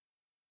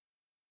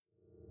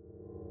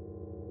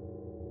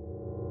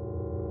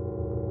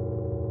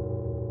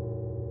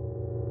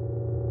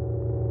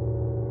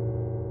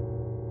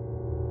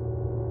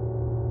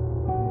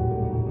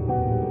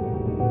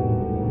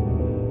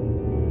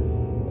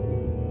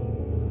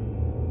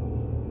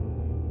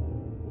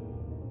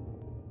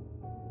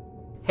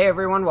Hey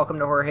everyone, welcome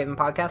to Horror Haven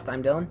Podcast.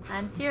 I'm Dylan.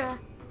 I'm Sierra.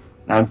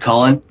 I'm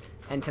Colin.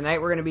 And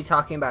tonight we're going to be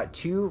talking about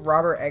two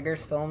Robert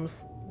Eggers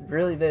films,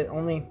 really the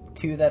only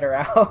two that are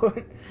out. We're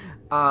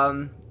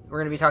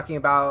going to be talking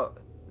about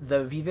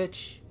The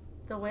Vivitch,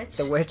 The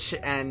Witch,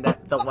 and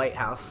The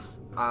Lighthouse.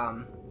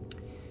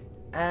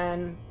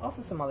 And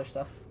also some other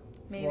stuff.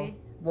 Maybe.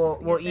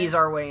 We'll ease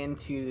our way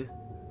into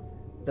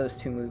those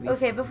two movies.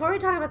 Okay, before we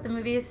talk about the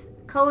movies,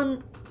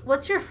 Cullen,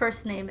 what's your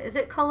first name? Is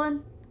it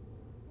Cullen?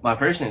 My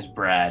first name's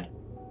Brad,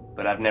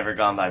 but I've never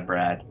gone by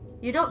Brad.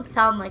 You don't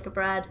sound like a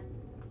Brad.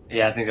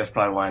 Yeah, I think that's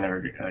probably why I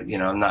never,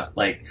 I'm not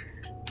like,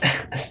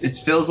 it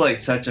feels like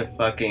such a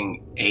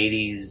fucking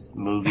 80s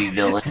movie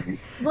villain.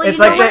 Well, It's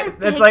you know like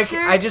what I it's like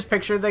picture? I just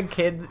picture the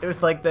kid. It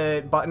was like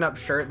the button-up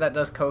shirt that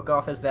does coke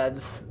off his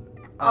dad's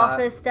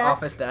Office desk?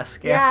 Office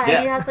desk. Yeah, Yeah.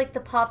 and he has like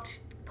the popped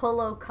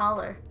polo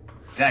collar.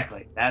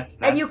 Exactly.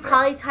 That's And you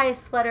probably tie a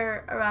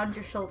sweater around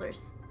your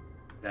shoulders.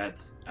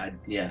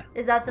 Yeah.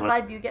 Is that the What?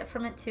 vibe you get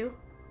from it too?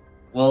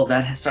 Well,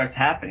 that starts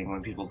happening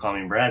when people call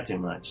me Brad too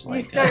much.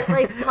 You start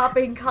like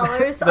popping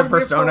collars The on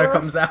persona your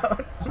comes polos.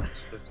 out.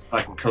 This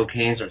fucking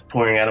cocaine starts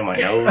pouring out of my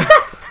nose.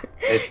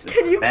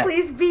 Can you bad.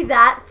 please be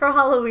that for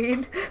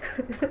Halloween?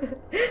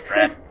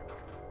 Brad.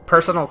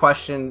 Personal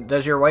question: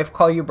 does your wife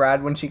call you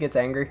Brad when she gets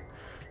angry?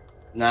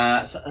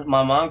 Nah,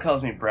 my mom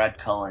calls me Brad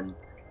Cullen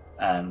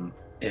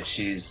if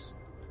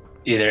she's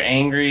either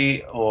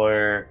angry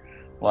or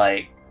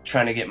like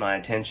trying to get my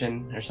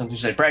attention or something.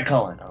 She's like, Brad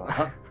Cullen. I'm like,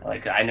 huh?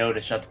 Like, I know to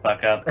shut the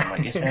fuck up. I'm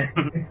like, yes,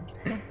 ma'am.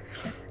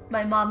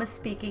 My mom is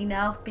speaking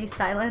now. Be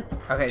silent.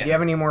 Okay. Yeah. Do you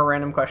have any more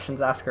random questions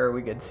to ask her? Or are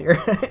we good, Sierra?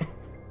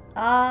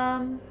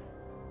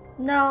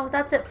 No,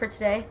 that's it for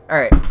today. All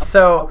right.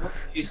 So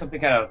Do something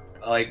kind of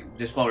like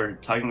just while we're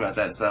talking about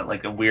that. So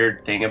like a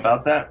weird thing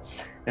about that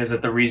is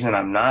that the reason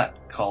I'm not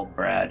called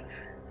Brad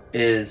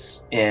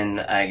is in,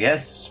 I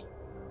guess,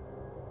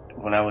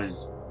 when I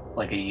was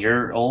like a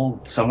year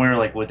old, somewhere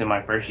like within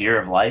my first year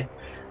of life,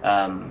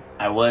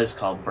 I was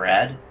called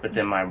Brad, but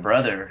then my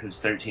brother, who's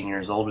 13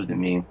 years older than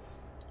me,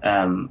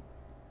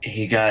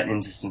 he got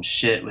into some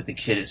shit with a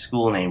kid at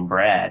school named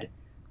Brad,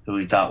 who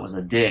he thought was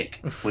a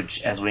dick,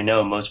 which, as we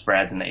know, most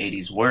Brads in the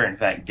 80s were, in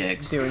fact,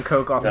 dicks. doing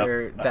coke off So,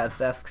 their dad's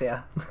desks.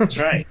 Yeah. That's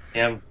right.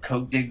 Yeah,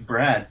 Coke Dick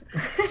Brads.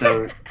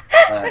 So,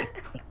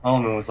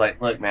 Holman was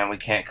like, look, man, we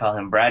can't call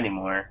him Brad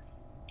anymore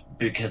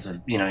because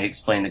of, he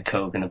explained the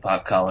Coke and the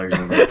pop collars.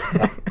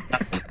 And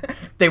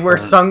They wear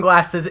So-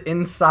 sunglasses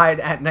inside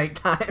at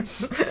nighttime.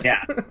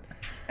 Yeah.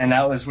 And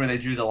that was where they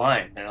drew the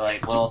line. They're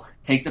like, well,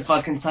 take the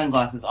fucking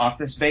sunglasses off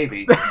this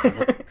baby.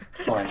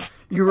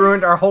 You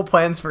ruined our whole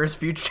plans for his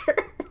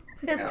future.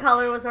 His Yeah.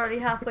 collar was already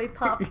halfway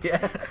popped.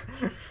 Yeah.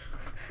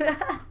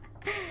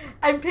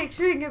 I'm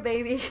picturing a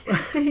baby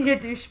being a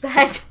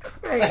douchebag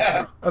right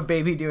now. A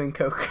baby doing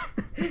coke.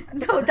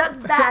 No, that's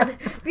bad.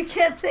 We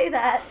can't say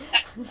that.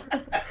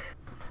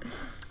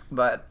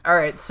 But all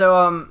right,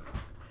 so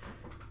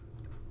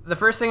the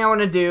first thing I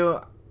want to do,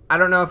 I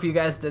don't know if you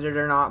guys did it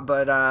or not,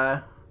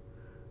 but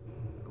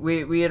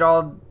we had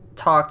all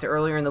talked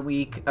earlier in the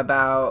week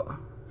about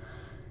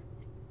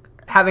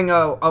having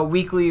a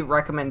weekly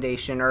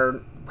recommendation,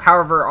 or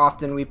however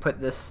often we put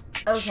this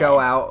show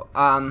out.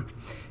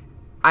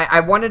 I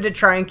wanted to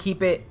try and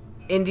keep it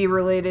indie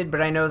related,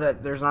 but I know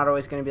that there's not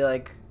always going to be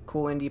like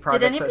cool indie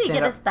projects. Did anybody that stand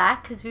get up us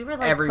back? Because we were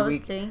like every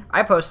posting. week.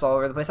 I post all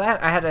over the place.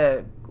 I had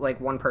a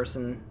one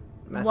person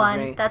message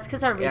me. That's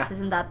because our reach Yeah.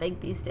 isn't that big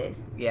these days.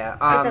 Yeah,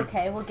 It's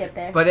okay. We'll get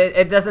there. but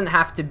it doesn't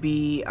have to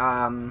be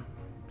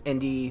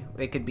indie.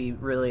 It could be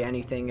really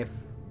anything if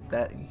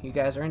that you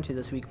guys are into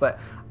this week. But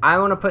I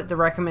want to put the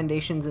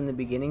recommendations in the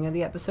beginning of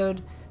the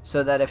episode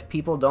so that if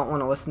people don't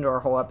want to listen to our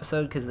whole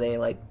episode because they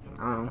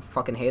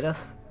fucking hate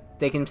us,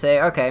 they can say,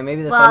 okay,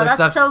 maybe this Wow, other that's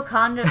stuff. so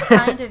kind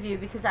of you,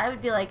 because I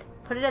would be like,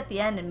 put it at the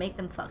end and make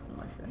them fucking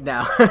listen.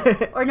 No.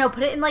 Or no,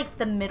 put it in like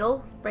the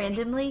middle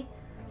randomly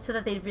so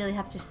that they really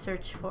have to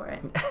search for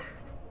it.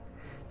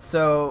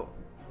 So,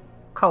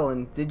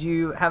 Colin, did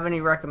you have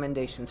any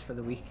recommendations for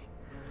the week?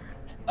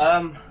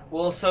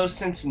 Well, so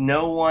since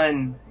no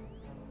one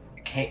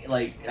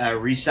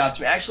reached out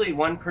to me, actually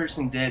one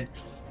person did.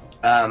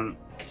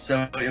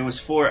 So it was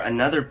for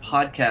another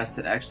podcast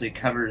that actually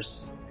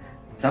covers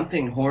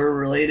something horror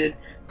related.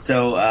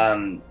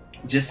 So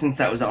just since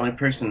that was the only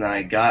person that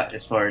I got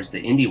as far as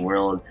the indie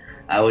world,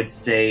 I would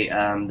say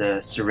the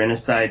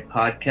Serenicide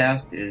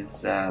podcast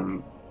is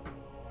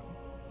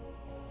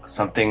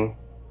something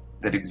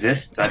that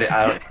exists. I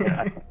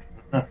don't.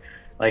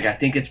 I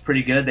think it's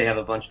pretty good. They have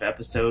a bunch of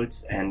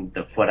episodes, and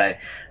I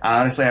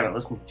honestly haven't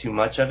listened to too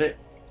much of it,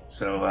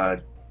 so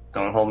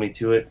don't hold me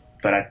to it.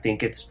 But I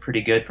think it's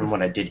pretty good from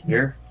what I did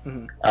hear.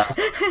 Mhm.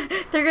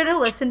 They're gonna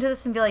listen to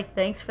this and be like,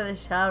 thanks for the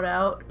shout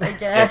out, I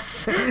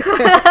guess.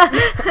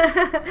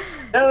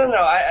 No.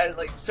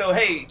 So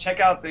hey, check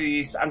out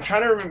these. I'm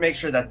trying to make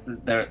sure that's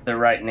the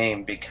right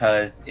name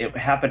because it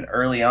happened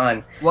early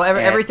on. Well, and-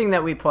 everything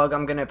that we plug,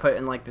 I'm gonna put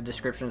in like the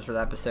descriptions for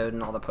the episode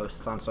and all the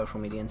posts on social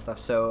media and stuff.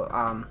 So,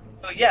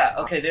 So yeah,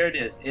 okay, there it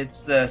is.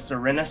 It's the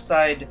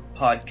Serenicide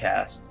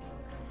podcast.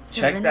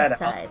 Check that out.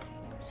 Serenicide.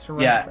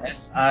 Yeah,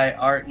 Sirenicide.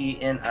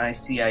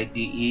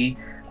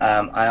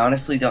 I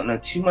honestly don't know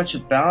too much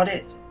about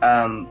it.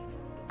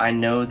 I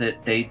know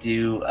that they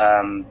do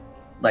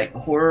like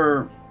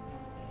horror,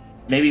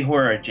 maybe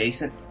horror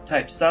adjacent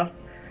type stuff,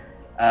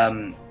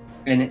 and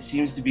it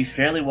seems to be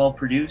fairly well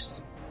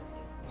produced.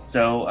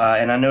 So,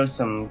 and I know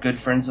some good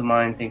friends of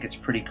mine think it's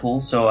pretty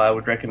cool, so I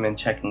would recommend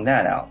checking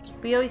that out.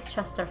 We always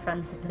trust our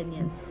friends'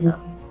 opinions, so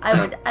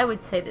I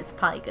would say that it's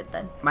probably good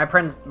then. My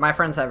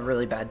friends have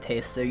really bad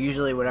taste, so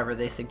usually whatever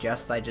they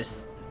suggest, I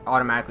just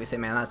automatically say,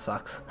 man, that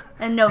sucks.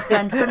 And no,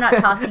 friend, we're not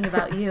talking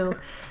about you.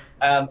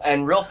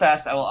 And real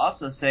fast, I will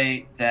also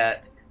say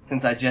that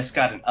since I just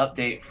got an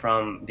update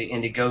from the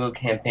Indiegogo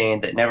campaign,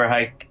 that Never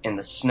Hike in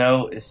the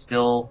Snow is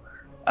still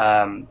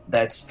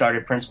that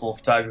started principal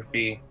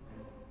photography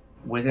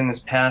within this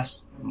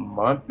past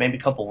month, maybe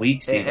a couple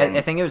weeks even.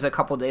 I think it was a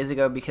couple days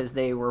ago because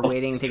they were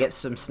waiting to get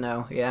some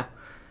snow. Yeah.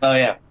 Oh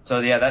yeah.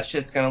 So yeah, that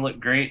shit's gonna look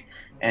great.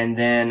 And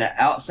then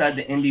outside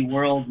the indie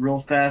world,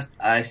 real fast,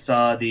 I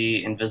saw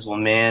The Invisible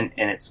Man,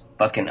 and it's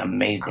fucking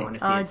amazing. I want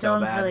to see it so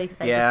Dylan's bad. really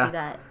excited to see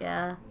that.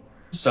 Yeah.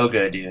 So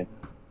good, dude.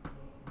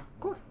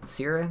 Cool.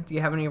 Sierra, do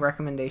you have any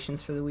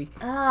recommendations for the week?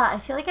 I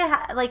feel like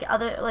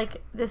I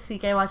this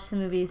week I watched some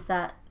movies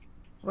that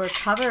we're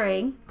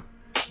covering.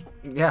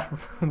 Yeah,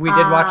 we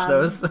did watch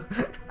those.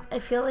 I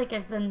feel like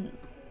I've been,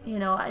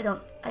 I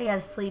gotta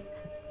sleep,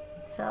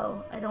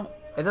 so I don't.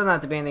 It doesn't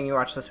have to be anything you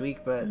watched this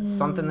week, but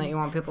something that you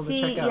want people to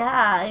check out.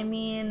 Yeah, I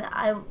mean,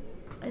 I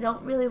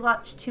don't really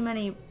watch too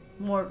many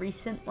more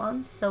recent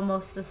ones, so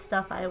most of the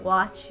stuff I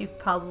watch you've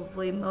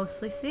probably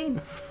mostly seen.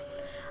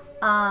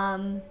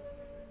 I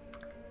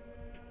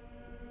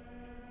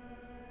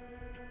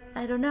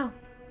don't know.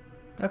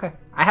 Okay,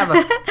 I have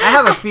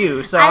a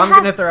few, so I'm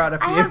gonna throw out a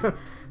few.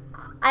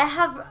 I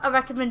have a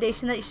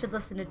recommendation that you should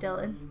listen to,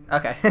 Dylan.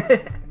 Okay.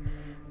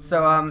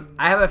 So,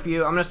 I have a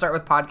few. I'm going to start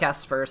with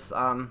podcasts first.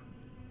 I'll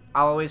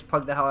always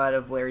plug the hell out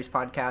of Larry's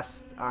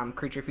podcast,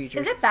 Creature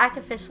Features. Is it back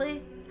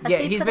officially? Yeah,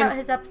 he put out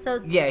his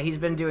episodes? Yeah, he's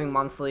been doing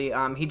monthly.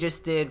 He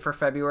just did, for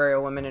February,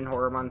 a Women in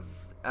Horror Month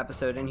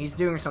episode, and he's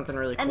doing something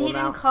really cool now. And he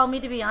didn't call me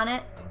to be on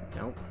it?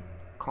 Nope.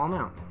 Call him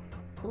out.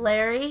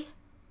 Larry?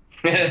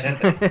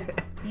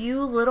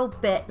 You little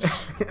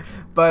bitch.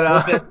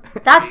 But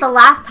that's the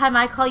last time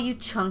I call you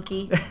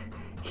chunky.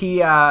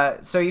 He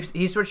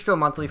switched to a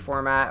monthly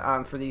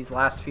format for these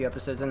last few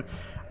episodes, and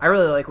I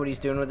really like what he's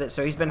doing with it.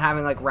 So he's been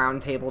having like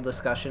roundtable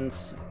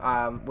discussions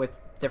with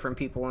different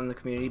people in the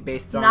community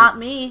based on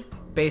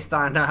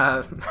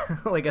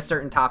like a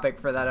certain topic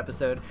for that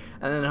episode,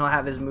 and then he'll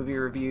have his movie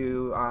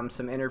review,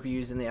 some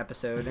interviews in the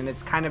episode, and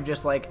it's kind of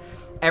just like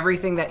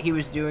everything that he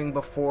was doing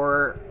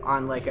before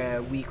on like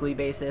a weekly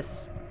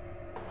basis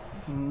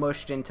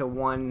mushed into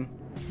one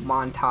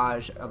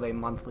montage of a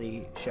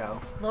monthly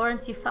show.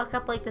 Lawrence, you fuck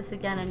up like this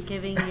again, I'm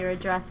giving your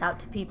address out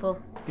to people.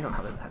 You don't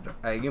have his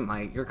address. You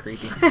might. You're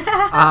creepy.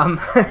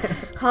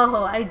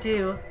 Oh, I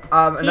do.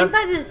 He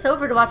invited us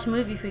over to watch a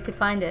movie if we could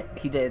find it.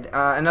 He did.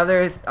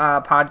 Another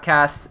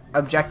podcast,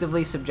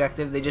 Objectively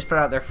Subjective. They just put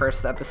out their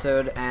first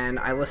episode, and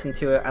I listened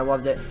to it. I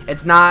loved it.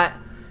 It's not...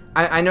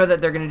 I know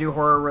that they're going to do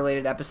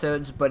horror-related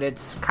episodes, but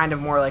it's kind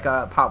of more like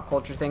a pop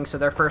culture thing. So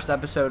their first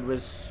episode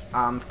was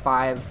top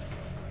 5.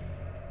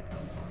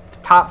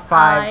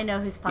 I know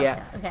whose podcast.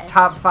 Yeah, okay.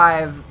 Top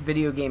 5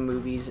 video game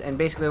movies, and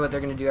basically what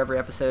they're going to do every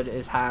episode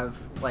is have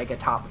like a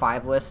top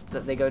 5 list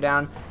that they go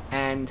down,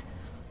 and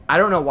I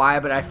don't know why,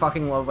 but I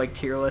fucking love like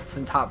tier lists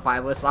and top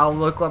 5 lists. I'll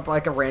look up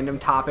like a random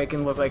topic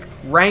and look like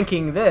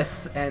ranking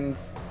this and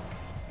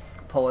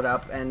pull it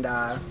up, and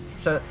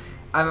so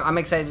I'm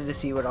excited to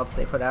see what else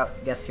they put out.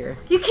 Yes, here.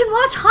 You can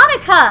watch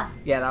Hanukkah!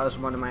 Yeah, that was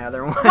one of my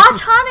other ones.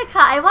 Watch Hanukkah!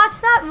 I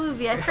watched that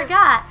movie, I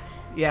forgot.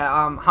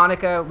 Yeah,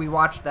 Hanukkah, we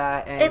watched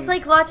that, and it's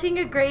like watching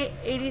a great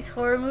 80s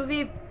horror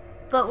movie,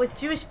 but with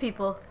Jewish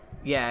people.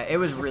 Yeah, it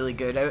was really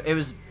good. It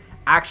was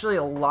actually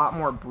a lot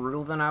more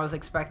brutal than I was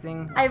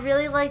expecting. I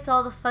really liked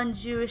all the fun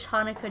Jewish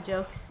Hanukkah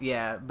jokes.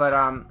 Yeah,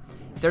 but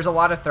there's a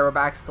lot of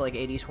throwbacks to like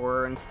 80s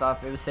horror and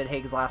stuff. It was Sid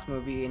Haig's last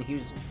movie, and he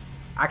was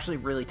actually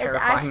really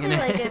terrifying in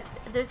it.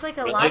 There's like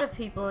a lot of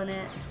people in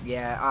it.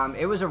 Yeah,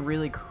 it was a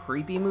really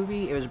creepy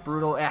movie. It was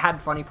brutal. It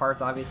had funny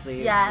parts,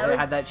 obviously. Yeah, it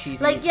had that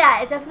cheesy. Like,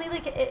 yeah, it definitely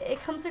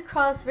it comes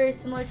across very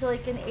similar to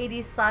like an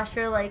 80s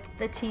slasher. Like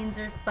the teens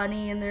are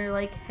funny and they're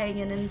like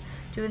hanging and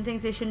doing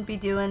things they shouldn't be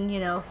doing.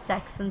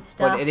 Sex and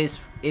stuff. But it is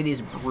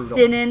brutal.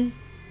 Sinning.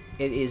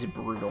 It is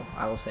brutal.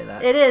 I will say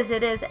that. It is,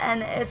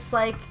 and it's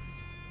like,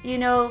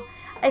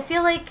 I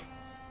feel like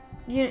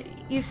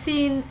you've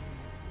seen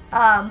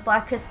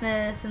Black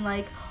Christmas and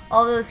like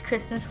all those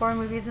Christmas horror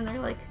movies, and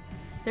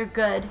they're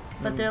good,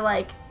 but they're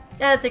like,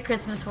 yeah, it's a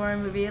Christmas horror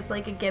movie. It's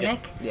like a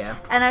gimmick. Yeah.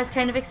 And I was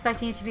kind of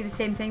expecting it to be the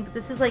same thing, but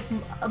this is like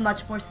a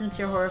much more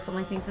sincere horror film,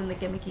 I think, than the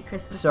gimmicky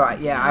Christmas. So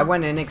I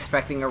went in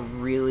expecting a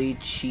really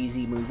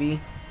cheesy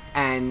movie,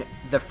 and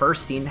the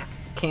first scene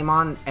came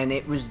on, and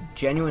it was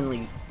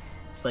genuinely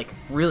like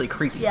really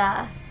creepy.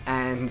 Yeah.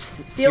 And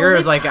Sierra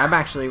was like, I'm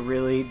actually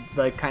really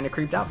like kind of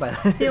creeped out by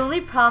this. The only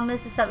problem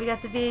is that we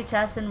got the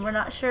VHS and we're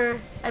not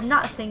sure.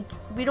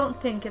 We don't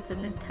think it's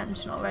an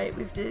intentional, right?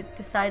 We've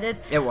decided.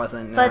 It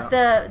wasn't. No. But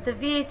the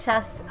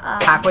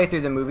VHS. Halfway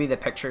through the movie, the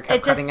picture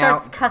kept cutting out.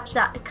 It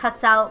just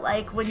cuts out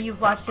like when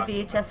you've watched a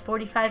VHS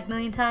 45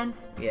 million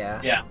times.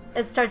 Yeah.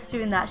 It starts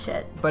doing that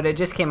shit. But it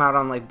just came out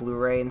on like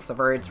Blu-ray and stuff,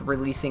 or it's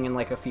releasing in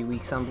like a few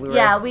weeks on Blu-ray.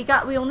 Yeah,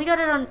 we only got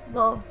it on,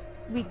 well,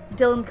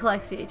 Dylan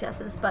collects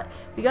VHSs, but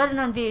we got it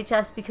on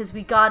VHS because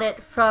we got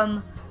it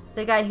from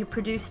the guy who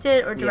produced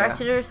it or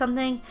directed it or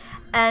something,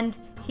 and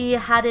he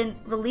hadn't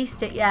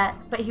released it yet,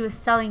 but he was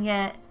selling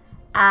it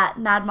at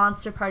Mad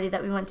Monster Party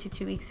that we went to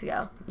 2 weeks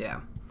ago. Yeah.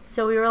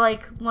 So we were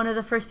like one of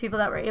the first people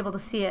that were able to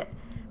see it,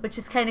 which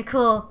is kind of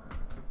cool.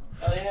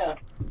 Oh yeah.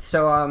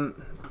 So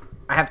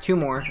I have two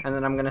more, and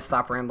then I'm gonna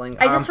stop rambling.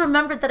 I just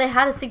remembered that I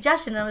had a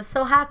suggestion, and I was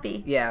so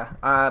happy.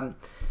 Yeah.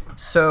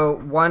 So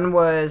one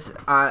was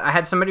I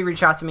had somebody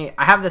reach out to me.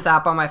 I have this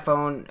app on my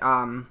phone.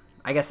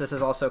 I guess this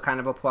is also kind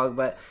of a plug,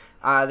 but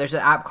there's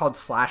an app called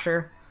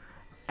Slasher,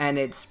 and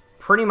it's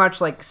pretty much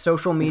like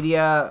social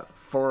media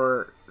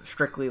for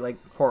strictly like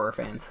horror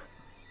fans.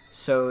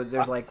 So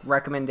there's like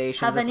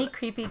recommendations. Have any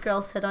creepy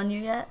girls hit on you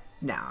yet?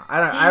 No,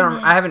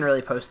 I haven't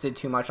really posted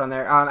too much on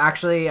there.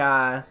 Actually,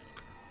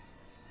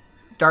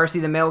 Darcy,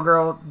 the mail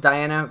girl,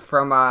 Diana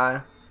from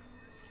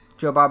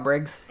Joe Bob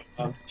Briggs,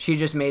 she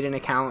just made an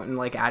account and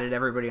like added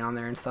everybody on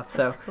there and stuff.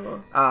 That's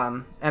so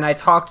cool. And I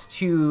talked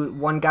to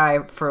one guy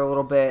for a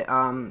little bit,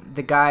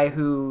 the guy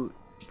who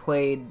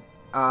played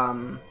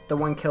the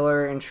one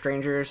killer in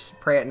Strangers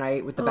Pray at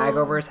Night with the bag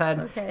over his head.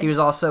 Okay. He was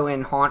also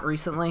in Haunt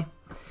recently.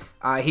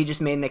 He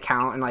just made an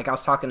account, and like I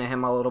was talking to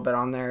him a little bit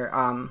on there.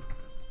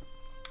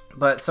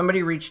 But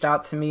somebody reached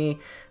out to me.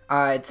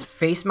 It's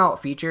Face Melt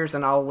Features,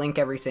 and I'll link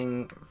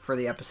everything for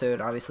the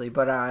episode, obviously.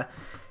 But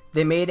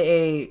they made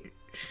a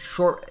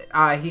short.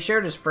 He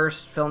shared his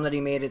first film that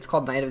he made. It's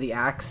called Night of the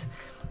Axe,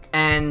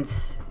 and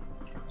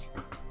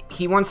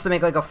he wants to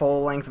make like a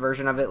full length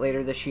version of it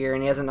later this year.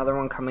 And he has another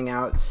one coming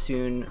out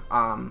soon.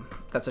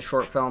 That's a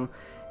short film.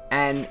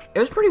 And it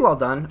was pretty well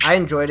done. I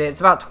enjoyed it.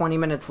 It's about 20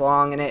 minutes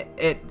long, and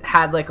it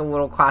had like a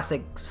little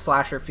classic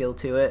slasher feel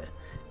to it.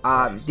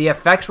 Nice. The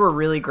effects were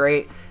really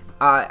great.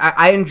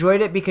 I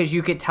enjoyed it because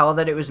you could tell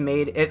that it was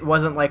made. It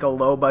wasn't like a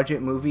low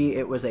budget movie.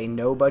 It was a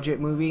no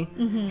budget movie,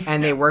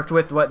 and they worked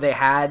with what they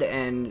had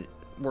and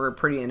were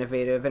pretty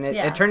innovative. And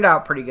it turned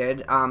out pretty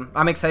good.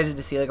 I'm excited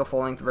to see like a full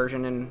length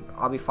version, and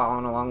I'll be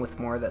following along with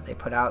more that they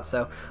put out.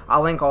 So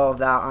I'll link all of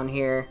that on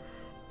here.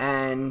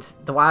 And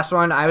the last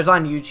one, I was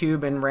on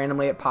YouTube and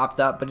randomly it popped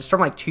up, but it's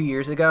from like 2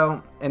 years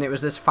ago, and it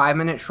was this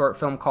 5-minute short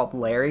film called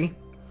Larry.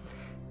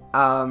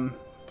 I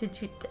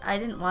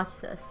didn't watch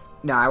this.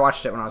 No, I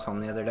watched it when I was home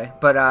the other day,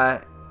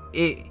 but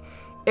it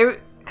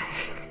it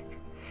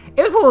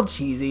was a little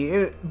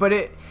cheesy, but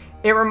it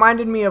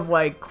reminded me of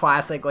like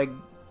classic like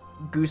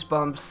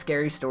Goosebumps,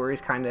 scary stories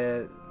kind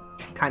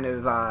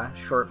of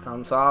short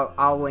film. So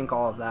I'll link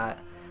all of that.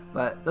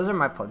 But those are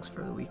my plugs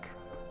for the week.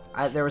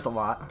 There was a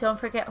lot. Don't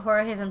forget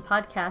Horror Haven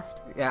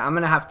Podcast. Yeah, I'm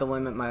gonna have to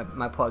limit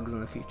my plugs in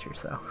the future.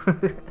 So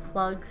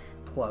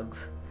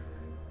plugs.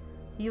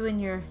 You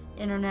and your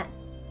internet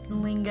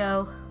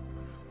lingo.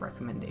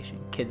 Recommendation.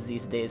 Kids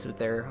these days with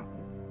their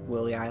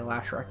Willie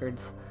Eyelash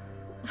records.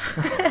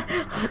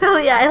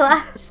 Billie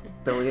Eyelash.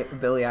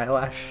 Billie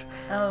Eyelash.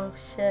 Oh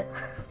shit.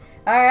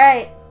 All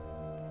right.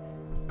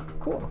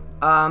 Cool.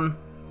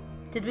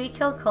 Did we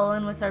kill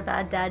Colin with our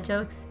bad dad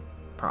jokes?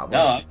 Probably.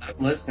 No, I'm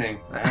listening.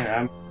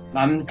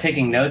 I'm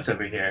taking notes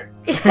over here.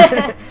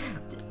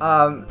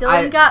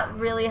 Dylan got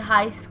really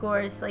high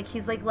scores. Like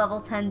he's like level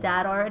 10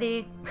 dad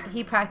already.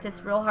 He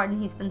practiced real hard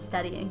and he's been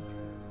studying.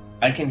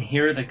 I can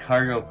hear the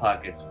cargo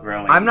pockets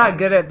growing. I'm not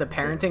good at the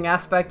parenting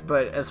aspect,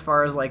 but as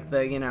far as like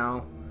the, You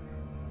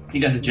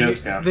got the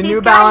jokes down. the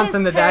New Balance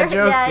and the dad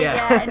jokes,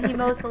 yeah, and he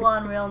mows the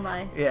lawn real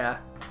nice. Yeah.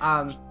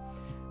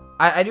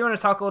 I do want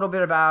to talk a little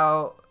bit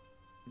about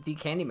the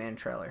Candyman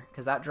trailer,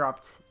 because that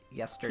dropped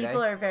yesterday.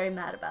 People are very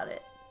mad about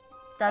it.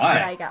 That's Why?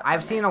 what I got from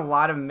I've seen a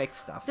lot of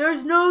mixed stuff.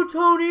 There's no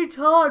Tony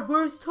Todd.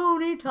 Where's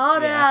Tony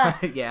Todd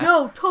at? Yeah.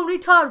 Yo, Tony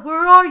Todd,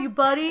 where are you,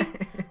 buddy?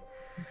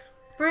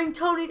 Bring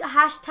Tony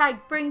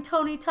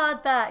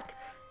Todd back.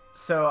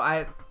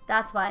 So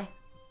That's why.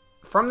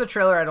 from the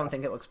trailer, I don't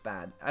think it looks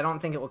bad. I don't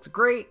think it looks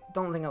great.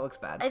 Don't think it looks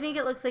bad. I think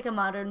it looks like a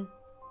modern.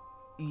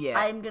 Yeah.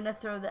 I'm gonna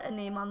throw a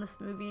name on this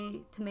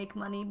movie to make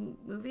money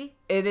movie.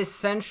 It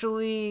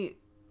essentially,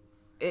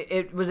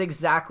 it was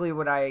exactly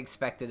what I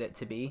expected it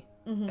to be.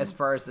 As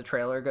far as the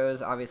trailer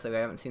goes. Obviously, we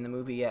haven't seen the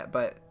movie yet,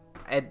 but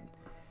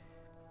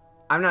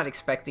I'm not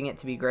expecting it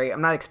to be great.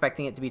 I'm not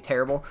expecting it to be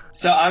terrible.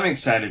 So I'm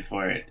excited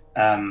for it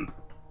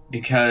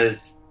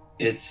because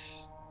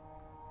it's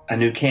a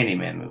new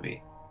Candyman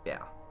movie. Yeah.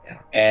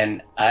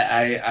 And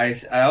I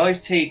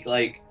always take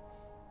like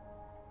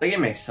it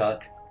may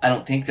suck. I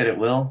don't think that it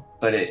will,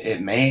 but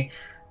it may.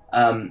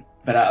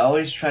 But I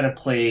always try to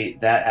play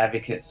that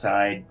advocate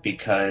side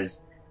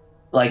because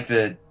like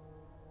the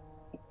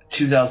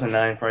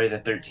 2009 Friday the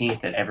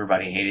 13th that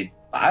everybody hated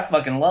I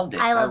fucking loved it.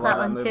 I love that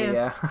one movie, too.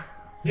 Yeah.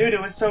 Dude,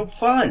 it was so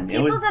fun.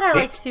 People it was that are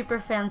like super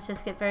fans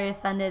just get very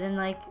offended and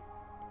like,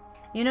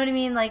 you know what I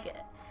mean? Like,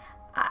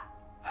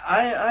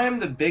 I am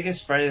the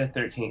biggest Friday the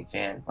 13th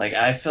fan. Like,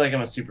 I feel like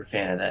I'm a super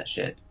fan of that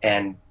shit.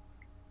 And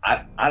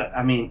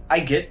I mean, I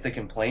get the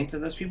complaints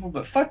of those people,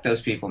 but fuck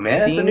those people,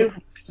 man.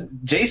 It's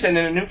Jason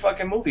in a new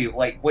fucking movie.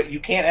 Like, what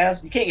you can't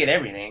get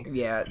everything.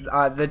 Yeah,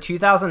 the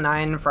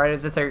 2009 Friday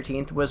the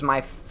 13th was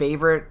my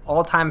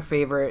all-time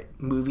favorite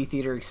movie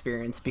theater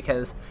experience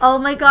because oh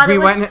my god, it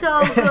was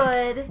so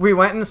good. We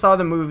went and saw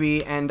the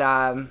movie, and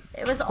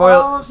it was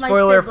all of my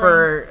spoiler siblings.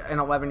 for an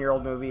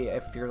 11-year-old movie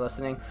if you're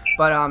listening.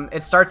 But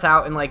it starts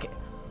out and like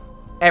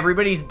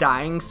everybody's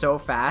dying so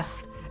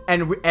fast.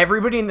 And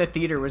everybody in the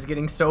theater was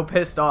getting so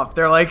pissed off.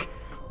 They're like,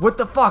 what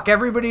the fuck?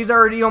 Everybody's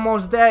already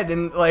almost dead.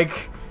 And, like,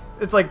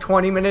 it's like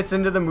 20 minutes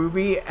into the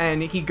movie,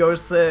 and he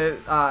goes to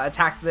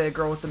attack the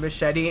girl with the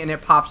machete, and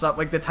it pops up,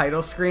 like, the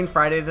title screen,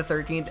 Friday the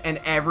 13th, and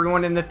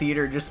everyone in the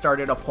theater just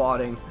started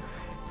applauding.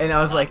 And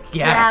I was like,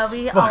 yes.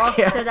 Yeah, we all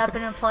stood up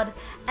and applauded.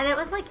 And it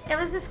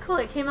was just cool.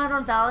 It came out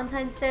on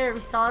Valentine's Day, or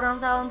we saw it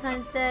on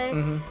Valentine's Day.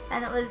 Mm-hmm.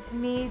 And it was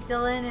me,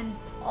 Dylan, and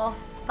all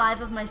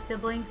 5 of my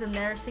siblings and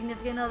their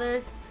significant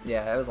others.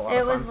 Yeah, it was a lot of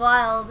It fun. was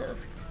wild. It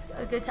was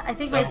a good time. I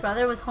think my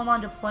brother was home on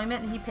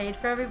deployment and he paid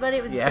for everybody.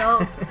 It was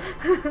dope.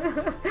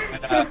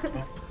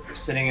 We're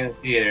sitting in the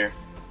theater.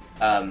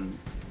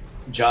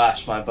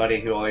 Josh, my buddy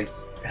who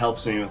always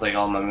helps me with like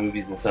all my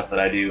movies and stuff that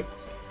I do,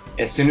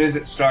 as soon as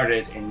it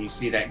started and you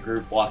see that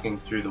group walking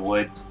through the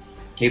woods,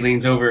 he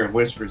leans over and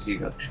whispers, he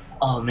goes,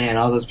 oh man,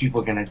 all those people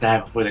are gonna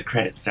die before the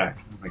credits start.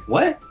 I was like,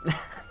 what?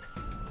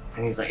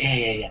 And he's like,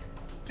 yeah.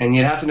 And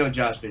you'd have to know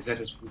Josh, but he's got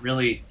this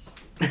really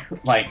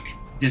like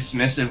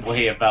dismissive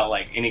way about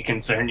like any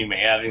concern you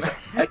may have. He's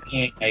like,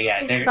 yeah,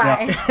 It's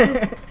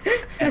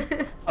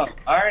fine. oh,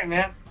 all right,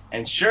 man.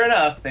 And sure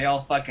enough, they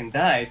all fucking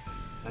died.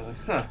 I was like,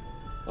 huh.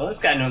 Well, this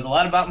guy knows a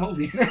lot about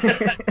movies.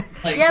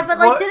 Like, yeah, but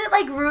like, did it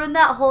like ruin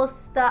that whole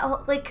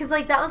like, cause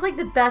like that was like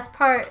the best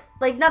part,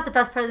 like not the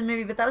best part of the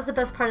movie, but that was the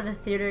best part of the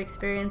theater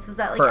experience was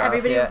that like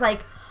everybody was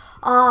like,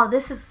 oh,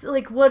 this is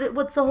like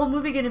what's the whole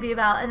movie gonna be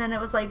about? And then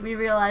it was like we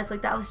realized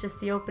like that was just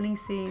the opening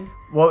scene.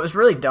 Well, it was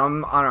really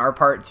dumb on our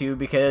part too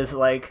because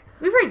like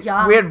we were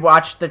young. We had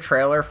watched the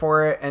trailer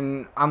for it,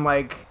 and I'm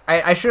like,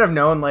 I should have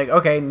known like,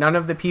 okay, none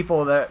of the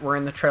people that were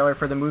in the trailer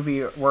for the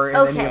movie were in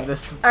any of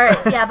this. All right,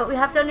 yeah, but we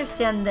have to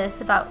understand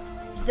this about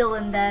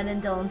Dylan then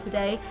and Dylan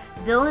today.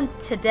 Dylan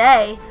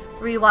today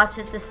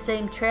rewatches the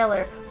same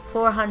trailer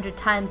 400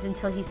 times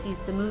until he sees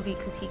the movie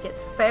because he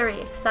gets very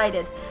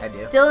excited. I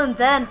do. Dylan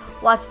then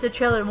watched the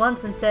trailer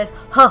once and said,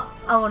 huh,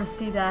 I want to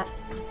see that.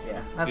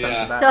 Yeah, that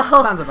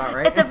sounds about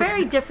right. It's a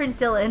very different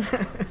Dylan.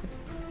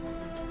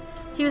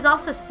 He was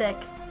also sick.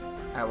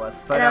 I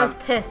was, but and I was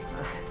pissed.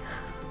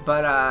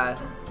 But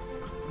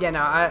yeah, no,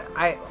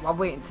 I'll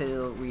wait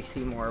until we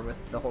see more with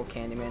the whole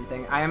Candyman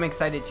thing. I am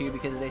excited too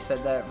because they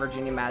said that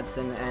Virginia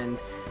Madsen and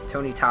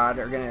Tony Todd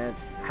are gonna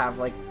have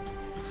like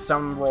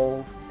some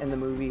role in the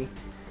movie.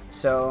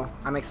 So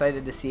I'm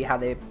excited to see how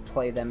they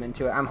play them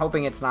into it. I'm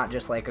hoping it's not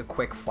just like a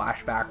quick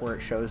flashback where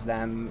it shows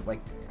them like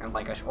and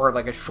like a short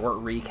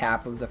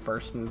recap of the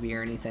first movie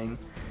or anything.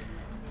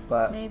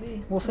 But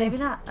maybe we'll see. Maybe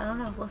not. I don't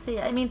know. We'll see.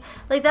 I mean,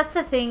 like that's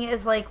the thing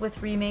is like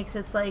with remakes,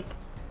 it's like,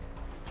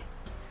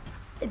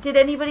 did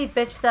anybody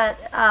bitch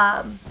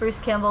that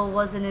Bruce Campbell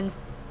wasn't in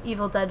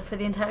Evil Dead for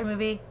the entire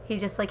movie? He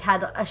just like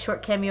had a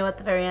short cameo at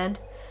the very end.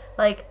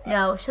 Like,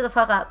 no, shut the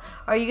fuck up.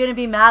 Are you gonna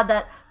be mad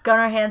that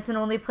Gunnar Hansen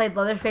only played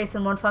Leatherface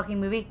in one fucking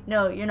movie?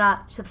 No, you're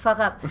not. Shut the fuck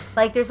up.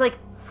 Like, there's like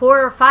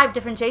 4 or 5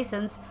 different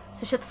Jasons,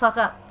 so shut the fuck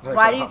up.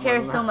 Why do you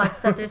care so much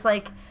that there's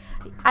like...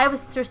 I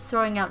was just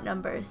throwing out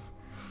numbers.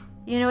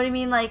 You know what I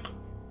mean? Like,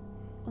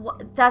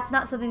 that's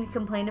not something to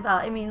complain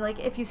about. I mean, like,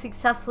 if you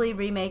successfully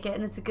remake it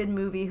and it's a good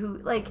movie,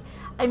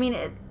 I mean,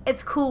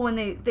 it's cool when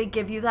they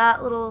give you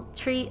that little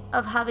treat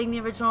of having the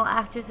original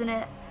actors in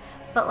it,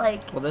 but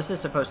like... Well, this is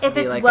supposed to be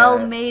like if it's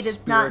well made,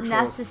 it's not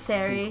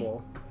necessary.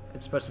 Sequel.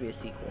 It's supposed to be a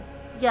sequel.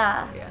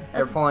 Yeah.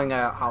 They're pulling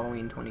a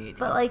Halloween 2018.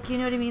 But, like, you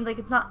know what I mean? Like,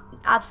 it's not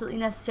absolutely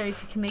necessary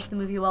if you can make the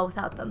movie well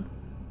without them.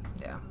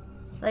 Yeah.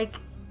 Like,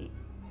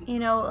 you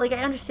know, like,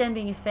 I understand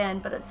being a fan,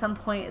 but at some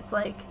point it's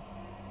like,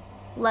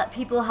 let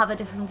people have a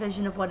different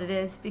vision of what it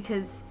is,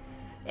 because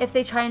if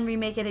they try and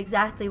remake it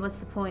exactly, what's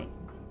the point?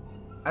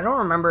 I don't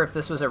remember if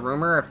this was a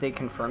rumor or if they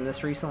confirmed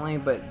this recently,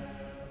 but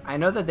I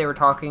know that they were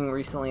talking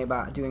recently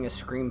about doing a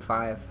Scream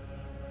 5.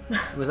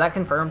 Was that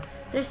confirmed?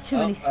 There's too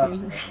many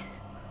Scream movies.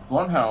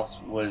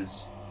 Blumhouse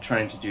was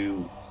trying to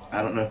do,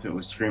 I don't know if it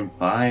was Scream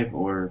 5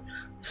 or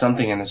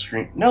something in the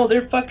Scream. No,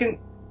 they're fucking,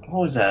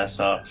 what was that I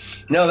saw?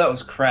 No, that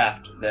was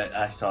Craft that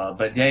I saw.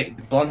 But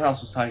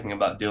Blumhouse was talking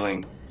about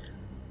doing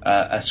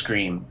a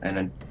Scream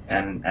and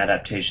an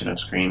adaptation of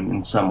Scream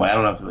in some way. I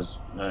don't know if it was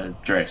a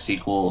direct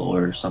sequel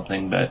or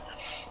something, but...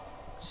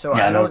 So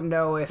yeah, I don't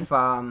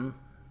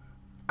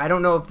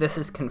know if this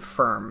is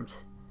confirmed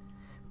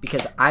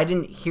because I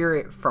didn't hear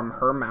it from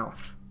her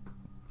mouth.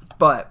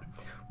 But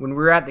when we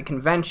were at the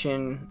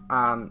convention,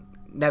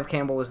 Neve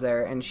Campbell was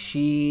there, and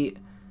she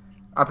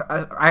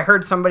I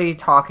heard somebody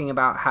talking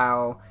about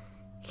how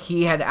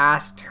he had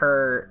asked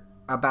her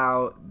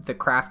about the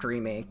Craft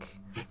remake,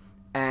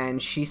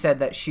 and she said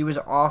that she was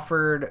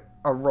offered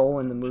a role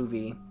in the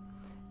movie,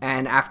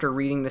 and after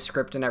reading the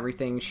script and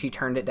everything, she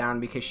turned it down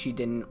because she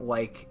didn't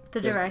like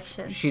The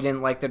direction. She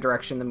didn't like the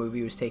direction the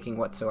movie was taking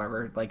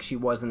whatsoever. Like, she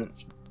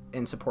wasn't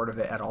in support of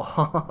it at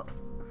all.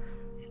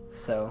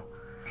 So,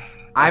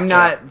 I'm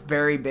not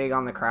very big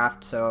on the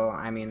Craft, so,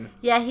 I mean...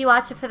 Yeah, he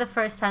watched it for the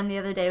first time the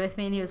other day with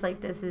me, and he was like,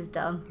 this is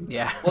dumb.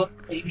 Yeah. Well,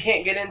 you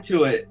can't get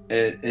into it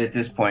at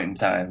this point in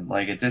time.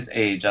 Like, at this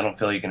age, I don't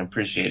feel you can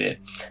appreciate it.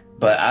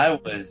 But I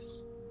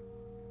was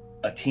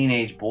a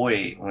teenage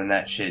boy when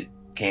that shit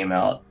came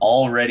out,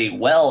 already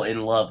well in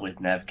love with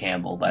Neve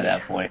Campbell by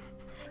that point.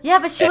 Yeah,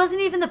 but she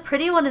wasn't even the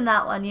pretty one in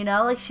that one, you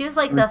know? Like, she was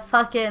like the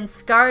fucking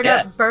scarred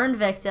up burn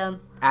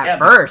victim. At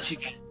first.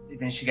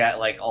 She got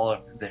like all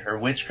of her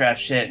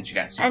witchcraft shit, and she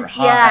got super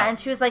hot. Yeah, and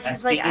she was like, That I'm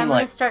scene, gonna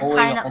like, start pulling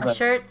tying up all my the-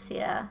 shirts.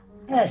 Yeah,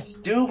 Yes,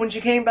 dude. When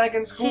she came back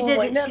in school, she did.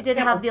 like, She did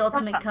have the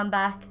ultimate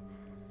comeback.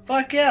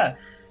 Fuck yeah,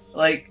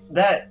 like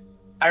that.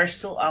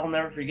 I'll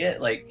never forget,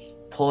 like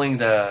pulling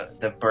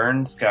the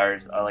burn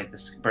scars, like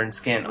the burn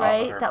skin off of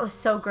Right? her. That was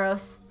so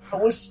gross. It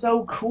was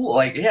so cool.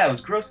 Like, yeah, it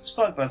was gross as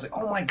fuck, but I was like,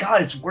 oh my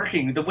god, it's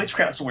working. The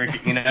witchcraft's working,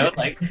 you know?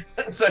 Like,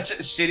 such a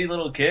shitty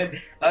little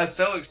kid. I was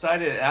so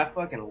excited. I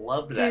fucking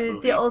loved that Dude,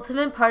 movie. the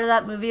ultimate part of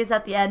that movie is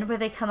at the end where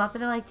they come up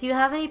and they're like, "Do you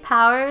have any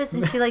powers?"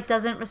 And she like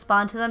doesn't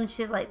respond to them. And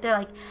she's like, they're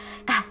like,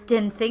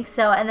 "Didn't think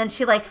so." And then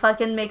she like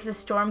fucking makes a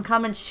storm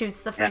come and shoots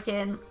the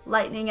freaking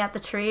lightning at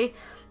the tree.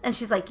 And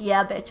she's like,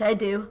 "Yeah, bitch, I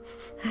do."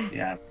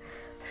 Yeah.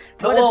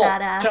 What a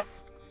badass.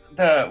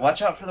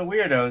 Watch out for the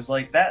weirdos.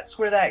 Like, that's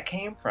where that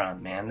came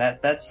from, man.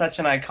 That's such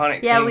an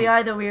iconic Yeah, thing. we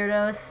are the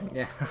weirdos.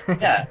 Yeah.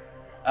 Yeah.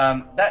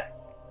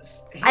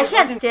 I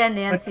can't stand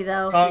Nancy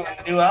though. Song on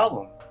the new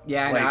album.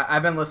 Yeah, I know. Like-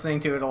 I've been listening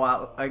to it a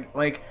lot.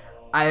 Like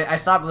I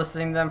stopped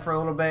listening to them for a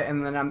little bit,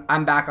 and then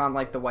I'm back on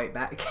like the White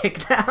Bat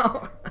kick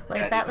now.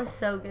 Like that was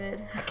so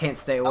good. I can't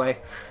stay away.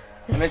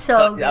 It I meant was to so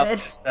tell you, I good.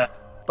 was just,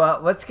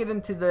 But let's get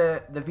into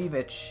the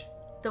Vivitch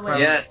The way.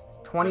 yes.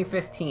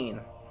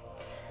 2015.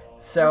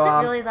 So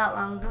Was it really that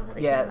long ago that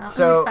it yeah, came out?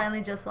 so- We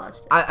finally just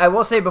watched it. I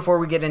will say before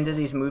we get into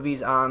these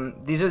movies,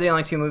 these are the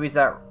only two movies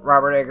that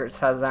Robert Eggers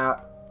has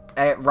out.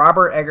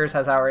 Robert Eggers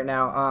has out right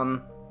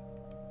now.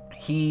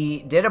 He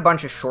did a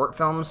bunch of short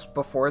films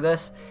before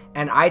this,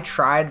 and I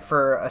tried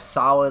for a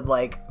solid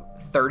like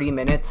 30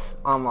 minutes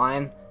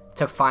online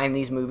to find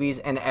these movies,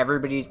 and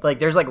everybody's like,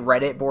 there's like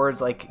Reddit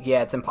boards like,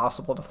 yeah, it's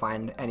impossible to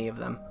find any of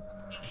them.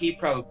 He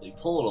probably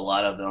pulled a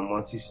lot of them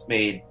once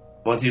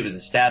he was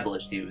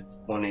established. He was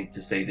wanting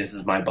to say, this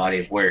is my body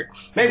of work.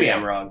 Maybe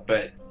I'm wrong,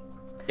 but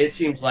it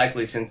seems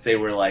likely, since they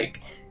were like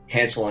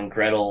Hansel and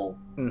Gretel,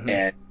 Mhm.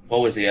 and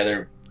what was the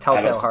other?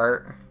 Telltale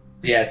Heart.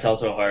 Yeah,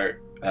 Telltale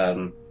Heart.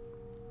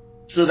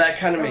 So that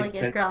kind of Oh, made like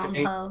sense Edgar to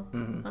me. Allan Poe.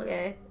 Mhm.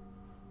 Okay.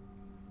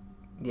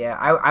 Yeah,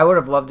 I would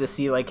have loved to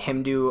see like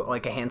him do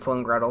like a Hansel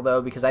and Gretel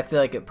though, because I feel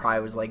like it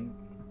probably was like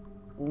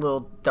a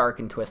little dark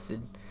and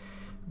twisted.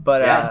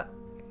 But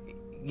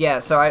yeah,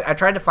 so I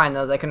tried to find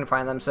those. I couldn't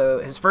find them. So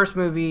his first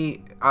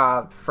movie,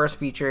 first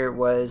feature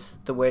was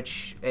The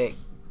Witch. It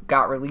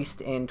got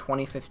released in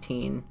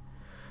 2015.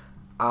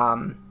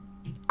 I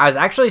was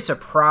actually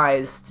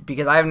surprised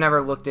because I've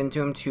never looked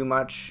into him too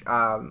much.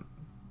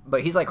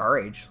 But he's like our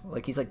age.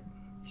 Like he's like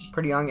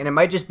pretty young, and it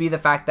might just be the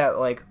fact that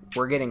like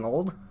we're getting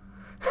old.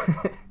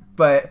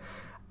 But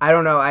I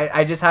don't know.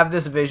 I just have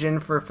this vision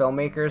for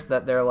filmmakers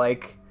that they're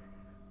like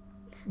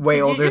way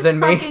Did older you just than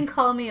me. fucking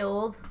call me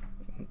old?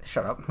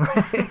 Shut up.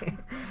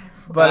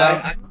 But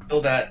I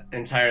feel that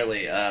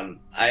entirely. I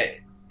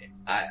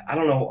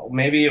don't know.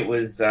 Maybe it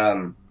was. I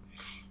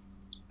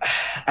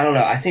don't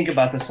know. I think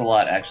about this a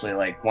lot, actually.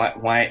 Like,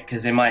 why?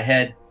 Because in my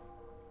head,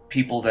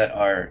 people that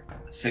are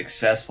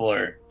successful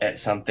or at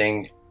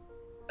something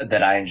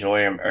that I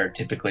enjoy are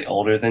typically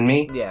older than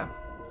me, yeah.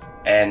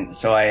 and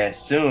so I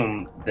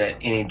assume that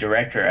any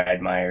director I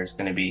admire is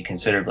going to be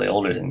considerably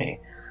older than me.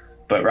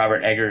 But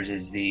Robert Eggers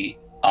is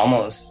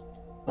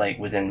almost like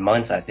within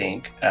months, I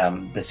think,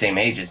 the same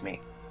age as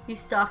me. You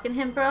stalking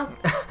him, bro?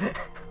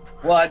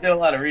 Well, I did a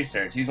lot of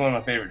research. He's one of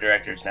my favorite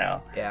directors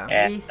now. Yeah.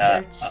 And,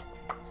 Research.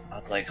 I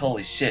was like,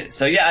 holy shit.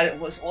 So yeah,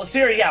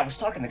 Siri, yeah, I was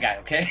talking to the guy,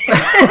 okay?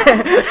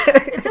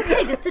 It's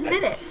okay, just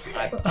admit it.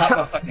 I popped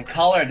my fucking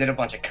collar, I did a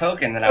bunch of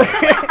coke, and then I was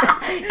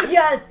like,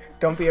 Yes.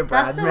 Don't be a That's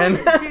Brad the way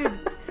man. to,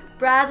 dude.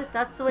 Brad,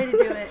 that's the way to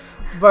do it.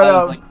 But I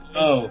was like,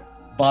 oh,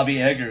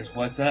 Bobby Eggers,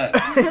 what's up?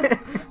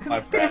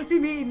 My friend. Fancy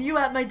meeting you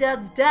at my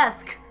dad's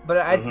desk. but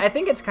I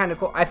think it's kind of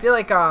cool. I feel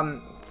like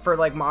for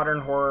like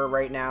modern horror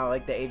right now,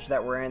 like the age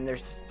that we're in,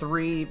 there's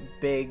three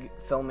big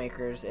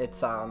filmmakers.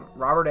 It's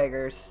Robert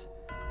Eggers,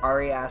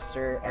 Ari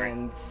Aster,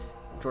 and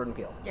Jordan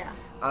Peele. Yeah.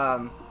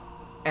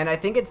 And I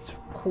think it's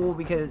cool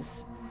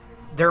because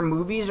their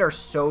movies are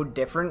so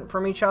different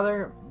from each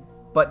other,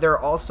 but they're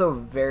also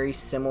very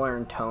similar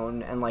in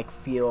tone and like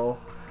feel.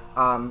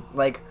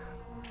 Like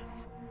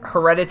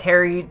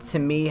Hereditary to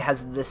me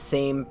has the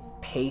same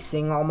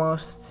pacing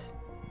almost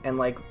and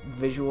like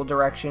visual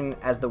direction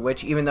as The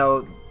Witch, even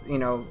though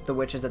The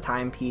Witch is a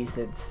timepiece.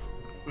 It's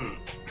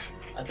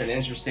That's an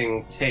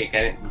interesting take.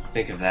 I didn't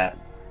think of that.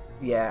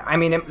 Yeah, I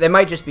mean, it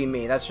might just be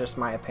me. That's just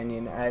my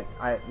opinion.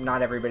 I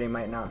not everybody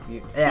might not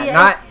view. Yeah, See,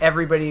 not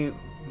everybody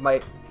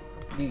might.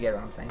 You get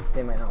what I'm saying?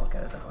 They might not look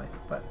at it that way,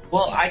 but.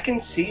 Well, I can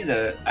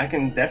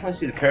definitely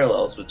see the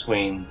parallels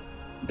between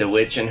The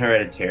Witch and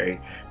Hereditary.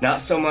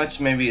 Not so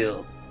much maybe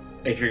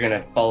if you're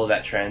gonna follow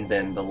that trend,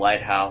 then The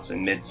Lighthouse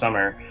and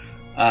Midsummer.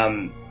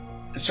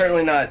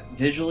 Certainly not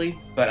visually,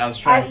 but I was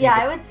trying.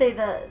 I would say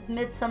the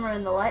Midsummer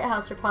and The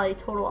Lighthouse are probably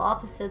total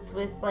opposites,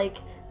 with like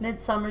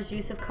Midsummer's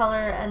use of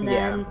color, and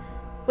then,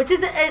 which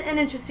is an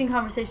interesting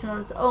conversation on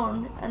its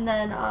own, and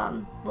then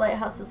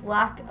Lighthouse's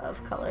lack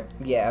of color.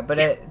 Yeah, but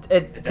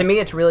it to me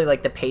it's really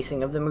like the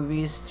pacing of the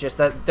movies, just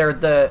that they're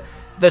the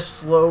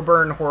slow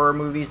burn horror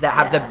movies that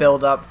have the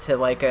build up to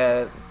like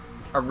a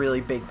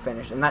really big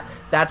finish, and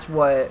that's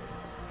what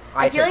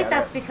I feel like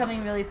that's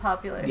becoming really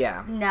popular.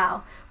 Yeah.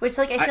 Now, which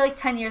like I feel like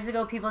 10 years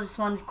ago people just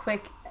wanted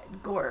quick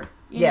gore.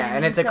 You know what I mean?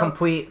 And it's a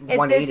complete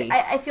 180.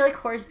 I feel like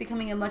horror is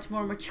becoming a much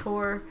more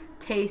mature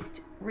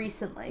taste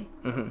recently.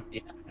 Mm-hmm.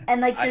 Yeah.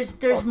 And like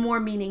there's more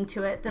meaning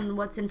to it than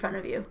what's in front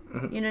of you.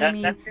 Mm-hmm. You know what I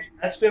mean?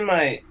 That's been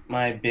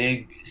my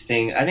big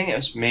thing. I think it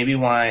was maybe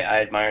why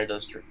I admire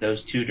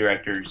those two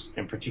directors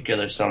in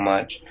particular so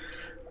much.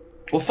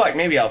 Well, fuck,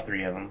 maybe all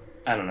three of them.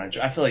 I don't know.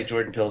 I feel like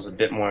Jordan Peele's a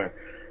bit more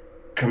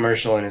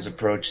commercial in his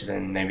approach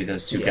than maybe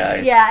those two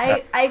guys. Yeah,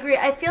 I agree.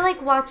 I feel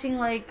like watching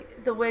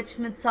like The Witch,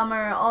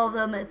 Midsummer, all of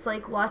them, it's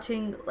like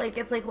watching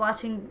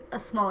a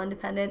small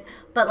independent,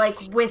 but like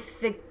with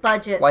the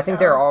budget. Well, I think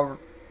they're all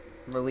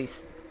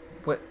released.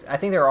 I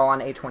think they're all on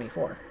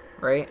A24,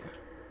 right?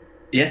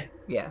 Yeah.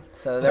 Yeah,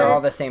 so they're all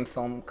the same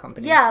film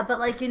company. Yeah, but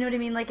like, you know what I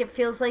mean? Like, it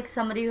feels like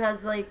somebody who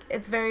has like,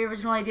 it's very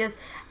original ideas,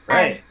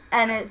 Right.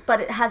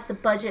 but it has the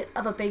budget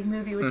of a big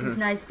movie, which is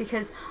nice,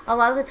 because a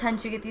lot of the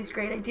times you get these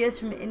great ideas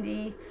from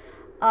indie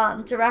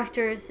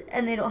directors,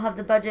 and they don't have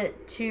the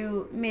budget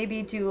to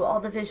maybe do all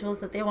the visuals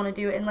that they want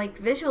to do. And like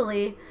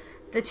visually,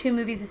 the two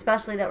movies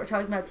especially that we're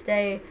talking about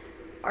today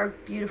are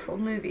beautiful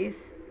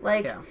movies.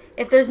 Like,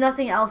 if there's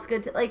nothing else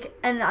good,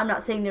 and I'm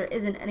not saying there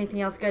isn't anything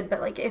else good, but,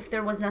 like, if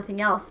there was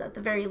nothing else, at the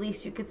very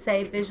least, you could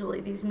say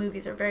visually these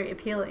movies are very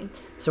appealing.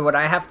 So what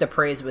I have to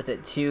praise with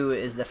it, too,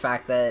 is the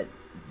fact that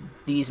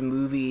these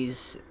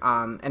movies,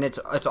 and it's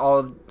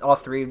all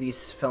three of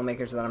these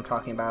filmmakers that I'm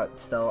talking about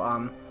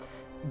still,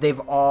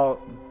 they've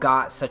all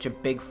got such a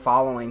big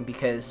following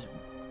because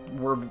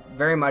we're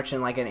very much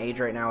in, like, an age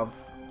right now of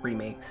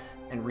remakes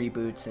and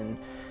reboots and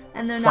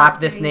slap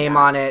this name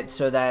on it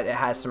so that it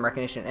has some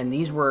recognition. And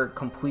these were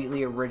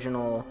completely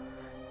original,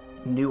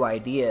 new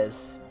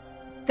ideas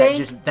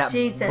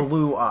that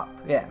blew up.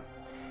 Yeah.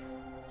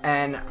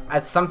 And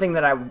it's something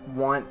that I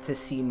want to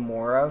see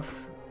more of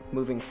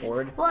moving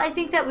forward. Well, I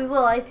think that we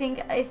will. I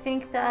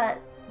think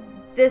that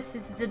this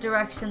is the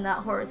direction that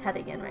horror is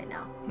heading in right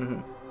now.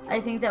 Mm-hmm.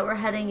 I think that we're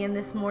heading in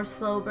this more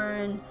slow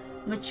burn,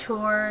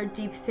 mature,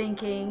 deep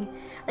thinking.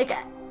 Like,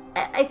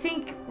 I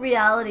think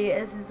reality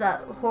is that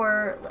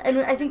horror, and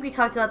I think we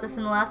talked about this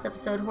in the last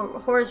episode,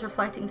 horror is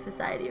reflecting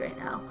society right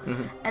now.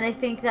 Mm-hmm. And I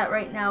think that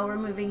right now we're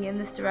moving in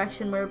this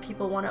direction where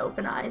people want to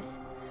open eyes.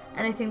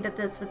 And I think that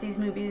that's what these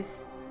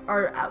movies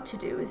are out to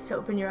do, is to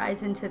open your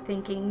eyes into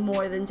thinking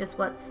more than just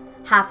what's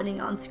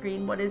happening on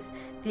screen. What is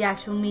the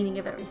actual meaning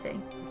of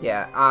everything?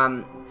 Yeah.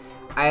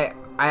 I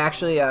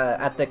actually,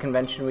 at the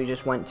convention we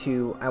just went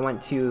to, I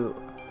went to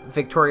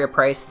Victoria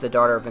Price, the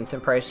daughter of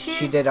Vincent Price.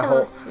 She did a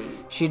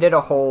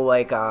whole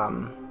like I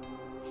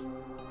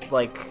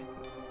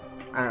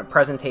don't know,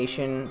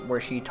 presentation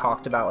where she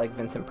talked about like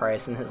Vincent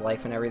Price and his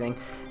life and everything.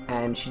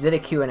 And she did a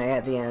Q&A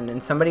at the end,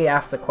 and somebody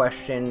asked the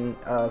question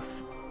of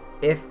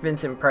if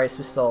Vincent Price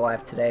was still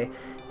alive today,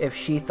 if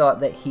she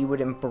thought that he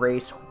would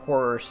embrace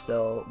horror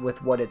still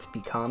with what it's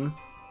become.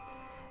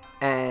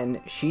 And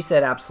she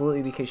said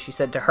absolutely, because she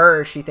said to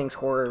her, she thinks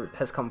horror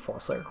has come full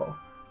circle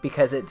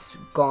because it's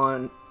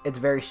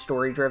very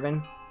story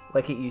driven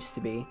like it used to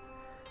be,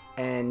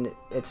 and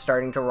it's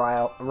starting to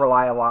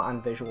rely a lot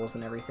on visuals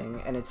and everything,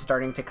 and it's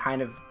starting to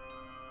kind of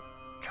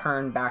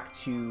turn back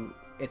to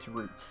its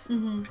roots.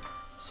 Mm-hmm.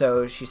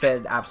 So she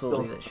said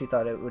absolutely that she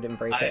thought it would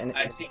embrace it. And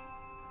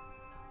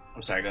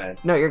I'm sorry, go ahead.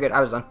 No, you're good.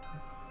 I was done.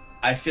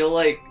 I feel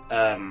like,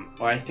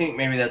 or I think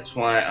maybe that's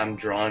why I'm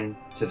drawn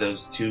to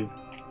those two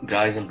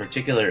guys in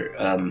particular,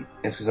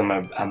 is because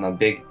I'm a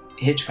big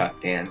Hitchcock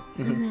fan.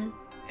 Mm-hmm.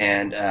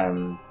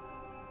 And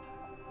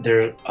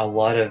there are a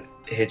lot of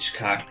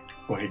Hitchcock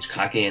or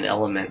Hitchcockian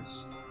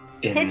elements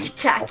in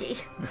Hitchcocky.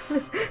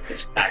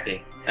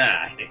 Hitchcocky.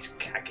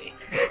 Hitchcocky.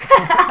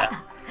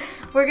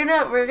 We're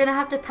gonna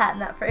have to patent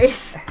that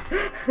phrase.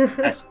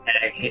 That's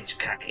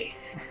Hitchcocky.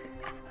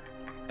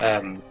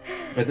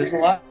 But there's a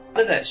lot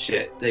of that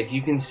shit. Like,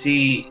 you can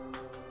see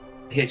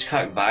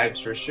Hitchcock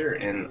vibes for sure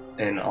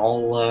in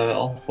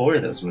all four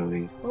of those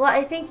movies. Well,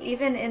 I think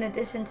even in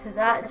addition to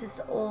that,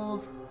 just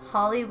old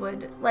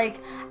Hollywood, like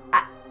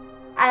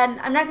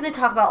I'm not going to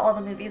talk about all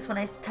the movies when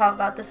I talk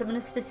about this. I'm going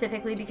to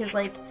specifically because,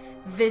 like,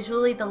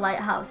 visually the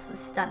Lighthouse was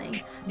stunning.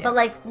 Yeah. But,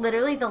 like,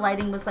 literally the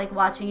lighting was like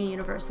watching a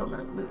Universal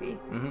movie.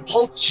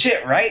 Holy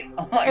shit, right?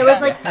 Oh my It god.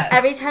 was like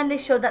every time they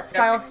showed that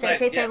spiral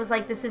staircase, yeah. I was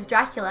like, this is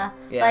Dracula.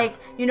 Yeah. Like,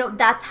 you know,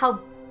 that's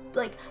how,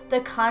 like,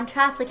 the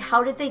contrast, like,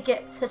 how did they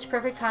get such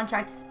perfect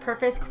contrast,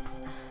 perfect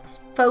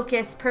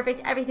focus,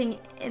 perfect everything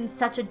in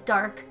such a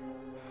dark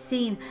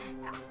scene?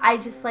 I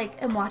just,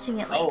 like, am watching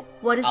it, like,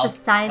 what is I'll the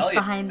science tell you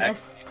behind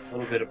this? A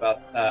little bit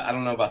about, I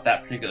don't know about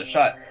that particular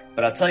shot,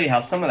 but I'll tell you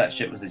how some of that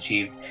shit was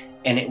achieved,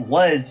 and it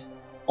was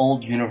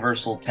old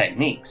Universal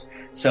techniques.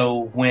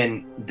 So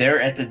when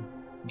they're at the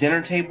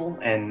dinner table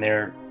and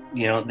they're,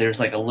 you know, there's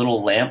like a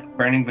little lamp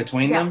burning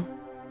between them.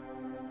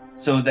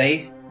 So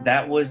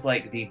that was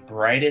like the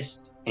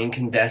brightest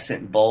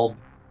incandescent bulb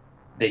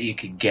that you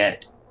could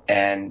get,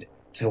 and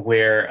to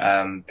where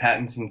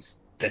Pattinson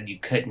said you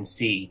couldn't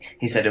see.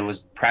 He said it was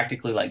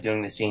practically like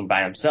doing the scene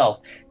by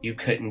himself. You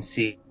couldn't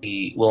see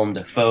Willem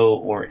Dafoe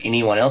or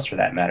anyone else for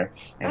that matter,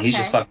 and he's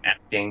just fucking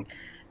acting.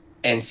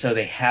 And so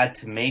they had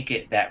to make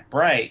it that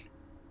bright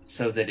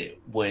so that it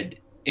would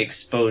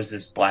expose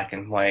this black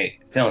and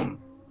white film.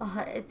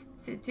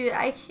 Dude,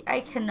 I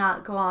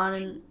cannot go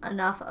on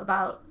enough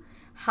about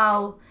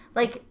how,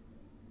 like,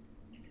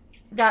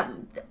 that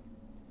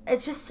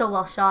it's just so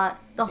well shot.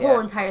 The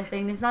whole entire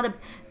thing.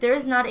 There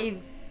is not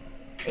a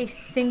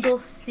single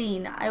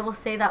scene, I will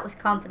say that with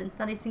confidence,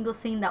 not a single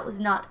scene that was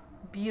not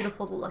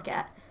beautiful to look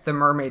at. The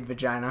mermaid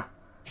vagina.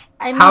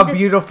 I mean, how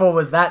beautiful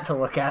was that to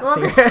look at? Well,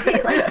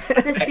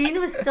 the scene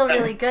was still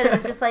really good. It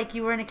was just like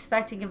you weren't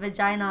expecting a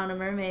vagina on a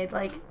mermaid.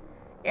 Like,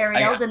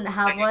 Ariel didn't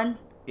have one.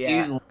 Yeah.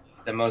 Easily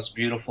the most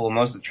beautiful,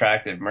 most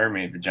attractive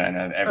mermaid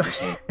vagina I've ever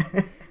seen.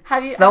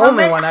 Have you? It's the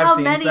only one I've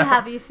seen. How many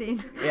have you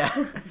seen?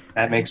 Yeah.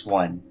 That makes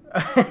one.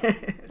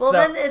 Well,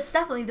 then it's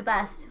definitely the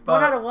best.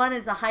 1 out of 1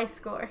 is a high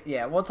score.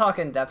 Yeah, we'll talk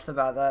in depth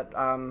about that.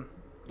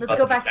 Let's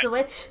go back to The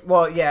Witch.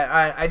 Well,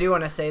 yeah, I do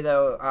want to say,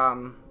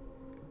 though,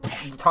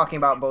 talking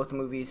about both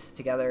movies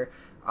together,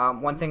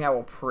 one thing I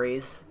will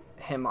praise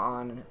him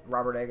on,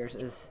 Robert Eggers,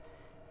 is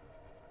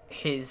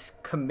his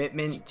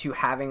commitment to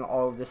having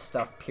all of this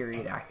stuff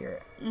period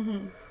accurate.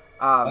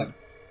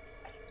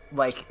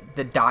 Like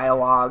the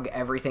dialogue,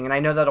 everything. And I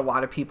know that a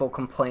lot of people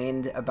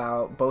complained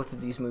about both of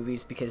these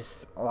movies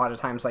because a lot of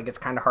times, like, it's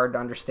kind of hard to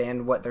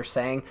understand what they're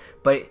saying,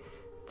 but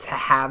to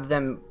have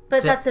them...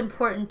 But that's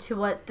important to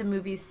what the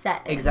movie's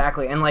set in.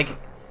 Exactly. And, like,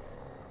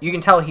 you can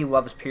tell he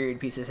loves period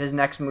pieces. His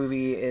next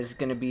movie is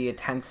going to be a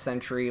 10th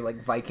century,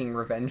 like, Viking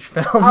revenge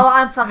film. Oh,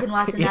 I'm fucking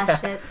watching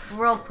that shit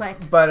real quick.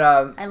 But,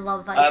 I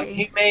love Vikings.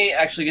 He may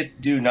actually get to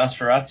do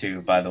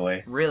Nosferatu, by the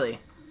way. Really?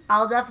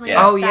 I'll definitely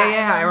watch watch that.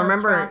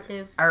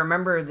 Yeah. I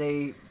remember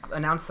they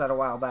announced that a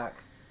while back.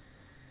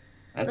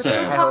 Let's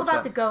go talk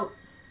about the goat.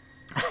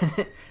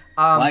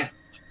 Black.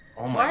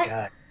 Oh my what?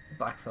 god.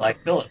 Black Phillip. Black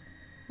Phillip.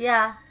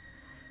 Yeah.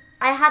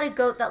 I had a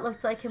goat that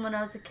looked like him when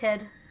I was a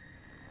kid.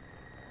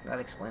 That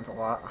explains a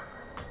lot.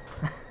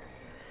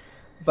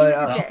 But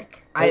He's a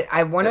dick.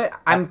 I want to.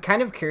 I'm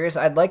kind of curious.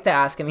 I'd like to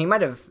ask him. He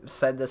might have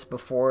said this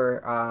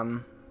before,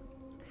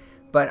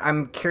 but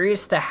I'm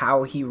curious to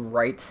how he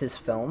writes his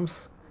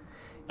films.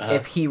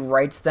 If he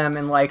writes them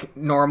in, like,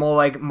 normal,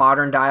 like,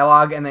 modern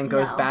dialogue and then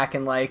goes back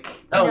and, like...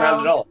 No, not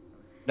at all.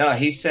 No,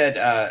 he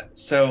said,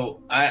 so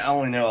I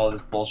only know all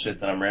this bullshit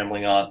that I'm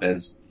rambling off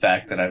as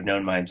fact that I've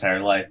known my entire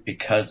life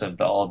because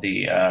of all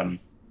the,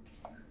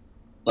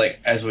 like,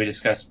 as we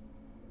discussed,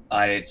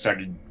 I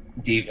started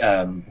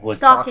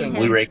stalking him.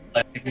 Blu-ray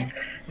collecting.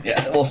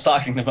 Yeah, well,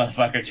 stalking the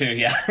motherfucker too,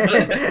 yeah.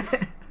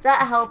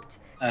 That helped.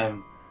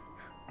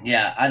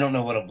 Yeah, I don't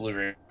know what a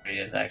Blu-ray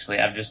is, actually.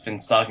 I've just been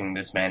stalking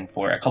this man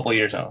for a couple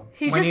years now.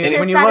 He just sits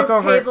at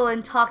his table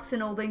and talks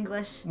in Old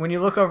English. When you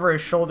look over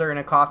his shoulder in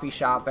a coffee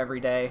shop every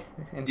day,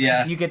 and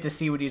you get to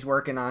see what he's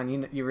working on,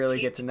 you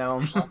really get to know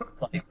him. He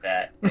talks like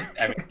that.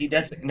 I mean, he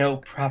doesn't know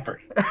proper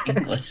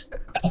English.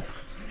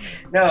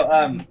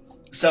 No,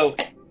 so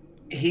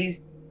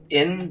he's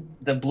in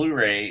the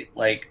Blu-ray,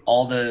 like,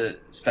 all the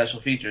special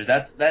features.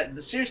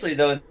 Seriously,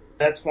 though,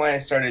 that's why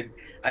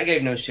I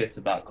gave no shits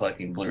about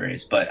collecting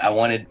Blu-rays, but I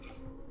wanted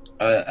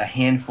a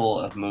handful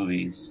of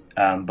movies.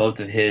 Both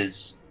of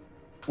his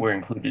were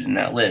included in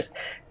that list,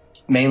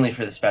 mainly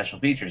for the special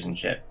features and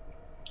shit.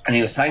 And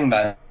he was talking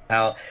about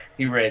how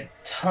he read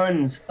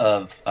tons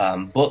of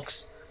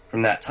books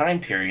from that time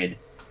period,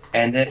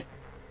 and that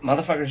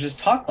motherfuckers just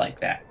talk like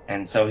that.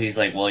 And so he's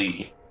like, well,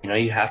 you know,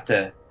 you have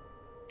to,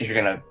 if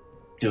you're gonna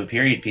do a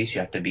period piece,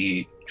 you have to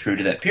be true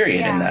to that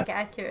period. Yeah, and like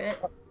accurate.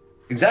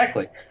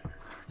 Exactly.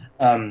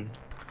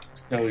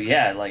 So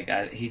yeah, like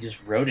he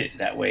just wrote it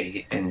that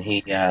way, and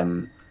he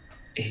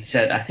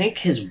said I think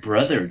his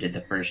brother did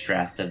the first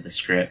draft of the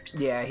script.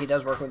 Yeah, he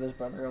does work with his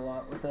brother a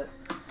lot with it.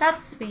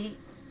 That's sweet.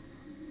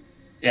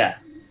 Yeah.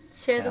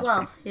 Share the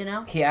wealth, you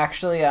know. He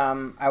actually,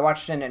 I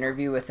watched an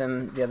interview with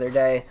him the other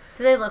day.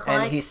 Do they look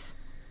and like? he's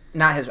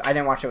not his. I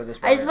didn't watch it with his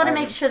brother. I just want to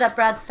make sure that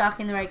Brad's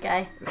stalking the right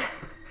guy.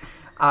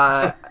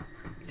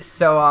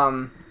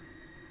 So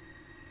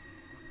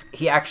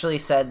he actually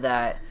said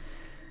that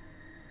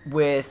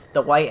with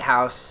the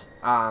lighthouse,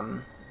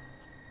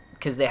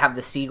 because they have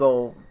the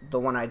seagull, the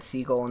one-eyed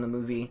seagull in the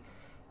movie.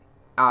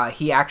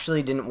 He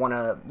actually didn't want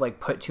to like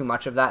put too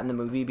much of that in the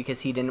movie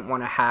because he didn't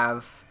want to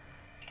have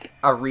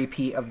a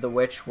repeat of The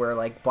Witch where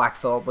like Black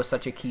Phillip was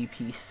such a key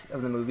piece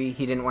of the movie.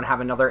 He didn't want to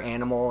have another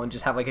animal and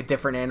just have like a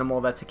different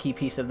animal that's a key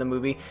piece of the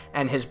movie.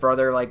 And his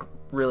brother like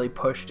really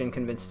pushed and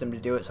convinced him to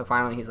do it. So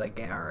finally he's like,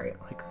 yeah, all right.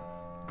 Like,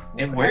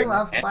 I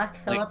love Black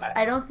Phillip.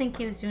 I don't think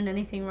he was doing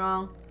anything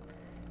wrong.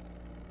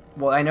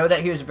 well, I know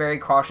that he was very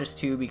cautious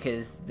too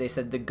because they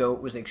said the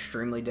goat was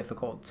extremely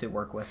difficult to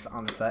work with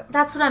on the set.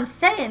 That's what I'm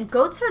saying.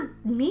 Goats are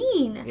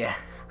mean. Yeah.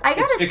 I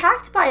got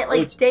attacked by it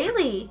like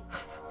daily.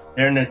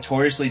 They're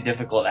notoriously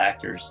difficult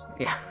actors.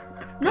 Yeah.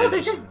 No,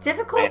 they're just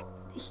difficult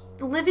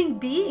living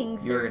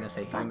beings. You were They're gonna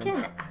say fucking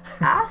humans.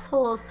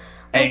 assholes.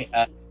 Hey,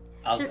 Like,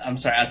 I'm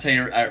sorry. I'll tell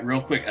you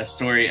real quick a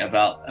story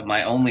about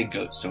my only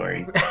goat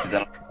story because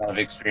I don't have a lot of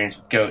experience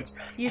with goats.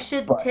 you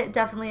should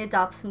definitely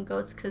adopt some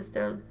goats because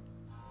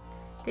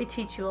they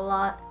teach you a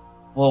lot.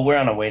 Well, we're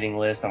on a waiting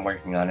list. I'm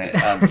working on it.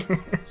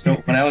 So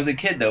when I was a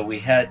kid, though, we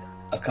had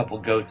a couple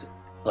goats.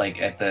 Like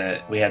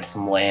we had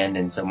some land,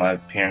 and so my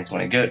parents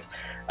wanted goats.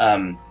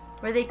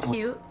 Were they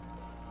cute?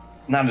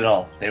 Not at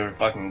all. They were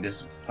fucking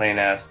just plain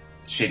ass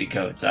shitty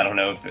goats. I don't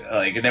know if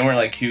like they weren't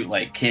like cute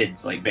like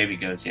kids, like baby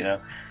goats, you know.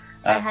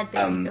 I had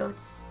baby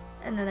goats,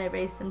 and then I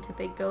raised them to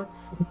big goats.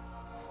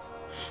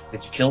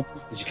 Did you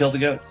kill the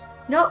goats?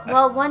 No,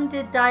 well, one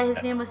did die.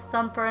 His name was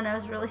Thumper, and I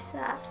was really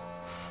sad.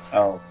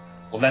 Oh,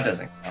 well that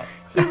doesn't count.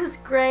 He was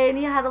gray, and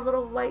he had a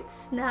little white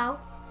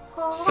snout.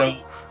 Oh. So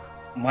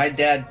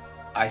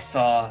I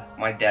saw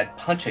my dad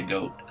punch a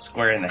goat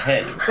square in the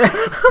head.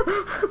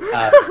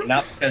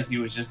 Not because he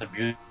was just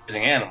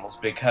abusing animals,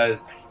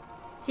 because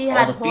he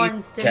had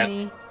horns, didn't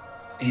he?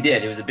 He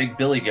did. It was a big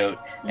billy goat,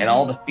 and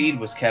all the feed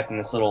was kept in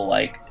this little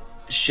like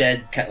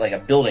shed, like a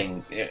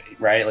building,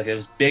 right? Like it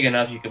was big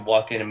enough you could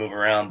walk in and move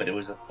around, but it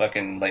was a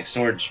fucking like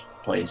storage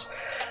place.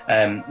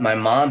 My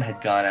mom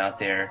had gone out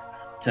there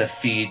to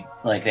feed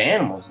like the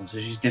animals, and so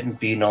she's dipping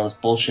feed and all this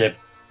bullshit.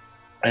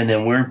 And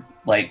then we're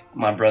like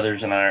my brother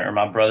and I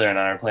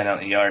are playing out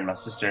in the yard, my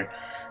sister,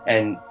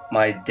 and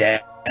my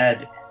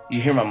dad.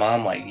 You hear my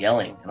mom like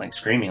yelling and like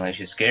screaming, like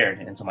she's scared,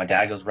 and so my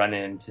dad goes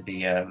running into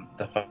the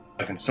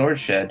fucking storage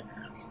shed.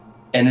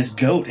 And this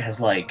goat has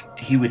like,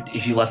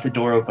 if you left the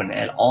door open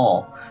at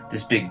all,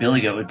 this big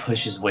billy goat would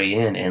push his way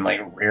in and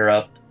like rear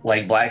up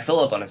like Black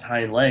Phillip on his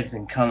hind legs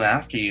and come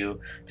after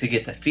you to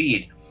get the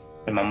feed.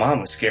 And my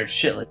mom was scared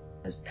shitless.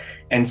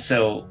 And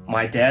so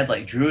my dad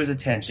like drew his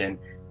attention.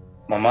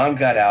 My mom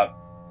got out.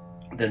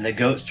 Then the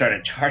goat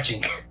started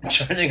charging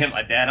at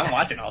my dad. I'm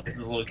watching all this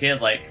as a little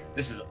kid, like,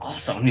 this is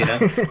awesome, you know?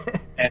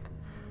 And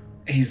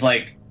he's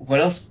like,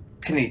 what else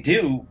can he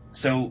do?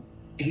 So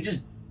he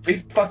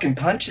fucking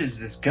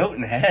punches this goat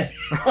in the head.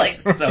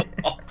 Like, so.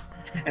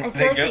 I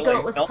feel like the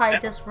goat was probably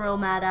just real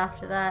mad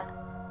after that.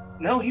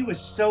 No, he was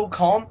so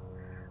calm.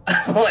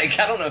 Like,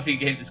 I don't know if he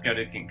gave this goat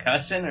a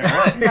concussion or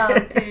what. No,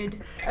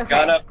 dude. Okay.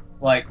 Got up,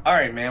 like, all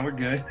right, man, we're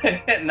good.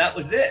 And that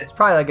was it. It's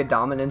probably like a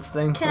dominance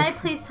thing. Can I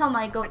please tell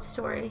my goat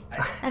story?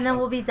 And then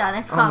we'll be done, I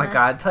Oh promise. my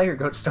god, tell your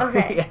goat story.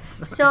 Okay,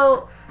 Yes.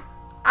 so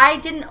I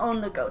didn't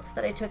own the goats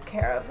that I took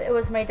care of. It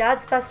was my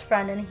dad's best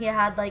friend, and he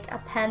had like a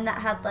pen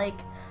that had like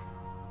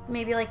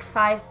maybe like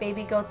 5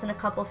 baby goats and a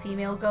couple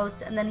female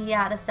goats, and then he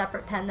had a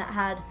separate pen that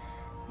had,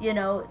 you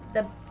know,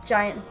 the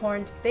giant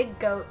horned big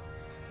goat.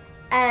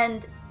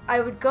 And I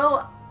would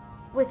go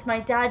with my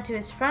dad to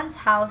his friend's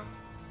house,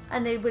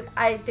 and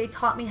they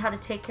taught me how to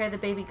take care of the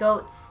baby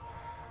goats,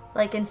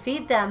 like, and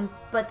feed them,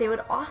 but they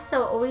would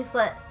also always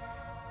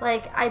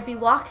I'd be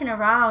walking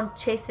around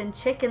chasing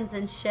chickens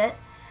and shit,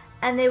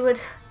 and they would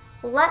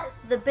let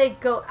the big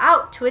goat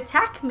out to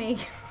attack me.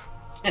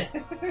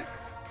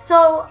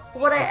 So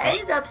what I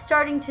ended up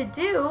starting to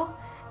do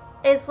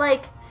is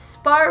like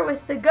spar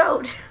with the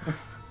goat.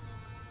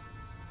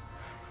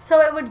 So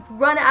it would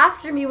run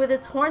after me with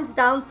its horns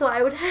down, so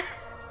I would headbutt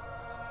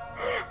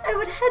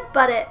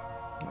it.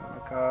 Oh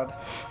my god.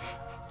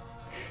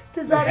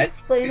 Does that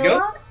explain a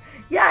lot?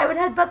 Yeah, I would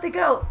headbutt the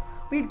goat.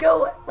 We'd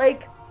go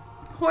like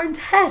horned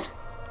head.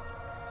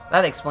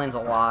 That explains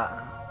a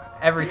lot.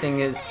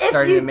 Everything is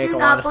starting to make a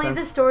lot of sense. If you do not believe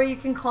the story, you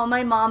can call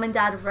my mom and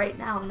dad right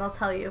now, and they'll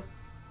tell you.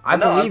 I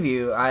believe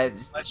you.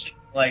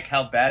 Like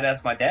how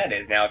badass my dad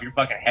is now. If you're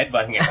fucking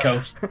headbutting a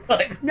goat.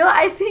 Like, No,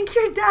 I think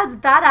your dad's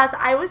badass.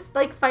 I was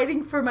like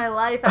fighting for my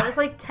life. I was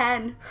like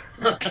 10.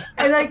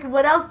 And like,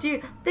 what else do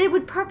you... They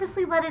would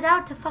purposely let it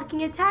out to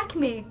fucking attack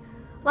me.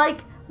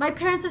 Like, my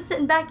parents are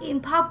sitting back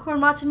eating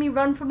popcorn watching me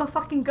run from a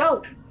fucking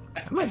goat.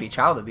 That might be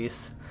child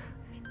abuse.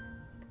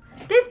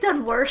 They've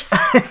done worse.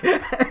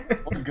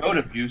 or goat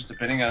abuse,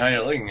 depending on how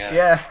you're looking at it.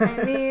 Yeah.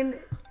 I mean,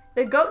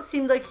 the goat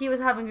seemed like he was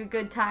having a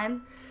good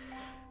time.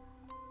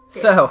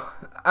 So,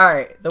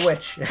 alright, The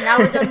Witch. Now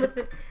we're done with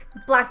the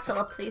Black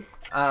Phillip, please.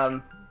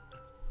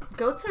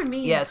 Goats are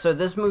mean. Yeah, so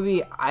this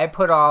movie, I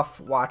put off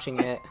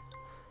watching it,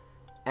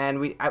 and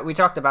we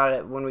talked about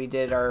it when we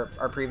did our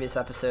previous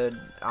episode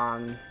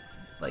on,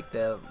 like,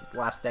 the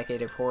last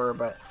decade of horror,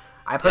 but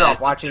I put Yeah, off it's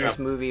a watching this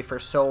trip. movie for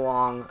so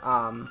long.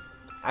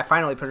 I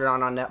finally put it on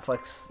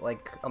Netflix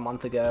like a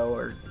month ago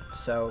or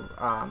so.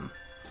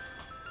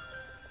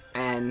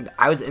 And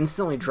I was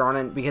instantly drawn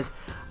in because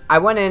I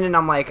went in and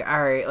I'm like,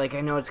 all right, like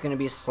I know it's gonna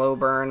be a slow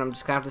burn. I'm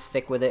just gonna have to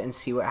stick with it and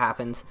see what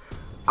happens.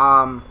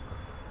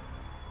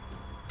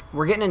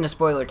 We're getting into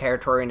spoiler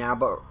territory now,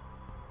 but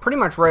pretty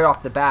much right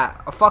off the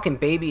bat, a fucking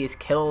baby is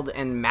killed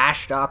and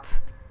mashed up,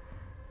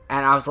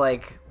 and I was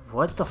like,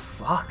 what the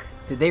fuck?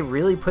 Did they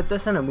really put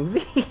this in a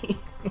movie?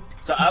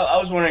 So I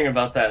was wondering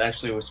about that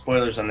actually with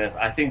spoilers on this.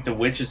 I think The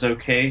Witch is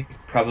okay.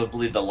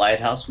 Probably The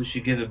Lighthouse we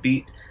should give a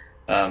beat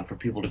for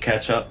people to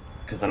catch up,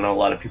 because I know a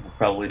lot of people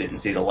probably didn't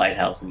see The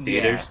Lighthouse in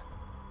theaters.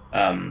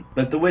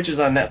 But The Witch is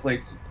on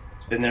Netflix.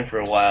 It's been there for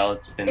a while.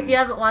 It's been If you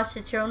haven't watched,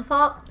 it's your own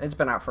fault. It's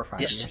been out for 5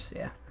 years,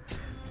 yeah.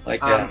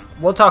 like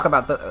We'll talk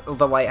about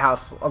the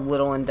Lighthouse a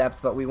little in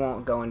depth, but we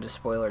won't go into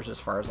spoilers as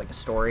far as like a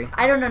story.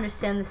 I don't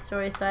understand the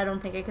story, so I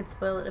don't think I could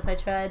spoil it if I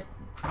tried.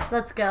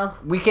 Let's go.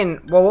 We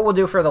can. Well, what we'll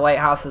do for the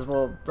Lighthouse is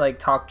we'll like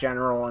talk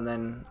general, and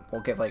then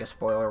we'll give like a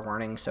spoiler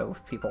warning. So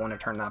if people want to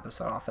turn the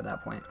episode off at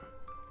that point,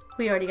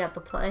 We already got the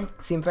play.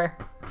 seem fair?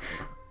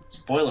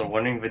 spoiler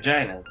warning: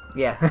 vaginas.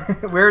 Yeah,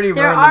 we already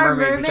There ruined the are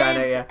mermaid mermaids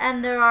vagina. Yeah.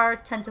 and there are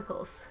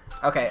tentacles.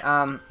 Okay.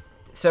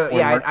 So One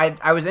yeah, more.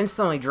 I was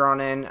instantly drawn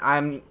in.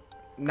 I'm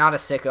not a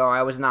sicko.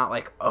 I was not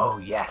like, oh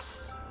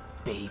yes,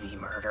 baby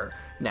murder.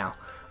 No.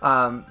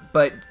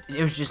 But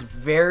it was just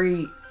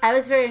very. I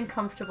was very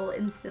uncomfortable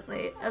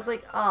instantly. I was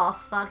like, oh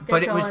fuck, they're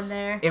But going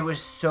there. it was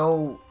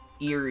so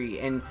eerie.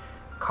 And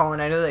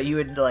Colin, I know that you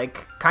would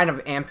like kind of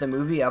amp the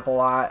movie up a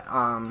lot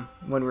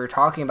when we were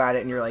talking about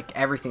it, and you're like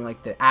everything,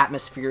 like the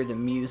atmosphere, the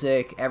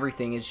music,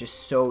 everything is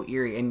just so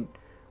eerie. And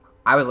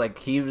I was like,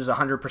 he was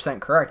 100%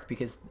 correct,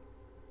 because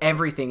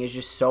everything is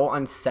just so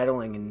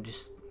unsettling and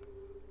just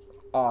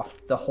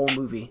off the whole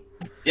movie.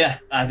 Yeah,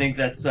 I think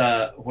that's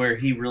where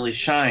he really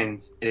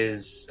shines,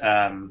 is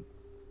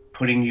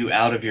putting you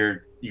out of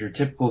your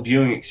typical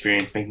viewing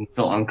experience, making you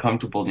feel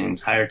uncomfortable the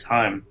entire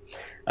time.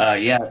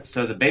 Yeah,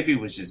 so the baby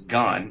was just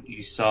gone.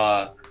 You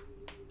saw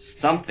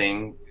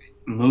something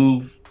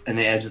move in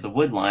the edge of the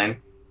wood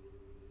line.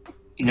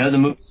 You know, the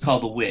movie's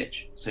called The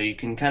Witch, so you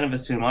can kind of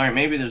assume, all right,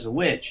 maybe there's a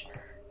witch.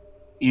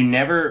 You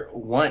never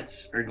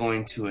once are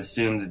going to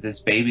assume that this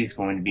baby's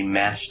going to be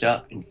mashed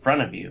up in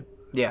front of you.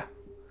 Yeah.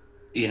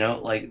 You know,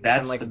 like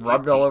that's And like the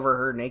rubbed beauty. all over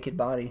her naked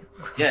body.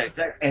 Yeah,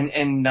 exactly.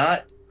 And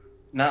not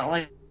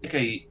like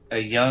a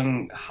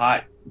young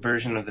hot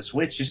version of this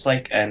witch, just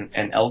like an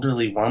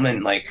elderly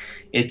woman. Like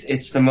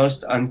it's the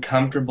most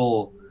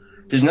uncomfortable.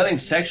 There's nothing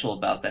sexual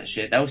about that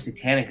shit. That was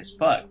satanic as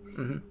fuck,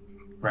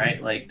 right?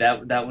 Like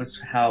that was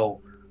how.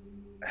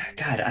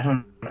 God, I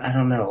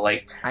don't know.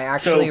 Like I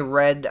actually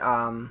read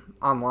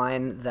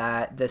online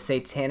that the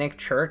Satanic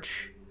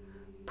Church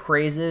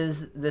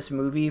praises this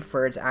movie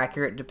for its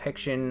accurate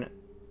depiction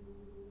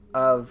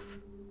of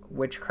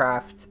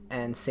witchcraft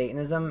and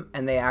Satanism,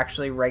 and they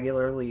actually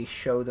regularly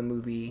show the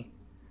movie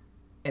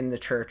in the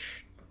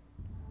church.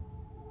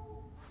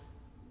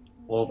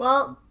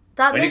 Well,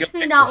 that Way to makes go,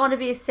 me not Nicholas. want to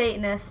be a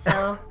Satanist,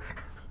 so.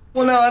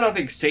 well, no, I don't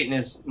think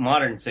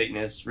modern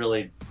Satanists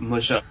really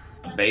mush up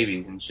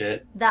babies and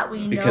shit. That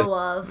we Because- know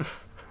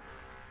of.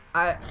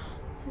 I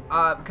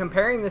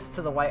comparing this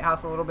to the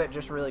Lighthouse a little bit,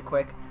 just really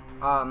quick.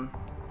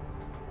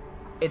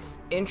 It's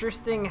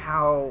interesting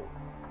how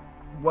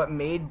what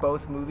made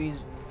both movies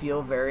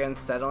feel very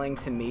unsettling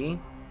to me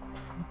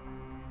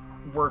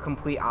were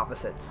complete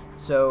opposites.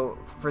 So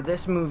for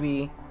this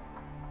movie,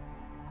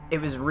 it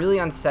was really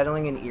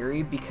unsettling and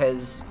eerie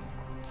because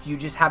you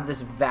just have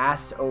this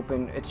vast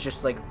open, it's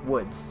just like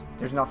woods.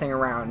 There's nothing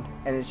around,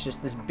 and it's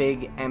just this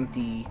big,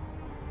 empty,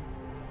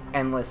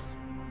 endless,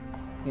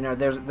 you know,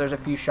 there's a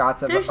few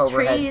shots of There's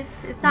overhead. trees.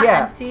 It's not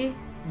Yeah. empty.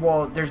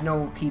 Well, there's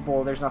no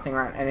people, there's nothing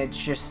around, and it's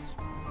just,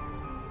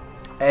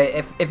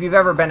 if you've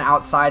ever been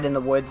outside in the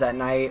woods at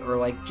night, or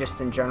like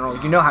just in general,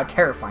 you know how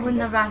terrifying When it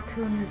the is.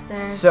 raccoon is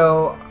there.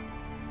 So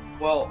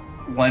Well,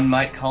 one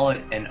might call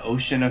it an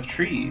ocean of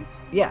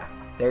trees. yeah,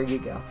 there you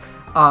go.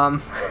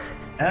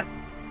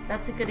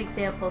 That's a good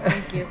example.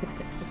 Thank you.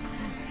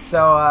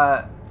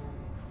 So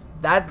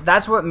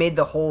that's what made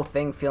the whole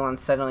thing feel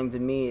unsettling to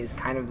me, is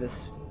kind of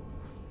this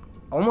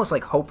almost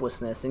like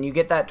hopelessness, and you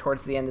get that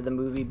towards the end of the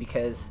movie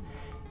because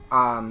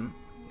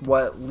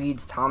what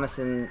leads Thomas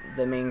and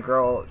the main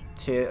girl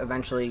to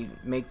eventually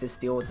make this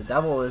deal with the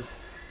devil is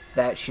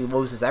that she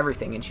loses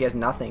everything and she has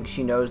nothing.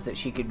 She knows that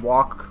she could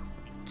walk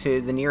to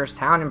the nearest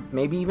town and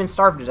maybe even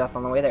starve to death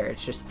on the way there.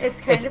 It's just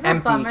It's kind of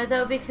empty. a bummer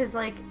though, because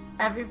like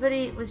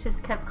everybody was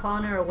just kept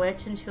calling her a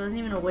witch, and she wasn't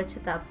even a witch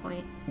at that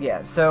point.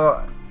 Yeah,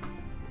 so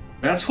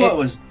That's what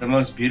was the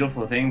most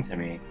beautiful thing to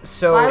me.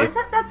 Why was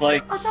that? That's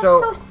like- that's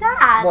so- so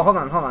sad. Well, hold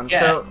on.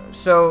 Yeah.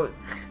 So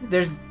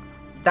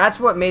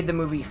that's what made the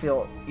movie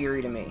feel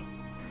eerie to me.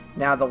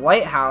 Now, The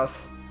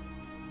Lighthouse,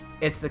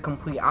 it's the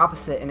complete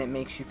opposite, and it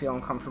makes you feel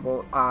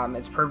uncomfortable.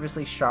 It's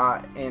purposely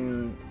shot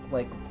in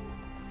like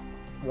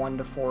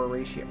 1:4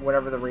 ratio,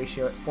 whatever the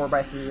ratio,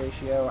 4:3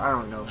 ratio. I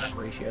don't know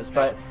ratios,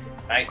 but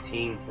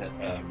 19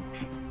 to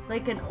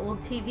like an old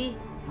TV.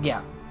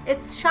 Yeah.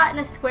 It's shot in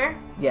a square.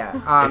 Yeah.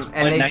 It's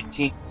And they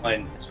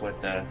 1901 is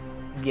what the...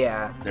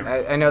 Yeah,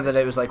 They're- I know that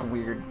it was like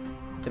weird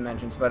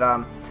dimensions, but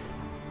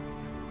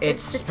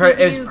It's the it's TV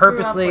is you grew up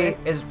purposely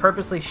with. is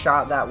purposely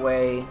shot that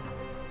way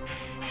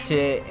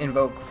to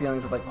invoke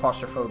feelings of like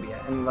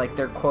claustrophobia, and like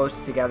they're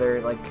close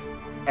together, like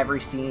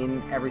every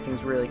scene,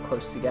 everything's really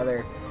close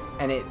together,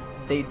 and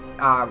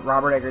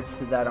Robert Eggers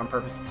did that on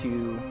purpose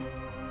to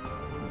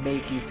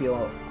make you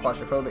feel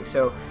claustrophobic.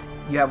 So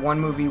you have one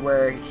movie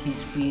where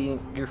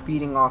you're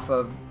feeding off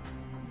of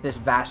this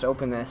vast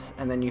openness,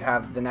 and then you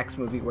have the next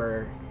movie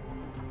where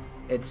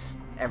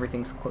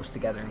everything's close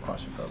together and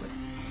claustrophobic.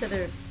 So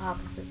they're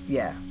opposites.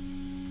 Yeah.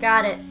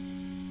 Got it.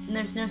 And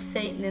there's no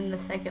Satan in the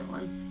second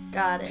one.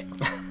 Got it.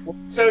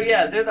 So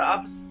yeah, they're the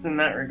opposites in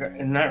that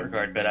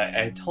regard. But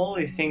I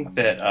totally think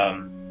that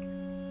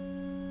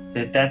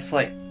that's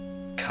like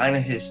kind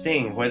of his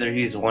thing, whether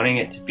he's wanting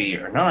it to be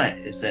or not.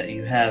 Is that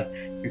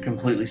you're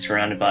completely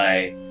surrounded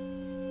by.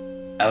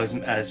 I was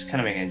kind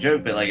of making a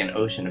joke, but like an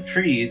ocean of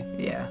trees,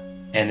 Yeah.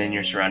 and then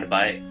you're surrounded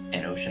by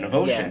an ocean of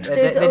ocean. Yeah.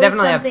 There's They always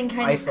definitely have something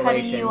kind of cutting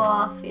isolation. you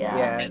off. Yeah.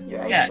 Yeah.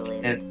 You're Yeah,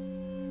 isolated.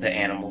 and the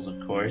animals, of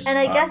course. And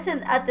I guess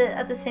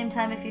at the same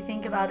time, if you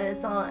think about it,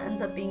 it all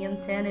ends up being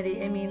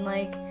insanity. I mean,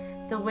 like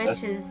the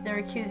witches, they're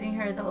accusing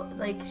her,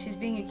 like she's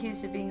being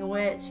accused of being a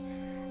witch,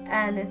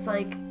 and it's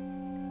like,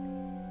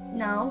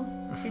 no,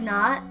 she's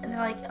not. And they're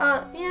like,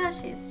 oh yeah,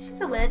 she's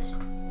a witch.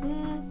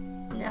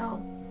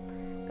 No,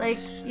 like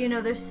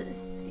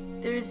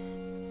there's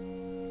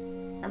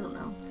I don't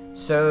know.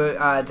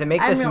 So to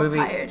make I'm this real movie,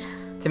 tired.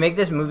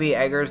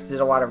 Eggers did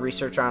a lot of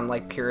research on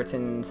like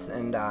Puritans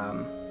and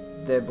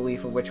the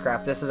belief of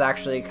witchcraft. This is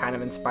actually kind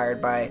of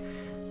inspired by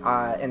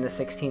in the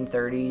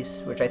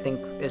 1630s, which I think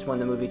is when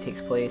the movie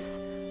takes place,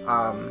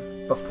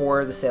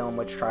 before the Salem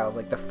witch trials,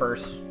 like the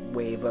first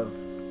wave of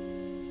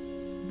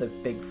the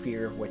big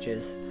fear of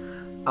witches.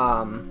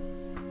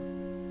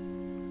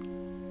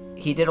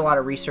 He did a lot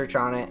of research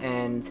on it,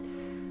 and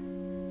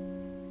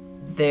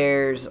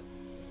there's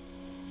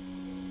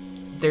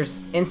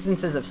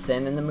instances of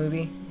sin in the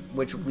movie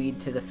which lead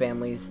to the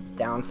family's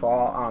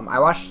downfall. I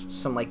watched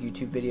some like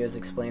YouTube videos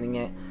explaining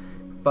it,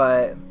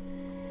 but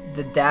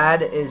the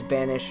dad is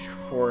banished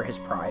for his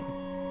pride,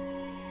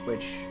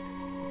 which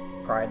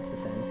pride's a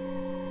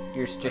sin.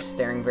 You're just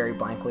staring very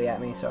blankly at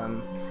me, so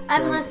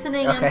I'm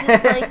listening. Okay. I'm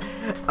just like,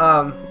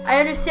 I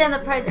understand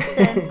that pride's a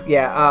sin.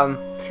 Yeah.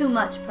 Too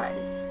much pride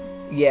is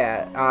a sin.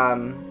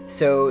 Yeah.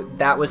 So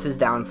that was his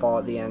downfall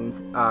at the end.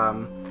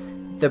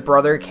 The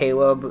brother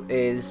Caleb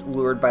is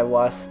lured by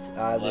lust.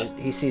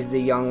 He sees the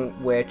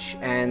young witch,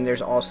 and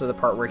there's also the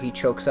part where he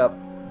chokes up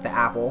the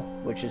apple,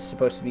 which is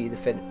supposed to be the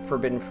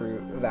forbidden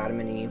fruit of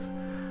Adam and Eve.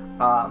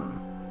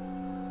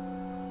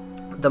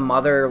 The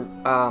mother,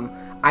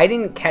 I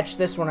didn't catch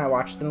this when I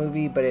watched the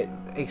movie, but it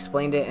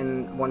explained it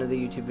in one of the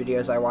YouTube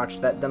videos I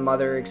watched, that the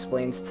mother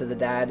explains to the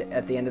dad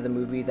at the end of the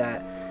movie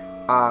that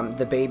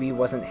the baby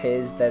wasn't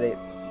his, that it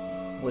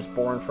was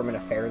born from an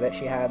affair that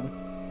she had.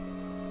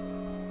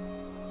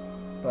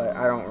 But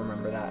I don't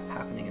remember that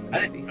happening in the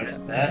movie. I didn't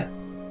notice that.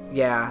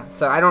 Yeah,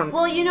 so I don't...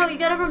 Well, you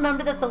gotta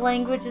remember that the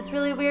language is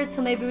really weird,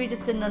 so maybe we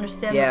just didn't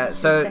understand Yeah, what she's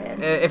so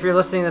saying. if you're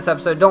listening to this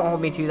episode, don't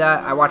hold me to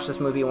that. I watched this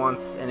movie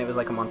once, and it was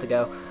like a month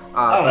ago.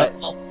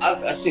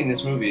 I've seen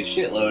this movie a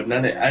shitload,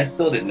 and I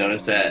still didn't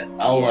notice that.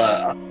 I'll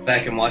go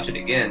back and watch it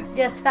again.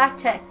 Yes, fact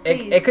check,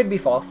 please. It could be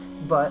false,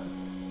 but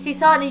He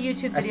saw it in a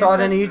YouTube video. I saw it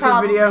so in a it's YouTube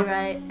probably video.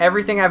 Right.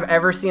 Everything I've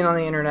ever seen on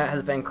the internet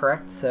has been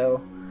correct,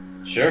 so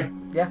Sure.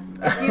 yeah.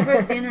 It's you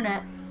versus the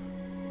internet.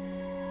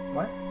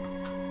 What?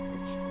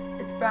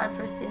 It's Brad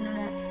versus the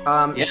internet.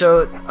 Yeah.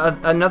 So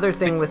another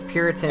thing with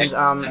Puritans,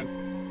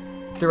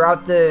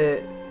 throughout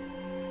the,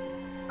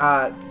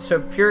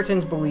 so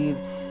Puritans believed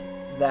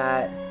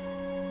that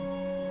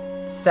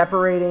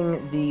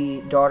separating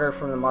the daughter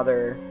from the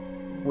mother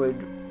would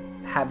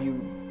have you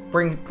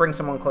bring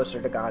someone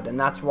closer to God, and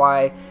that's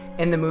why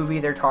in the movie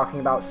they're talking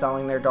about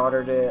selling their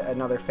daughter to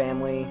another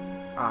family.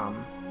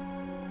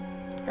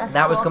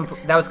 That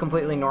was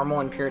completely normal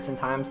in Puritan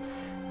times,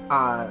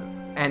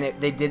 and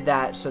they did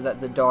that so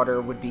that the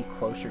daughter would be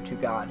closer to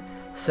God.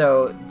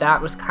 So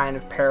that was kind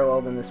of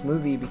paralleled in this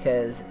movie,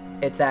 because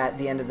it's at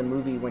the end of the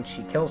movie when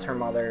she kills her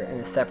mother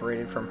and is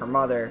separated from her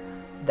mother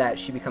that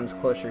she becomes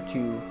closer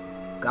to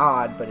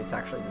God, but it's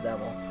actually the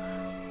devil.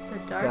 The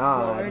Dark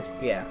God, Lord.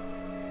 yeah,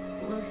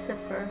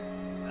 Lucifer.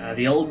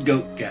 The old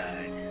goat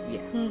guy.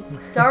 yeah.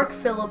 Dark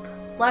Philip.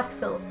 Black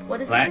Philip.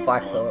 What is his name?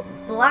 Black Phillip.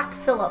 Black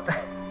Philip.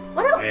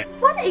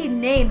 What a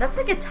name. That's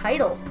like a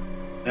title.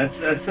 That's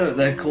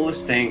the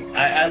coolest thing.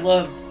 I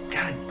loved.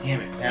 God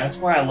damn it, man! That's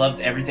why I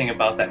loved everything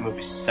about that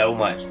movie so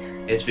much.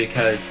 Is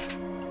because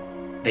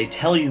they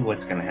tell you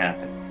what's going to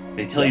happen.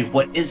 They tell you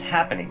what is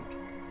happening,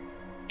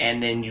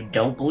 and then you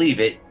don't believe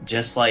it.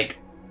 Just like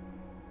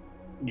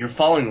you're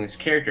following this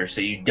character,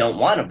 so you don't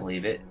want to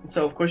believe it.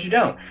 So of course you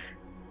don't.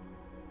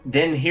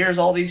 Then here's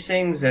all these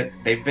things that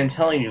they've been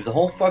telling you the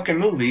whole fucking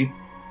movie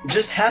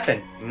just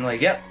happened. And you're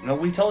like, yep, no,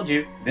 we told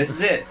you. This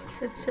is it.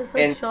 It's just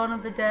like Shaun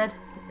of the Dead.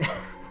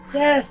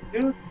 Yes,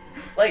 dude.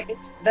 Like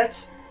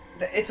it's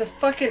a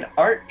fucking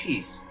art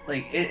piece.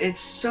 Like it's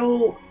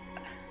so.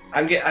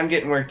 I'm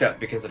getting worked up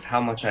because of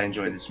how much I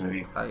enjoy this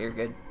movie. Oh, you're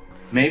good.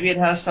 Maybe it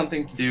has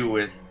something to do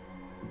with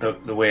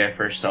the way I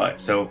first saw it.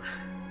 So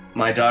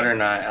my daughter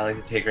and I like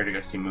to take her to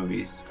go see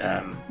movies.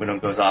 We don't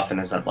go as often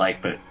as I'd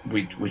like, but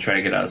we try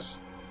to get out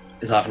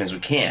as often as we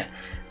can.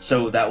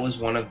 So that was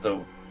one of the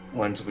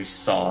ones we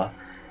saw,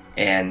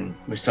 and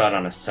we saw it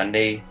on a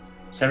Saturday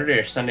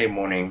or Sunday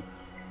morning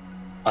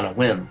on a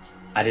whim.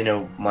 I didn't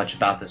know much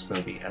about this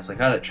movie. I was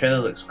like, oh, the trailer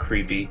looks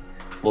creepy.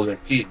 We'll go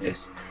see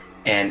this.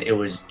 And it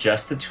was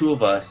just the two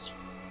of us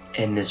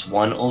and this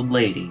one old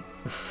lady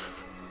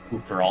who,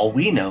 for all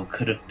we know,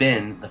 could have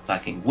been the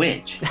fucking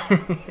witch.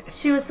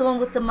 She was the one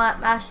with the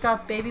mashed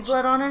up baby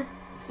blood on her?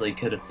 So he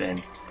could have been.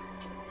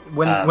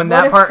 When What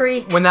that a part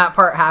freak. when that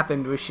part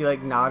happened, was she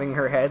like nodding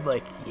her head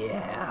like,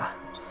 yeah?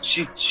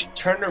 She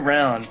turned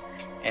around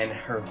and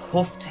her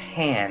hoofed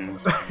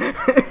hands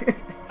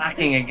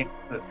knocking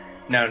against the...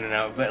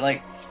 No. But,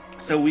 like,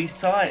 so we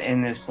saw it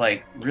in this,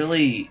 like,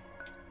 really,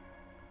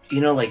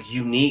 like,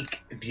 unique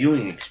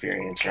viewing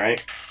experience,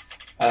 right?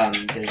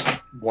 There's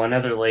one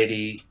other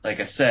lady, like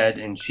I said,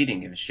 and she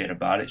didn't give a shit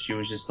about it. She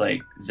was just,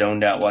 like,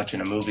 zoned out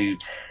watching a movie,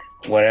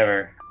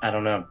 whatever. I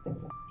don't know.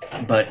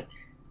 But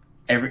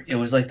it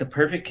was, like, the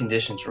perfect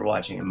conditions for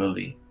watching a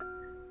movie.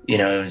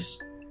 It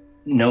was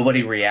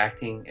nobody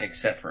reacting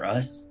except for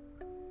us.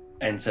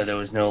 And so there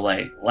was no,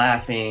 like,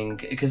 laughing.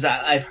 Because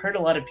I've heard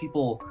a lot of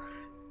people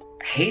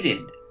hated,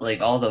 like,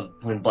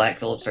 when Black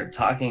Phillip started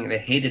talking, they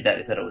hated that.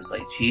 They said it was,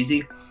 like,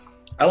 cheesy.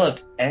 I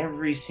loved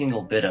every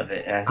single bit of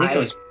it. And I think it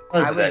was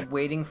because I of was that.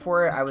 waiting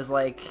for it. I was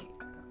like,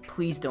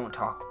 please don't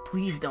talk.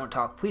 Please don't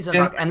talk. Please don't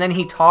talk. And then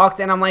he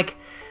talked, and I'm like,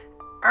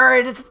 all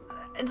right, it's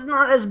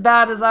not as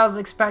bad as I was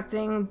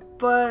expecting,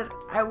 but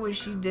I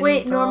wish he didn't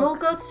Wait, talk. normal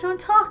goats don't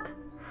talk?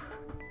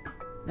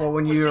 Well,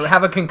 when you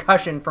have a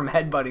concussion from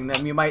headbutting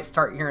them, you might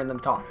start hearing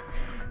them talk.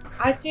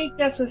 I think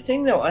that's the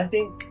thing, though. I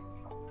think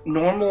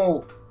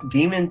normal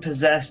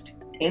demon-possessed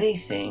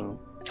anything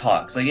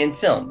talks. Like, in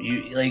film,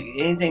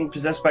 anything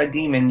possessed by a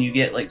demon, you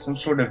get, like, some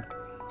sort of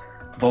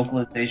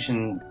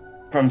vocalization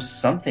from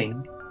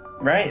something,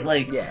 right?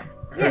 Like, Yeah.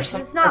 Yeah, 'cause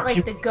it's not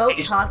like the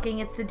goat talking,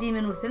 it's the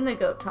demon within the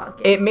goat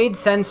talking. It made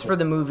sense for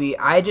the movie.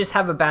 I just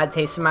have a bad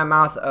taste in my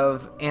mouth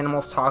of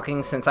animals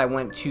talking since I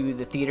went to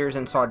the theaters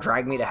and saw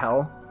Drag Me to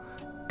Hell.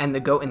 And the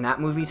goat in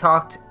that movie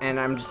talked, and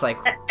I'm just like,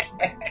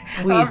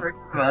 please,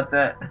 about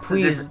that.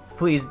 please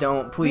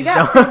don't, we please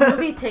got don't. free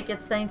movie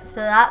tickets thanks to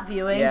that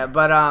viewing. Yeah,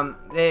 but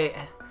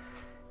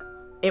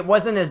it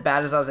wasn't as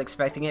bad as I was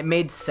expecting. It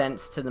made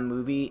sense to the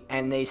movie,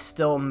 and they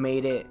still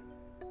made it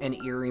an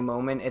eerie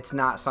moment. It's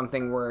not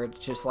something where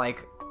it's just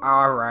like,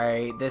 all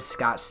right, this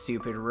got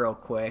stupid real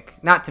quick.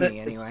 Not to me,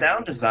 anyway. The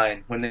sound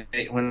design when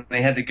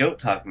they had the goat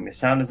talking, the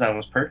sound design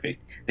was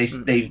perfect. They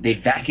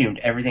vacuumed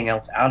everything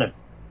else out of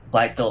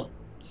Black Phillip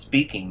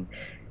speaking,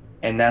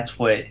 and that's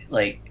what,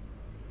 like,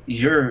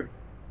 you're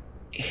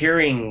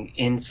hearing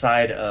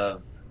inside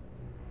of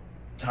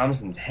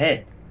Thomason's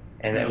head,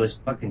 and it was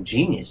fucking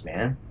genius,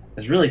 man. It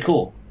was really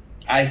cool,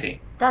 I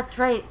think. That's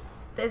right.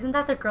 Isn't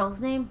that the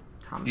girl's name?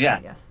 Thomas, Yeah.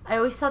 yes. I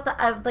always thought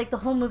that, like, the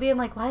whole movie, I'm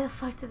like, why the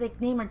fuck did they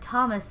name her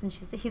Thomas? And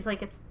he's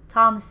like, it's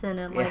Thomason.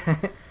 And I'm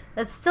like,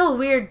 that's still a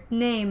weird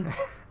name.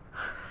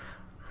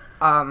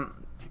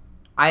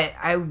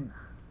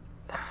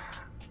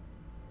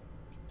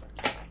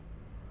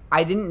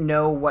 I didn't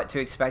know what to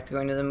expect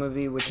going to the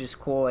movie, which is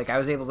cool. Like, I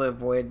was able to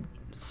avoid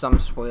some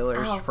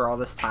spoilers for all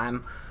this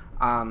time.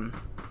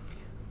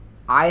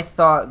 I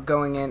thought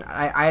going in,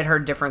 I had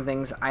heard different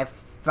things. I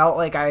felt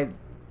like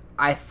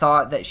I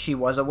thought that she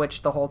was a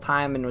witch the whole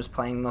time and was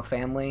playing the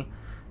family,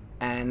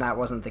 and that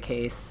wasn't the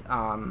case.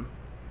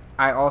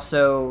 I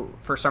also,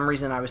 for some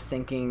reason, I was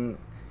thinking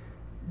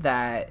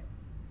that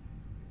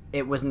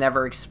it was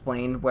never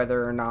explained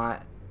whether or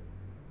not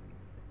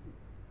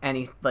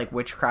any, like,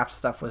 witchcraft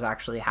stuff was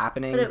actually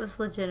happening. But it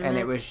was legitimate. And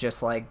it was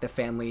just, like, the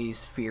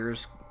family's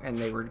fears, and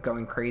they were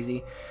going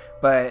crazy.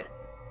 But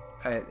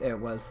it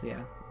was,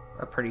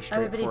 a pretty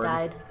straightforward... Everybody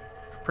died.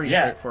 Pretty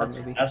straightforward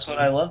movie. That's what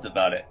I loved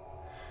about it.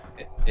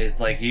 Is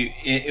like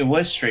it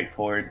was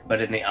straightforward,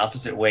 but in the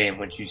opposite way in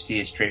which you see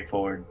a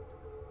straightforward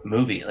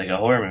movie, like a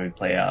horror movie,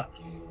 play out.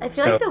 I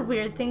feel like the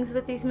weird things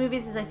with these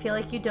movies is I feel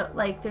like you don't,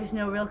 like, there's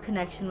no real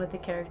connection with the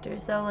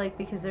characters, though, like,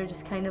 because they're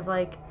just kind of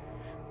like...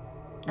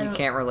 You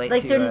can't relate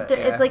like, to they're, it.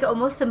 it's like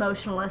almost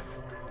emotionless.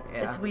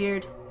 Yeah. It's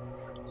weird.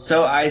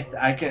 So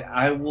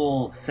I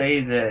will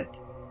say that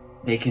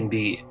they can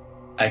be,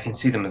 I can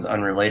see them as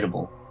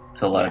unrelatable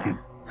to a lot of people,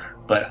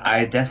 but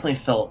I definitely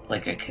felt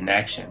like a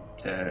connection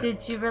to...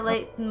 Did you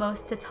relate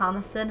most to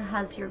Thomason?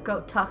 Has your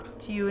goat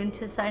talked you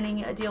into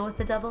signing a deal with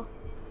the devil?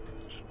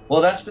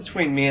 Well, that's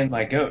between me and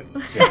my goat.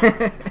 So,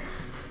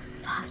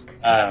 Fuck.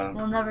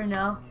 We'll never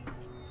know.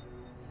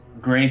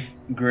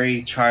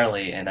 Gray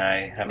Charlie and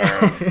I have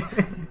our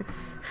own...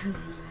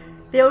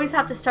 They always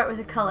have to start with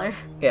a color.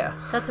 Yeah.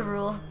 That's a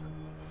rule.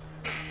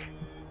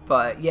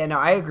 But, yeah, no,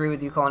 I agree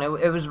with you, Colin.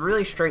 It was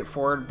really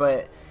straightforward,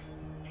 but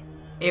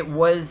it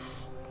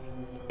was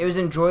it was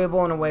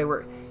enjoyable in a way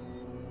where,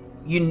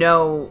 you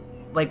know,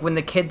 like when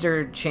the kids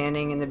are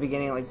chanting in the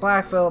beginning, like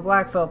Black Phillip,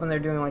 and they're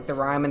doing like the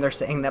rhyme and they're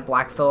saying that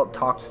Black Phillip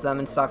talks to them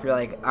and stuff, you're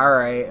like, all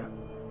right,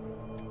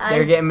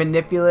 they're getting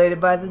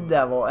manipulated by the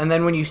devil. And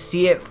then when you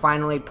see it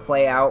finally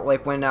play out,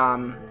 like when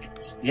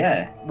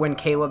when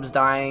Caleb's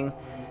dying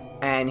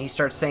and he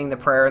starts saying the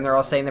prayer and they're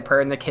all saying the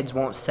prayer and the kids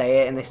won't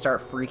say it and they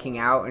start freaking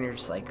out and you're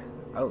just like,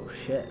 oh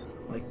shit.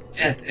 Like,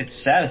 yeah, it's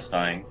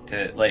satisfying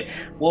to like.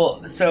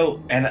 Well,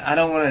 so, and I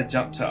don't want to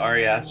jump to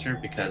Ari Aster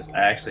because I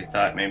actually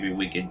thought maybe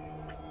we could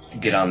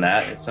get on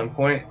that at some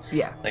point.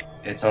 Yeah, like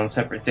its own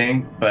separate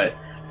thing. But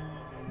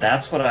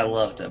that's what I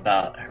loved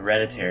about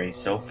Hereditary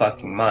so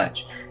fucking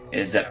much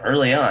is that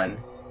early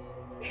on,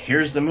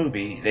 here's the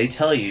movie. They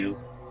tell you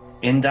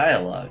in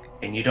dialogue,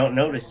 and you don't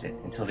notice it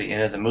until the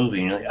end of the movie.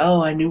 And you're like,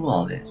 oh, I knew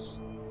all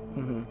this,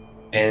 and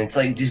it's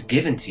like just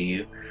given to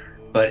you.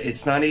 But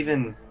it's not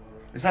even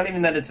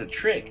that it's a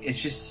trick. It's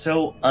just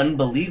so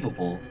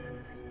unbelievable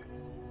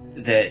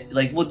that,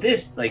 like, with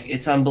this, like,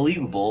 it's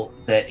unbelievable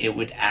that it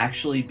would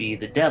actually be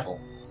the devil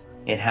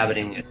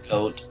inhabiting a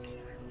goat,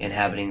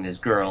 inhabiting this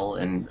girl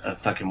and a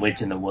fucking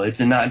witch in the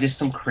woods, and not just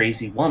some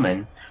crazy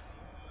woman.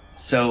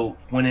 So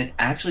when it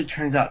actually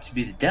turns out to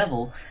be the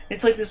devil,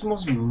 it's like this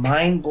most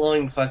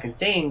mind-blowing fucking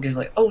thing, because,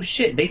 like, oh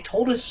shit, they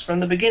told us from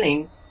the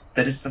beginning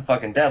that it's the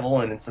fucking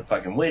devil and it's the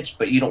fucking witch,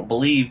 but you don't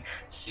believe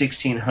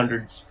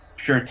 1600s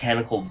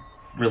puritanical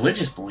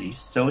religious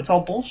beliefs, so it's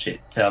all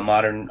bullshit to a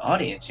modern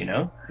audience, you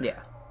know? Yeah.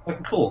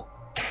 Fucking cool.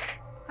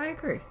 I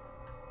agree.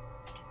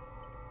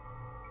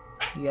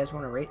 You guys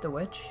want to rate The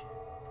Witch?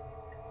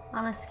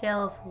 On a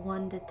scale of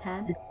 1 to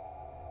 10?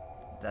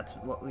 That's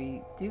what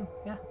we do,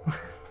 yeah.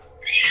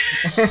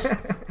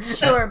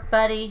 Sure,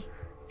 buddy.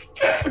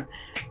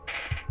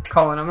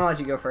 Colin, I'm gonna let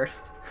you go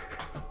first.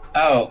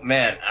 Oh,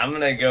 man, I'm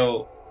gonna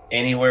go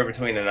anywhere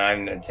between a 9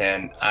 and a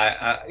 10.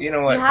 I you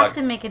know what? You have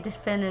to make a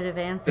definitive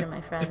answer, my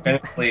friend.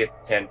 Definitely a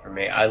 10 for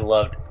me. I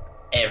loved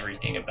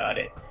everything about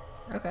it.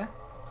 Okay.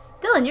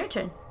 Dylan, your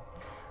turn.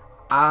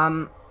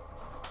 I'm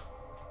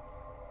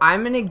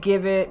gonna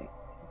give it...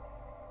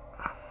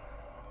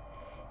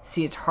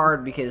 See, it's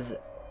hard because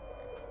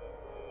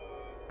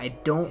I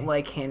don't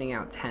like handing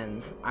out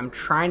 10s. I'm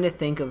trying to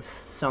think of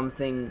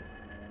something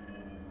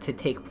to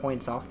take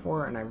points off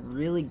for, and I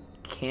really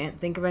can't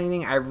think of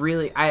anything.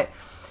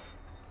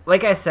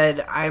 Like I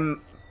said,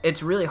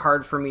 it's really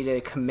hard for me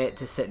to commit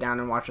to sit down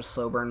and watch a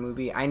slow burn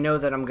movie. I know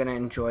that I'm going to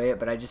enjoy it,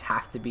 but I just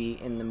have to be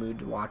in the mood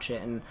to watch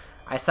it. And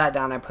I sat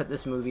down, I put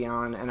this movie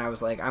on, and I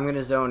was like, I'm going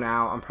to zone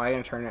out. I'm probably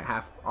going to turn it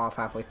off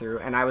halfway through.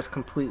 And I was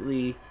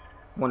completely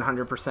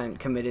 100%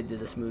 committed to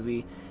this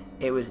movie.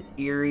 It was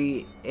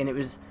eerie, and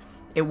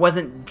it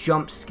wasn't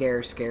jump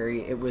scare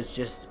scary. It was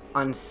just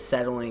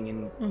unsettling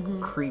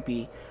and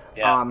creepy.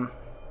 Yeah.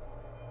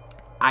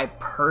 I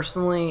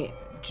personally...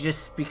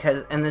 just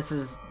because, and this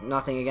is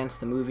nothing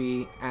against the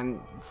movie, and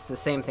it's the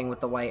same thing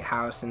with The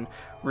Lighthouse, and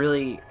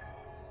really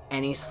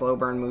any slow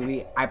burn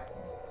movie, I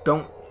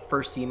don't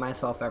foresee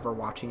myself ever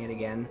watching it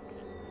again.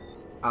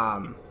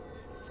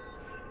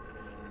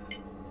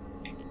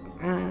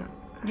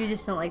 You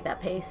just don't like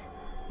that pace.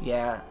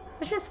 Yeah.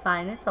 Which is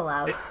fine, it's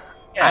allowed.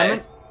 Yeah,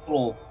 it's a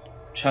little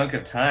chunk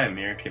of time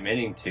you're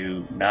committing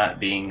to not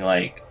being,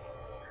 like,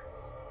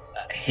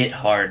 hit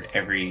hard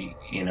every,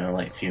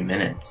 like, few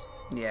minutes.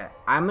 Yeah,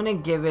 I'm gonna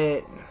give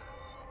it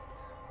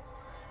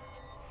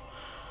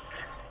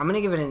an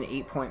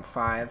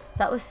 8.5.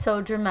 That was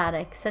so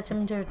dramatic. Such a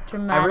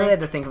dramatic... I really had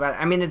to think about it.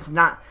 I mean, it's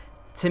not...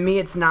 To me,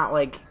 it's not,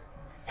 like,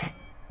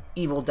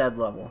 Evil Dead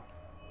level.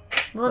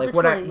 Well, like,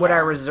 what I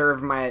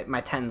reserve my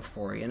 10s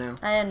for, you know?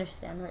 I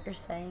understand what you're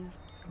saying.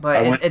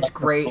 But it's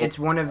great. It's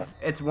one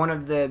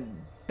of the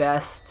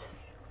best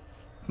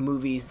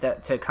movies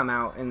to come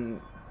out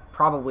in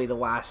probably the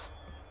last,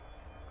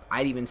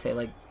 I'd even say,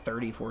 like,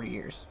 30, 40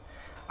 years.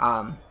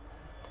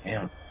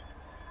 Damn.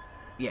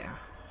 Yeah.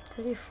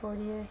 30,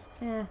 40 years.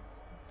 Yeah.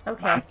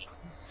 Okay.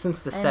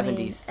 Since the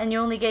 70s. And you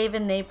only gave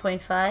it an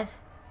 8.5?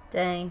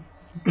 Dang.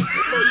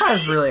 8.5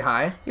 is really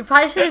high. You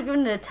probably should have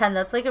given it a 10.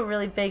 That's like a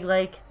really big,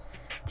 like...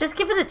 Just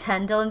give it a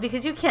 10, Dylan,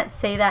 because you can't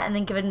say that and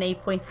then give it an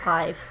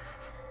 8.5.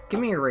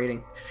 Give me your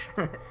rating.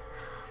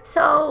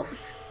 So...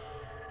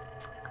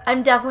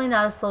 I'm definitely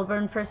not a slow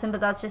burn person, but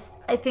that's just...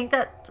 I think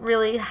that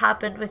really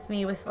happened with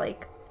me with,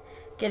 like...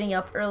 getting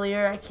up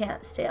earlier. I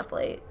can't stay up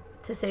late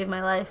to save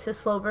my life, so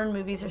slow burn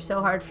movies are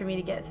so hard for me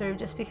to get through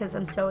just because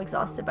I'm so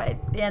exhausted by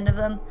the end of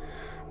them.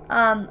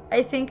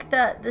 I think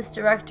that this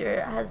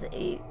director has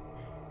a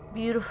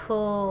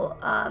beautiful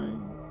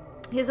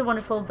he has a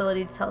wonderful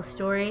ability to tell a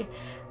story,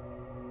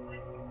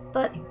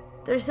 but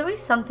there's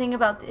always something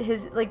about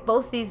his, like,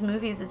 both these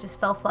movies that just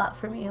fell flat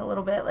for me a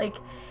little bit. Like,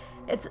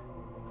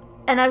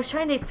 and I was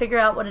trying to figure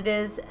out what it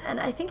is, and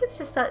I think it's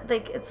just that,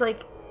 like, it's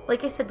like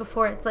I said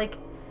before, it's like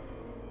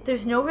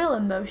there's no real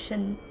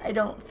emotion. I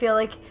don't feel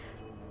like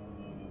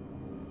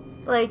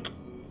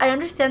I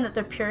understand that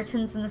they're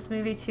Puritans in this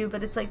movie too,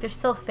 but it's like they're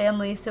still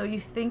family, so you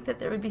think that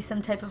there would be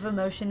some type of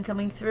emotion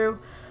coming through,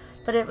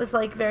 but it was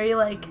like very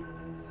like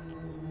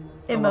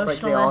almost like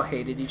they all emotionless.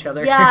 hated each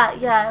other.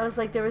 Yeah, it was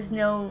like there was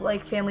no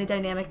like family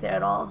dynamic there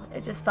at all.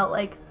 It just felt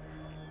like,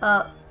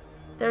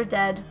 they're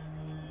dead.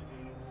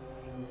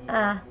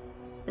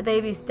 The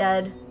baby's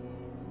dead.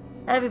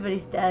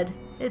 Everybody's dead.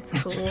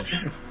 It's cool.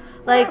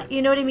 Like,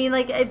 you know what I mean?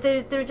 Like,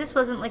 there just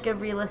wasn't like a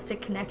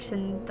realistic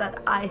connection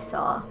that I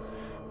saw.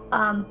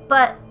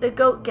 But the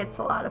goat gets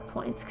a lot of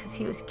points because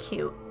he was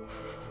cute.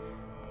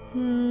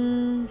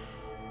 I'm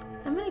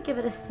gonna give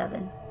it a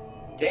 7.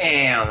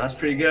 Damn, that's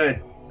pretty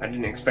good. I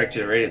didn't expect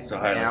you to rate it so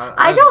highly. Yeah,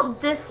 I don't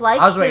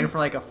dislike. I was waiting for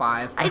like a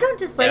 5. I don't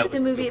dislike Yeah,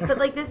 the movie, but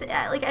like this,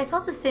 like I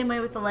felt the same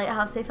way with The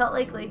Lighthouse. I felt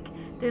like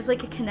there's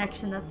like a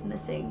connection that's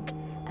missing,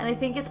 and I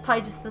think it's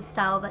probably just the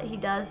style that he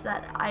does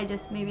that I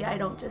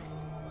don't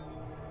just.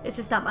 It's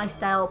just not my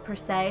style per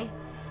se,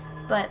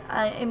 but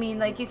I mean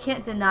like you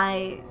can't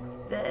deny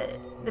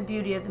the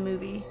beauty of the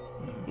movie.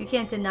 You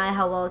can't deny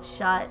how well it's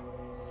shot,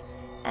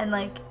 and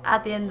like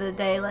at the end of the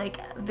day, like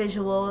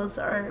visuals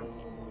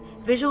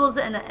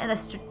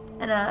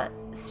and a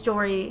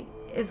story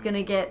is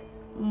gonna get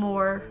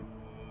more.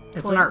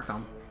 It's points. an art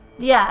film.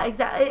 Yeah,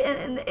 exactly,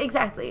 and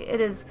exactly it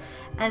is,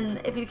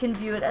 and if you can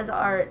view it as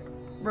art,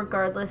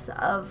 regardless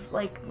of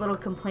like little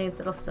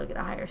complaints, it'll still get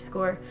a higher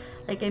score.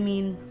 Like I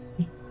mean,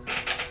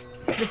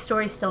 the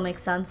story still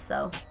makes sense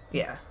though.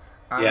 Yeah.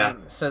 Yeah.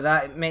 So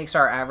that makes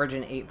our average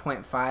an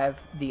 8.5.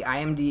 The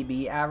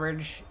IMDb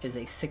average is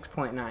a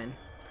 6.9.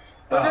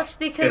 Well, that's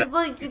because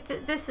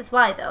this is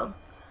why though.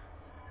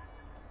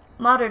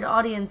 Modern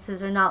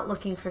audiences are not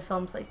looking for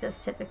films like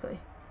this typically.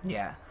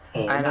 Yeah.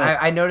 Oh, And no.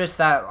 I noticed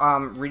that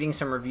reading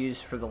some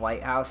reviews for The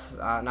Lighthouse,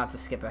 not to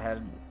skip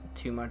ahead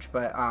too much,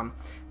 but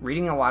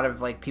reading a lot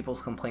of like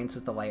people's complaints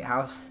with The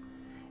Lighthouse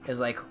is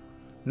like,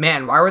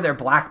 man, why were there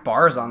black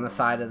bars on the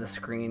side of the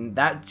screen?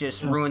 That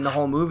just ruined the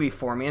whole movie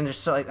for me. And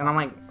just like, and I'm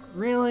like,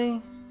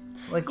 really?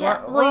 Like,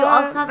 Yeah. what? Well, you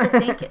also have to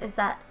think is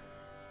that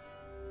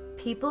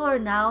people are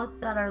now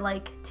that are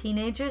like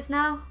teenagers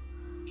now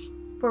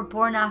were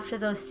born after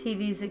those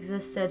TVs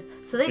existed,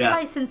 so they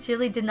probably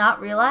sincerely did not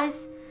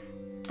realize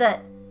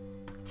that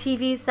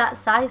TVs that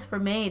size were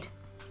made.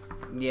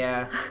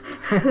 Yeah.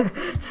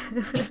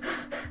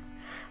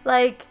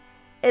 Like,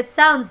 it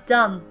sounds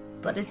dumb,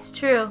 but it's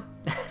true.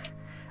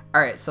 All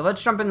right, so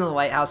let's jump into The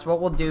Lighthouse. What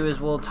we'll do is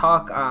we'll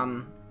talk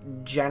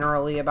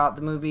generally about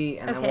the movie,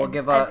 and then Okay, we'll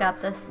give I've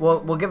got this.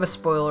 We'll give a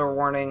spoiler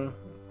warning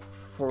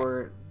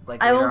for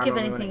like. I later won't on give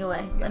when we anything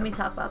wanna- away. yeah. Let me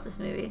talk about this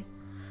movie.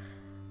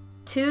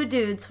 2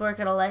 dudes work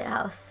at a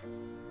lighthouse.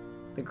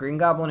 The Green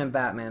Goblin and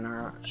Batman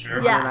are Sure.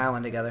 on Yeah. an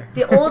island together.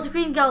 The old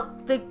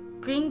the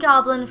Green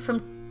Goblin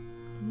from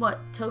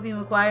Tobey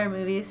Maguire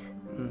movies,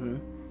 Mm-hmm.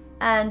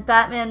 and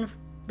Batman,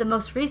 the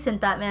most recent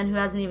Batman who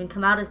hasn't even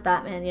come out as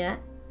Batman yet.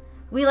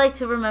 We like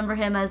to remember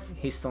him as,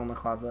 He's still in the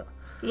closet.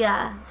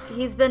 yeah,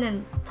 he's been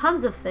in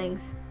tons of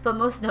things, but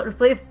most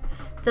notably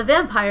the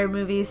vampire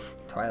movies.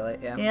 Twilight,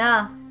 yeah.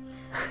 Yeah.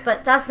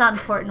 But that's not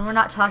important. We're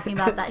not talking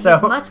about that. So-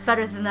 He's much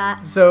better than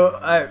that.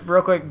 So,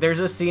 real quick, there's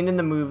a scene in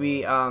the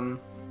movie.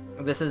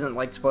 This isn't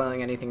like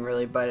spoiling anything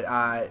really, but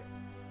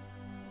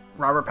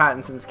Robert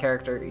Pattinson's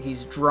character,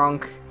 he's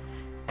drunk,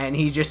 and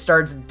he just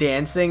starts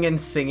dancing and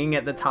singing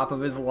at the top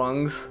of his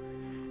lungs.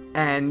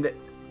 And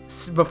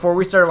before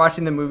we started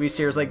watching the movie,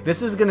 Sierra's like,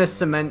 "This is gonna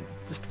cement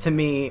to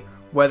me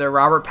whether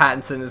Robert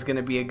Pattinson is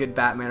gonna be a good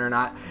Batman or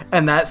not."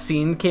 And that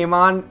scene came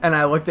on, and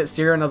I looked at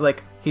Sierra and I was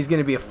like, "He's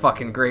gonna be a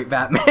fucking great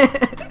Batman."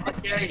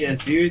 Yeah, he is,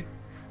 dude.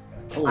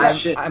 Holy I'm,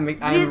 shit. I'm He's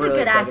really a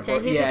good excited actor. for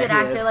it. He's Yeah, a good he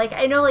actor. is. Like,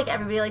 I know like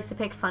everybody likes to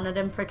pick fun at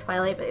him for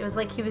Twilight, but it was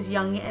like he was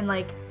young and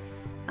like,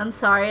 I'm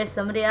sorry if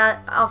somebody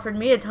offered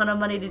me a ton of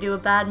money to do a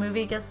bad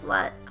movie. Guess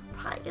what? I'm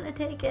probably gonna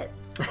take it.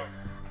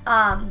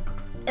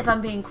 If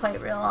I'm being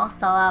quite real, I'll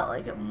sell out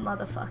like a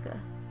motherfucker.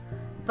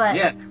 But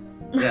Yeah,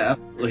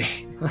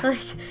 absolutely. like,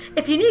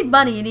 if you need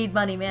money, you need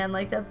money, man.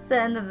 Like that's at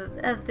the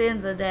end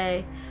of the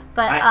day.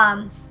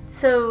 But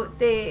so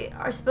they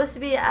are supposed to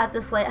be at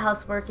this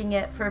lighthouse working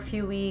it for a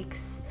few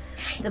weeks.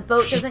 The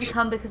boat doesn't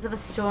come because of a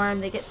storm.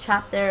 They get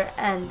trapped there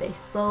and they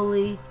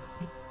slowly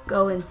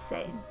go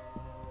insane.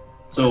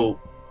 So,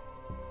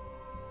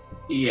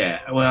 yeah,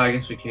 well, I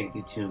guess we can't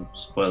do too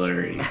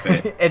spoilery,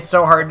 but It's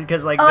so hard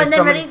because like Oh, there's and then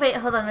so ready? Wait,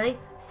 hold on, ready?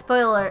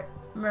 Spoiler: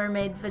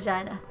 mermaid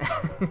vagina.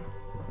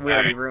 we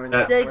already ruined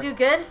that. Did I do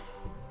good?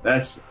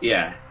 that's,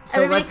 yeah.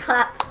 So Everybody let's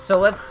clap.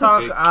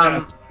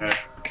 talk. Okay,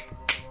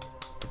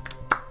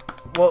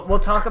 We'll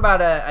talk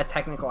about a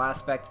technical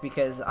aspect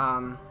because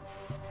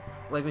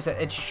like we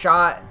said, it's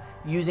shot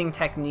using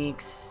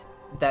techniques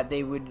that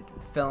they would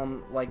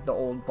film like the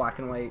old black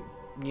and white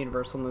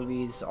Universal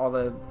movies, all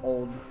the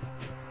old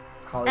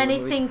Hollywood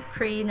Anything movies.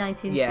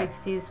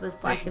 pre-1960s was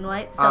black and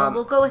white, so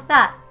we'll go with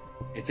that.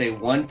 It's a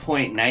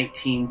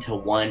 1.19 to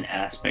 1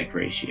 aspect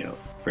ratio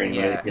for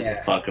anybody that gives a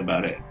fuck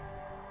about it.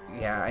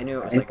 Yeah, I knew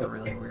it was like a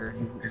really weird.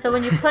 So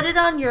when you put it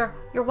on your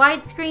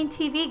widescreen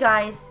TV,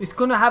 guys, It's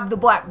gonna have the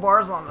black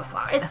bars on the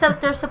side. it's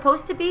that they're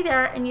supposed to be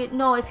there, and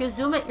if you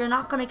zoom it, you're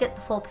not gonna get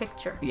the full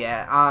picture.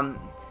 Yeah.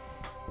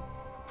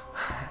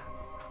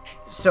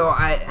 So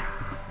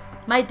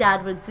My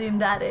dad would zoom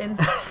that in.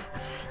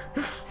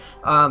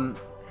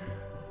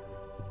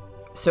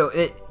 So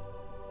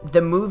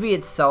the movie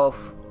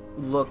itself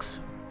looks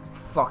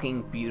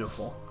fucking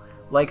beautiful.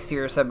 Like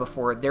Sierra said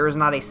before, there is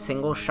not a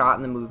single shot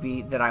in the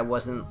movie that I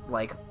wasn't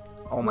like,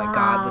 oh my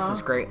god, this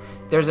is great.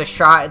 There's a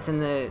shot,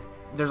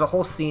 there's a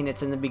whole scene,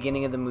 it's in the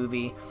beginning of the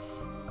movie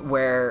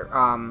where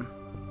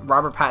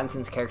Robert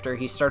Pattinson's character,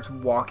 he starts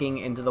walking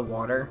into the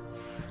water.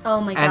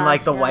 Oh my god. And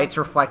like the lights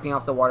reflecting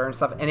off the water and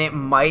stuff, and it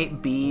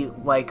might be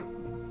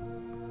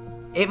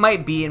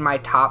in my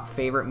top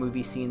favorite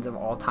movie scenes of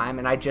all time,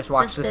 and I just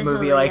watched this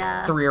movie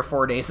like 3 or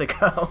 4 days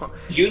ago.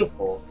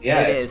 Beautiful.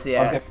 Yeah. It is,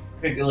 yeah.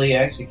 Perfectly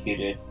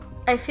executed.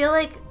 I feel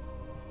like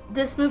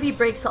this movie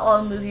breaks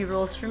all movie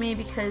rules for me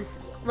because,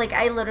 like,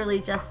 I literally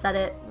just said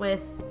it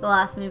with the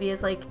last movie,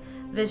 is like,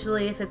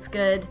 visually, if it's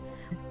good,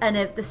 and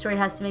if the story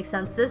has to make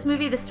sense. This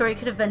movie, the story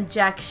could have been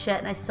jack shit,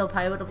 and I still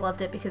probably would have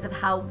loved it because of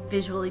how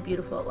visually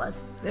beautiful it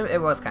was.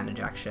 It was kind of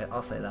jack shit,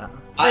 I'll say that.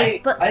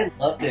 I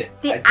loved it.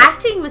 The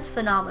acting was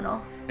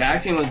phenomenal. The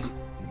acting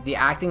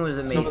was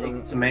amazing.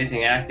 It's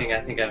amazing acting.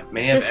 I think I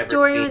may have. The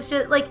story was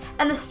just like,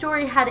 and the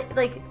story had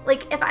like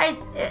if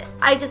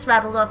I just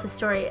rattled off the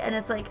story, and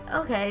it's like,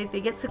 okay,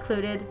 they get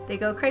secluded, they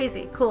go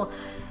crazy, cool.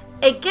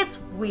 It gets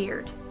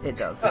weird. It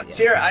does. Yeah.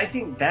 Sarah, I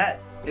think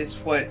that is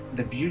what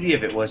the beauty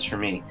of it was for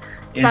me.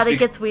 That it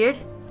gets weird?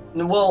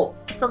 Well,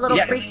 it's a little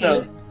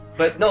freaky.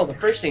 But no, the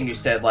first thing you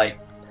said, like,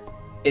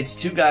 it's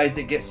two guys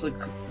that get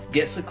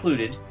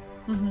secluded,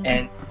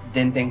 and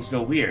then things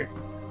go weird.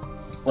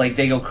 Like,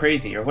 they go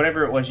crazy, or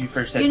whatever it was you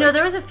first said. You know,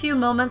 there was a few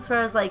moments where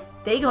I was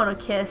like, they gonna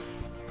kiss.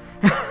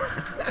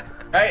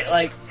 Right?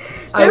 Like,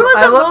 so there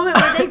was a moment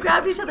where they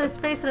grabbed each other's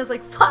face, and I was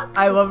like, fuck.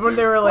 I love when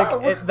they were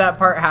like, that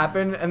part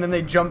happened, and then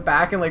they jump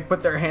back and like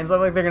put their hands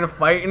up like they're gonna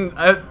fight, and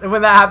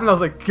when that happened, I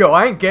was like, yo,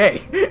 I ain't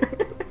gay.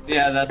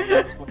 Yeah,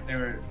 that's what they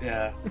were,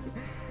 yeah.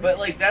 But,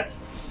 like,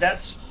 that's,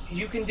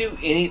 you can do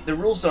the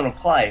rules don't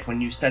apply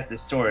when you set the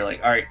story. Like,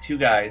 alright, two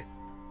guys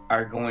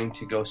are going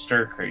to go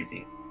stir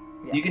crazy.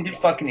 Yeah. You can do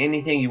fucking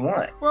anything you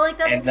want. Well, like,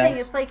 that's the thing.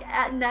 It's like,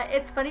 at night,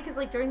 it's funny because,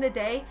 like, during the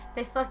day,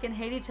 they fucking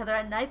hate each other.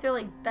 At night, they're,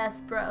 like,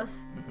 best bros.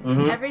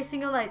 Mm-hmm. Every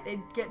single night, they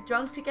get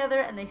drunk together,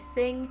 and they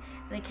sing,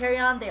 and they carry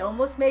on. They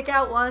almost make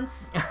out once.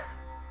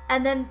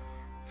 And then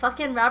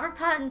fucking Robert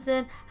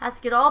Pattinson has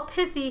to get all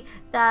pissy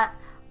that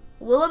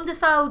Willem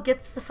Dafoe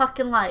gets the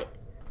fucking light.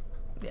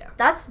 Yeah.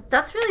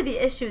 That's really the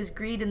issue, is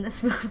greed in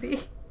this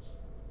movie.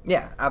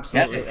 Yeah,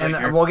 absolutely.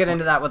 Yeah, and we'll get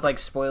into that with, like,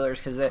 spoilers,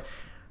 because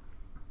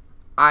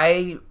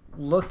I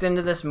looked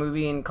into this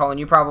movie, and Colin,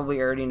 you probably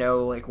already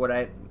know like what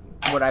I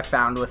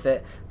found with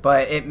it,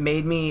 but it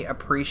made me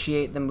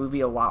appreciate the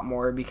movie a lot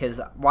more, because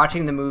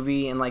watching the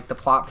movie and like the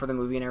plot for the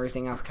movie and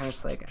everything, I was kind of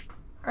just like,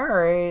 all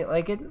right,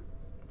 like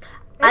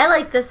I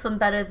like this one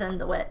better than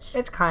The Witch.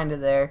 It's kind of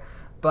there,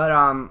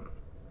 but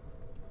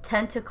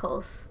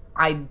tentacles.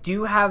 I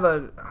do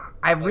have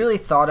I really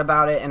thought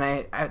about it, and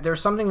I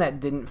there's something that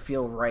didn't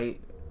feel right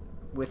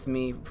with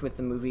me with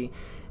the movie,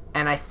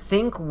 and I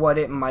think what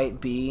it might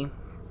be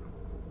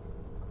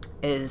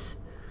is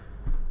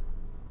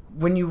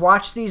when you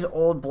watch these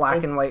old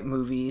black and white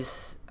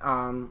movies,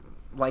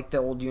 like the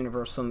old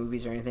Universal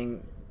movies or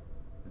anything,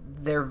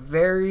 they're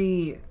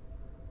very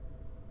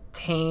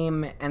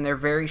tame and they're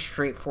very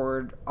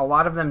straightforward. A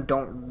lot of them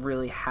don't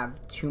really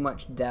have too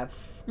much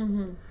depth.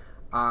 Mm-hmm.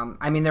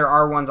 I mean, there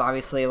are ones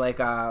obviously like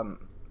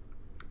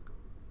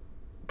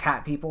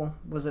Cat People,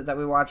 was it that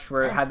we watched,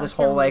 where it had this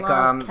whole like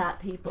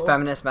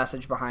feminist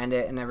message behind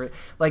it and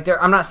like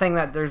I'm not saying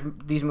that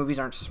these movies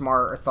aren't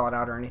smart or thought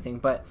out or anything,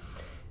 but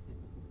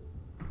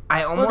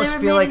I almost they were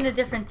feel made like in a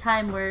different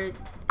time where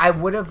I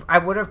would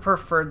have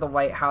preferred The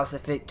Lighthouse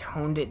if it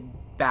toned it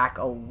back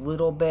a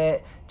little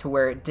bit to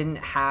where it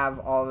didn't have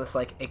all this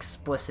like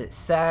explicit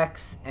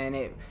sex, and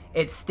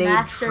it stayed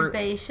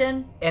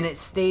masturbation and it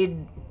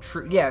stayed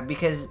true. Yeah,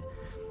 because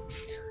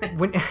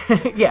when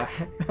yeah,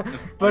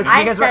 but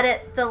I said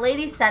it. The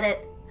lady said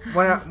it.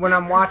 When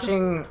I'm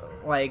watching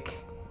like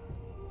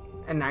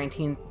a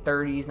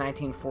 1930s,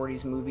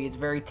 1940s movie, it's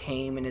very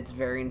tame and it's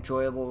very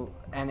enjoyable,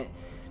 and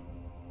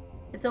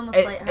it's almost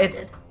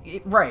lighthearted.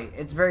 Right,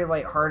 it's very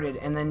lighthearted,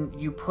 and then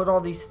you put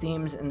all these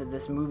themes into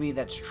this movie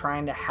that's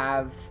trying to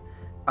have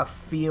a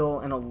feel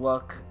and a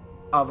look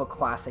of a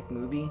classic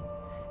movie,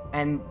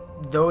 and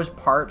those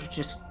parts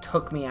just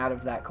took me out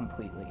of that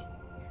completely.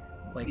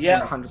 Like,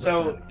 yeah, 100%.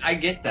 So I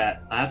get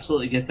that. I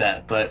absolutely get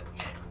that. But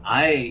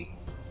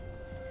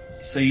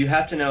so you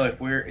have to know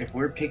if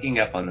we're picking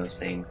up on those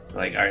things,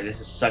 like, all right, this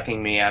is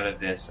sucking me out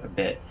of this a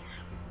bit,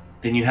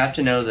 then you have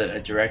to know that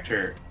a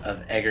director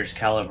of Eggers'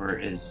 caliber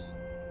is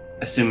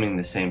assuming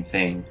the same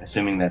thing,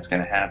 assuming that's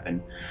going to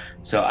happen.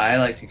 So I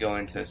like to go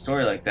into a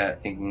story like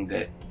that thinking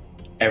that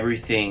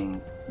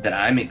everything that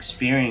I'm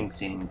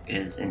experiencing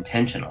is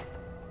intentional,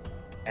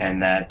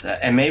 and that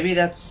and maybe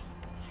that's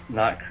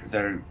not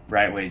the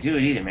right way to do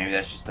it either. Maybe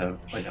that's just a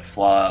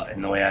flaw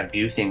in the way I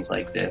view things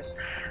like this,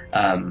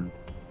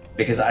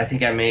 because I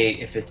think I may,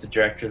 if it's a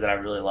director that I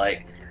really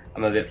like,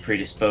 I'm a bit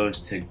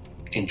predisposed to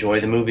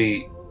enjoy the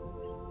movie,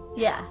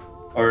 yeah,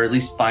 or at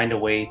least find a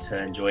way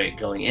to enjoy it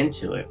going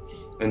into it.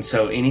 And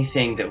so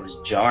anything that was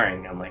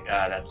jarring, I'm like,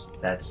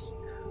 that's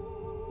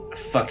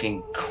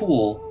fucking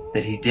cool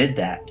that he did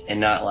that, and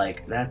not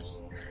like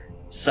that's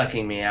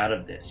sucking me out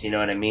of this. You know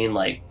what I mean?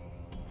 Like,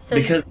 So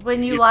because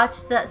when you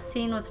watched that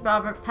scene with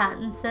Robert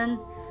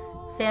Pattinson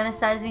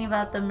fantasizing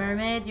about the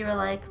mermaid, you were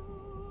like,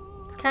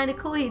 it's kind of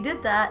cool he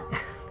did that.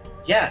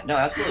 yeah, no,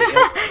 absolutely.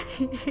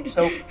 Yeah.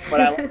 So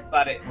what I liked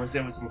about it was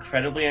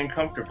incredibly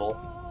uncomfortable,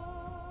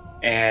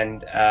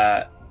 and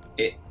I've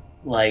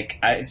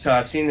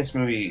seen this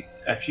movie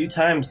a few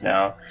times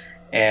now,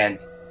 and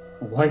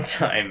one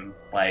time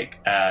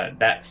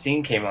that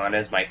scene came on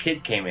as my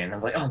kid came in. I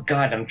was like, oh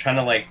god, I'm trying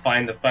to like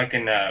find the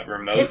fucking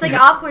remote. It's like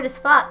awkward as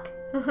fuck.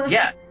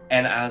 Yeah,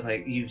 and I was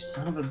like, you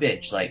son of a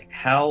bitch, like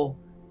how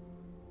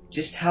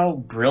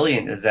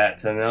brilliant is that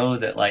to know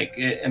that, like,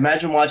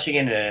 imagine watching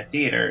it in a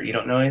theater, you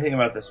don't know anything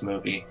about this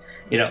movie,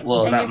 and not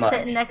you're much.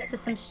 sitting next to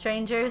some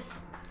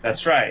strangers.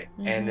 That's right.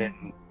 Mm-hmm. And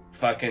then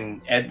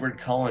fucking Edward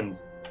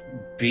Cullen's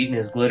beating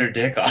his glitter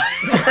dick off.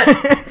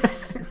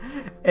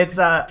 It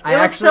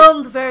was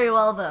filmed very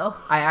well, though.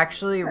 I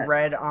actually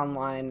read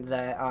online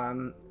that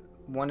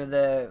one of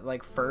the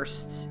like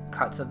first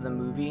cuts of the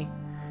movie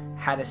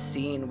had a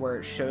scene where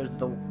it shows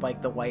the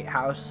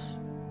lighthouse,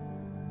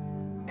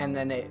 and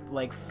then it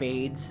like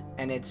fades,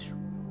 and it's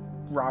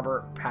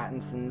Robert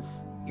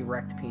Pattinson's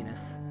erect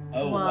penis.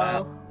 Oh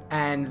wow.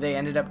 And they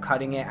ended up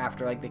cutting it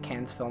after like the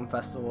Cannes Film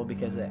Festival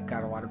because it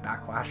got a lot of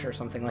backlash or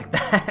something like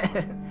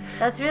that.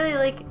 That's really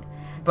like.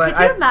 But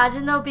could you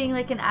imagine though being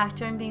like an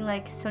actor and being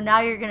like, so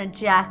now you're gonna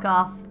jack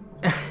off,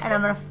 and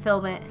I'm gonna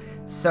film it.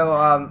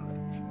 So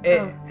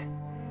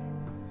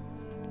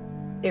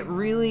it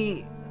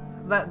really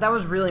that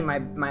was really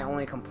my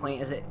only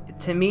complaint, is it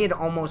to me it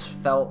almost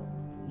felt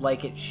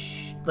like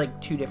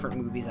like two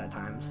different movies at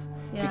times.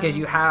 Yeah. Because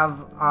you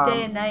have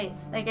day and night.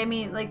 Like I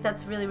mean, like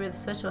that's really where the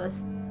switch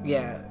was.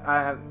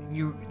 Yeah,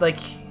 you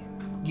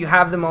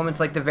have the moments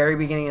like the very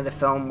beginning of the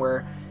film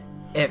where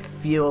it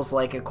feels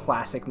like a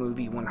classic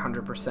movie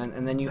 100%,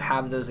 and then you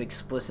have those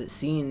explicit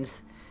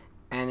scenes,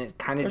 and it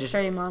kind of just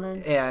very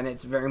modern. Yeah, and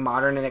it's very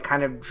modern, and it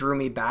kind of drew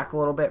me back a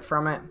little bit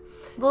from it.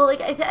 Well, like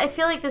I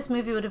feel like this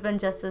movie would have been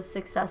just as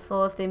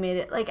successful if they made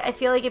it. Like I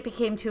feel like it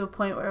became to a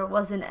point where it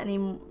wasn't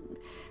any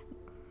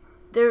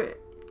there.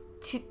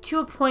 To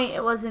a point,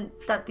 it wasn't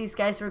that these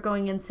guys were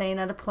going insane.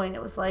 At a point,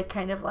 it was like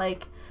kind of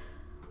like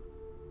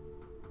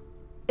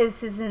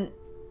this isn't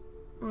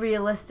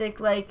realistic.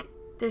 Like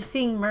they're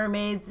seeing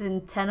mermaids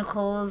and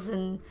tentacles,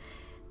 and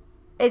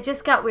it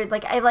just got weird.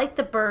 Like I liked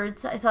the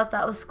birds. I thought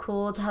that was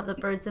cool to have the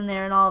birds in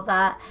there and all of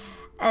that,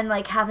 and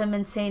like have him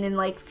insane and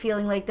like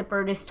feeling like the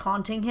bird is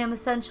taunting him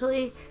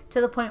essentially to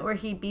the point where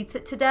he beats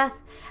it to death,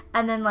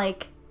 and then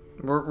like.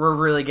 We're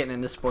really getting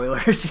into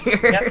spoilers here.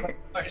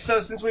 Yeah, so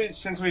since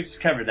we've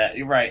covered that,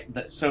 you're right.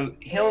 So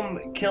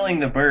him killing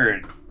the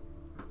bird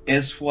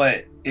is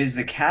what is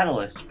the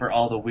catalyst for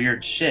all the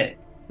weird shit.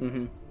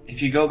 Mm-hmm.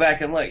 If you go back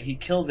and look, he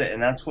kills it,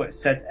 and that's what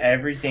sets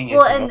everything.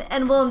 Well,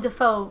 and Willem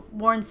Dafoe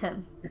warns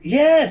him.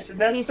 Yes,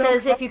 and that's he so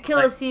says fun. If you kill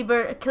a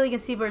seabird, killing a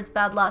seabird's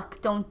bad luck.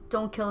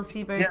 Don't kill a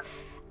seabird. Yeah.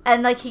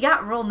 And like he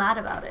got real mad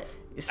about it.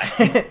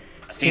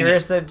 Sierra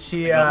said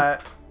she.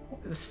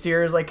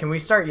 Sierra's like, can we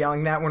start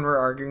yelling that when we're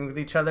arguing with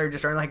each other?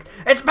 Just like,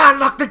 it's bad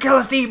luck to kill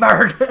a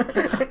seabird.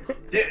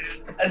 Dude,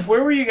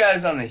 where were you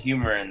guys on the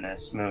humor in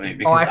this movie?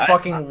 Because I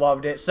fucking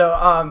loved it. So,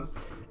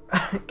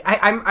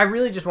 I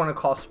really just want to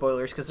call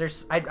spoilers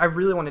because I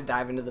really want to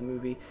dive into the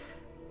movie.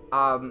 It's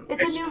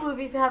a new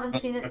movie. If you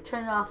haven't seen it,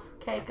 turn it off.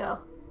 Okay, go.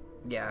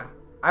 Yeah,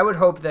 I would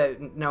hope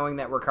that knowing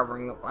that we're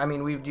covering,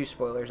 we do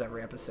spoilers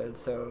every episode,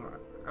 so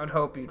I would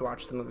hope you'd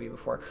watch the movie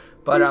before.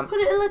 But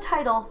put it in the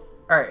title.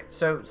 All right,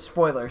 so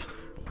spoilers.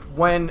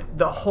 When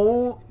the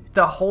whole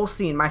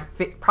scene,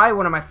 probably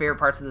one of my favorite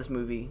parts of this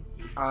movie,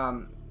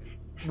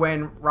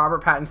 when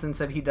Robert Pattinson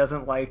said he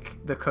doesn't like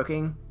the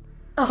cooking.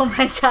 Oh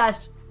my gosh.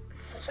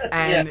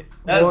 And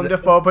Willem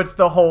Dafoe puts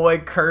the whole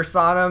like curse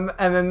on him,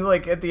 and then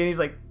like at the end he's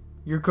like,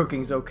 "Your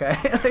cooking's okay."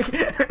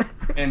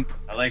 And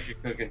I like your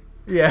cooking.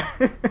 Yeah.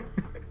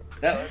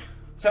 That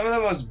some of the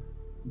most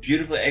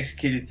beautifully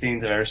executed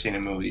scenes I've ever seen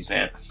in movies,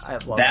 man. I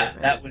love that.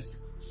 Man. That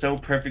was so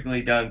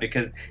perfectly done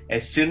because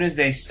as soon as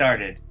they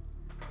started,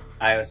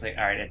 I was like,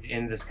 all right, at the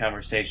end of this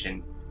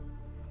conversation,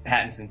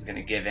 Pattinson's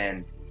gonna give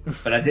in,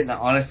 but I didn't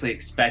honestly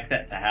expect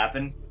that to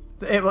happen.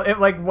 It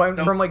like went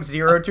from like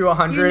 0 to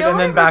 100 and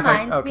then back. What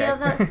reminds me of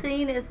that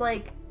scene is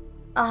like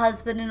a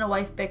husband and a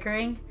wife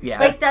bickering. Yeah,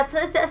 like that's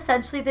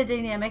essentially the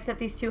dynamic that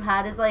these two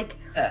had. Is like,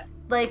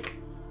 like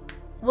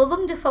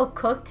Willem Dafoe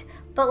cooked,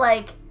 but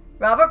like.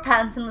 Robert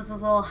Pattinson was a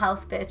little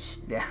house bitch.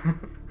 Yeah.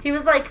 He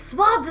was like,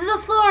 swab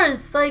the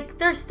floors! Like,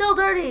 they're still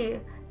dirty.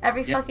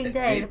 Every fucking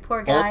day, the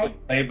poor guy.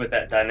 Played with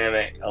that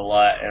dynamic a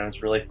lot, and it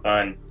was really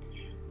fun.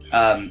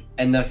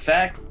 And the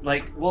fact,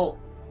 like, well,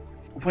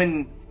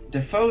 when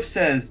Dafoe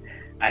says,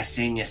 I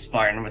seen you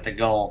sparring with a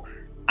goal,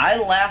 I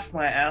laughed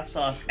my ass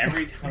off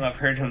every time I've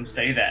heard him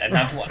say that, and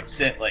I've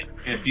watched it, like,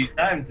 a few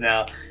times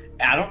now.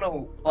 I don't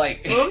know,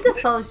 like... Willem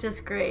Dafoe's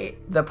just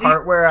great. The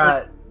part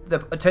where...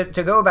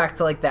 to go back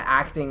to like the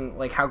acting,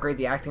 like how great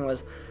the acting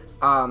was,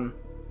 I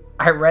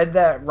I read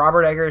that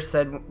Robert Eggers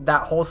said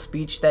that whole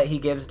speech that he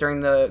gives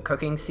during the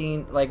cooking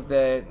scene, like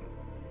the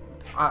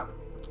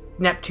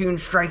Neptune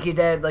strike you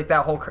dead, like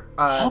that whole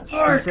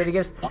speech that he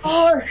gives.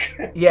 Hark!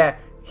 Yeah,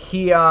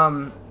 he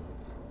that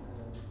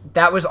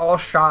was all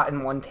shot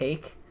in one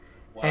take.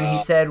 Wow. And he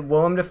said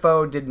Willem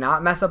Dafoe did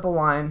not mess up a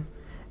line,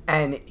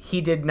 and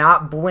he did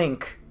not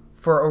blink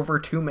for over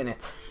 2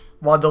 minutes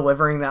while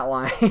delivering that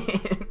line.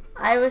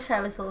 I wish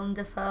I was Willem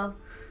Dafoe.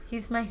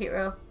 He's my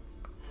hero.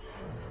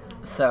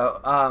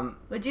 So,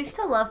 would you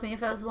still love me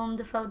if I was Willem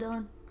Dafoe,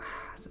 Dylan?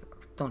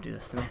 Don't do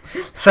this to me.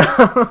 So,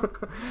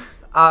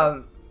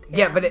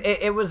 yeah, but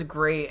it was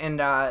great, and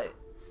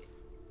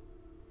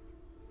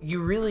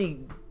you really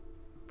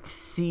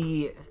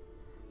see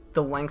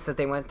the lengths that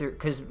they went through,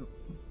 because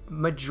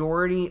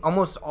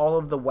almost all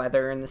of the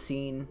weather in the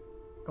scene,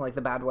 like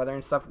the bad weather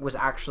and stuff, was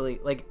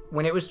actually, like,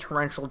 when it was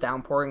torrential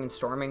downpouring and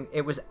storming,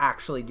 it was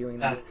actually doing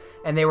that.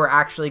 And they were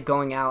actually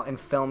going out and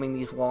filming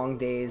these long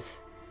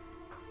days,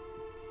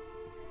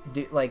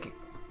 like,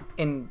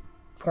 in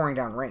pouring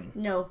down rain.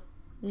 Nope.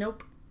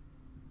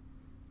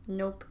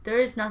 There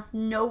is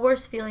no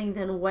worse feeling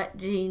than wet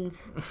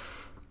jeans.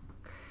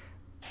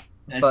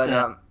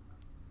 But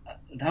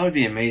that would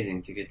be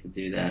amazing to get to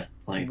do that,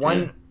 like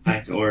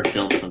or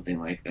film something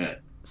like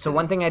that. So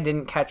one thing I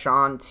didn't catch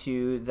on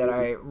to that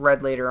I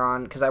read later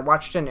on, because I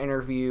watched an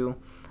interview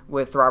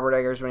with Robert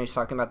Eggers when he was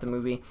talking about the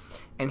movie,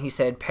 and he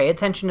said, pay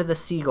attention to the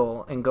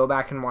seagull and go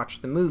back and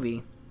watch the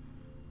movie,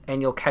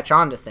 and you'll catch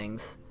on to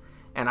things.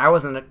 And I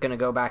wasn't going to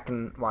go back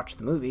and watch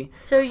the movie.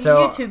 So you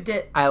YouTubed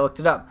it. I looked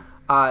it up.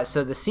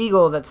 So the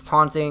seagull that's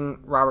taunting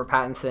Robert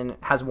Pattinson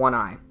has one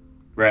eye.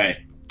 Right.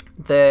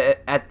 Towards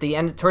the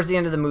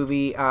end of the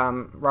movie,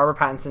 Robert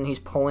Pattinson, he's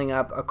pulling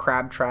up a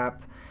crab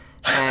trap,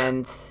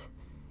 and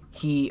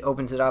he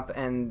opens it up,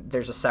 and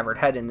there's a severed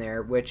head in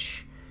there,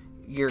 which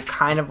you're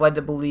kind of led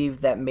to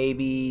believe that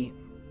maybe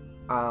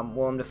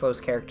Willem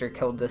Dafoe's character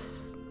killed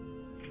this,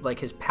 like,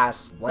 his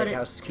past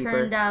lighthouse keeper. But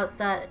it turned out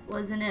that,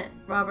 wasn't it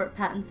Robert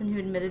Pattinson who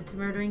admitted to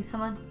murdering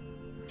someone?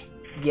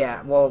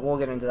 Yeah, well, we'll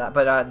get into that.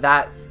 But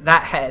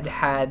that head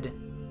had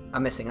a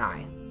missing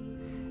eye.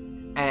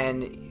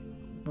 And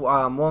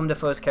Willem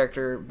Dafoe's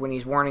character, when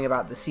he's warning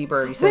about the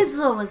seabird, he says...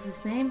 Winslow was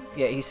his name.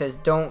 Yeah, he says,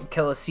 don't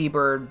kill a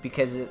seabird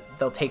because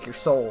they'll take your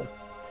soul.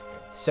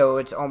 So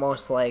it's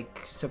almost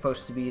like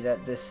supposed to be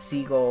that this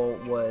seagull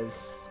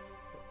was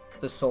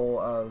the soul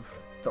of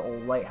the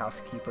old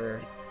lighthouse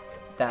keeper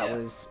that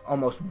was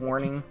almost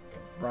warning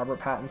Robert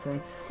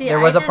Pattinson. See, there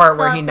was a part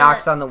where he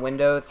knocks on the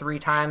window 3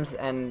 times,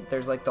 and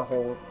there's like the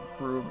whole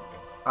group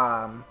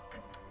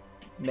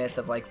myth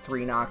of like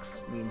 3 knocks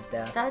means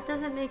death. That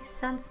doesn't make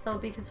sense though,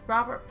 because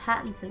Robert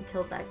Pattinson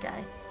killed that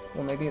guy.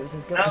 Well, maybe it was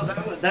his good.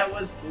 No, that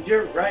was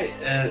you're right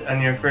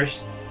on your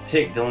first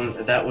take,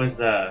 Dylan.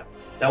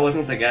 That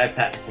wasn't the guy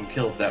Pattinson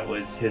killed. That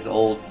was his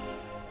old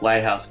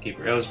lighthouse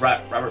keeper. It was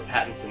Robert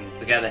Pattinson. It's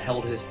the guy that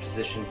held his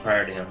position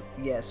prior to him.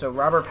 Yeah. So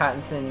Robert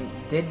Pattinson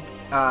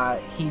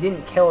he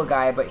didn't kill a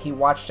guy, but he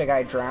watched a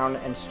guy drown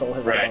and stole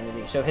his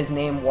identity. So his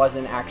name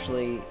wasn't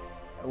actually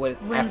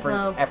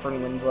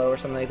Efren Winslow or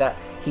something like that.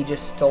 He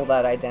just stole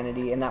that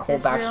identity, and that whole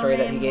backstory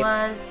that he gave.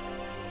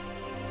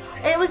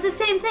 It was the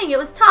same thing. It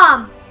was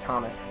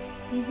Thomas.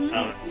 Mm-hmm.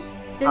 Thomas.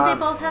 Didn't they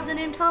both have the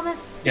name Thomas?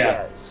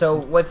 Yeah. So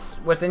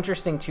what's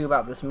interesting too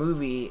about this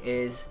movie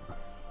is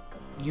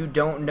you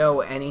don't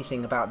know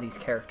anything about these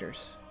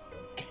characters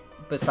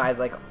besides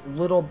like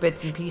little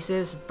bits and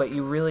pieces, but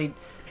you really,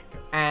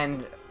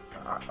 and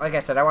like I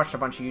said, I watched a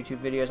bunch of YouTube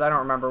videos. I don't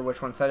remember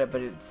which one said it,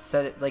 but it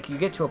said it like you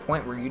get to a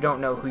point where you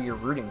don't know who you're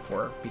rooting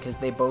for because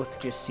they both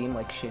just seem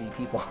like shitty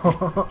people.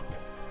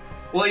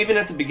 Well, even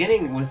at the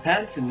beginning with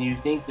Pattinson, you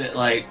think that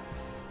like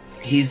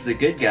he's the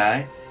good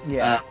guy,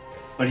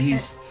 but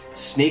he's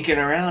sneaking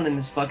around in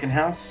this fucking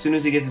house. As soon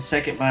as he gets a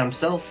second by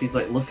himself, he's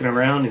like looking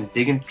around and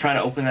digging, trying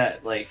to open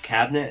that like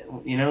cabinet.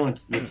 You know,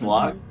 it's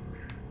locked.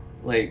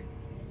 Like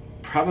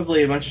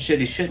probably a bunch of shit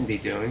he shouldn't be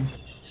doing.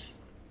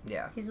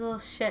 Yeah. He's a little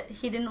shit.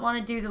 He didn't want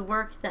to do the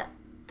work that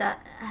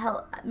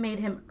made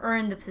him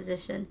earn the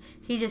position.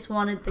 He just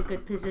wanted the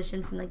good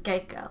position from the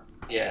get-go.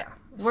 Yeah.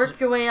 Work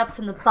your way up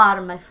from the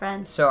bottom, my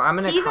friend. So I'm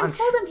gonna. He even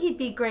told him he'd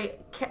be great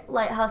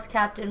lighthouse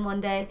captain one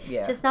day.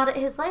 Yeah. Just not at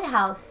his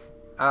lighthouse.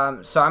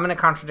 So I'm gonna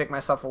contradict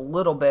myself a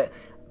little bit.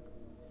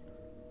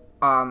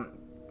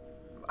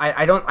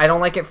 I don't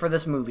like it for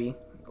this movie,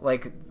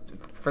 like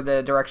for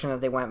the direction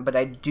that they went, but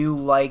I do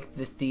like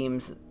the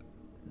themes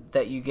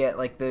that you get,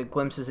 like the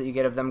glimpses that you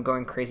get of them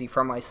going crazy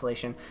from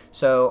isolation.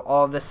 So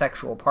all of the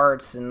sexual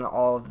parts and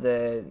all of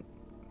the,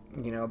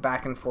 you know,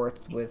 back and forth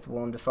with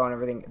Willem Dafoe and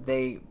everything,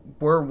 they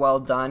were well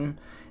done,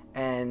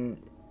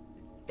 and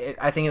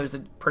I think it was a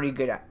pretty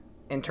good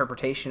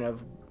interpretation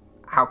of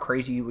how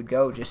crazy you would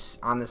go just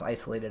on this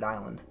isolated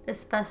island.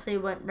 Especially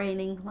when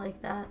raining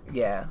like that.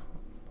 Yeah.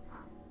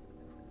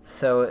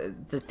 So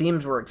the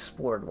themes were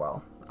explored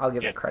well. I'll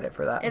give it credit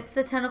for that. It's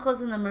the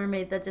tentacles and the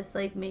mermaid that just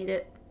like made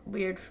it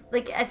weird.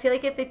 Like I feel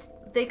like if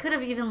they could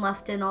have even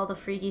left in all the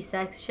freaky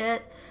sex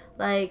shit,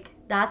 like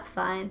that's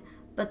fine.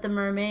 but the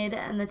mermaid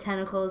and the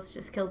tentacles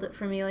just killed it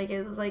for me. Like,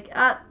 it was like,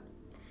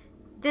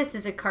 this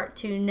is a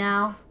cartoon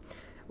now.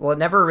 Well, it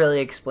never really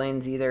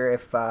explains either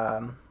if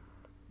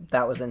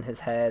that was in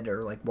his head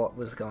or like what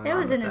was going on. It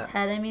was in his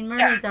head. I mean,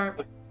 mermaids aren't.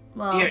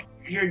 Well,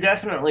 you're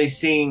definitely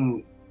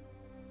seeing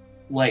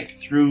like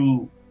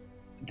through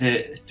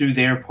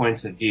their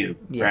points of view,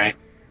 right?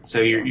 So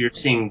you're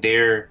seeing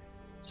their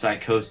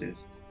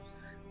psychosis.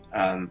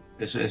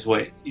 Is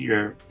what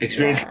you're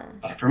experiencing.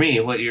 For me,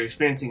 what you're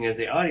experiencing as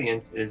the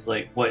audience is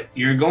like what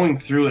you're going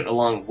through it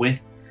along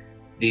with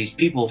these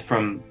people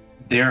from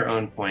their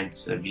own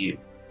points of view.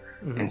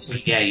 Mm-hmm. And so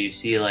you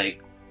see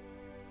like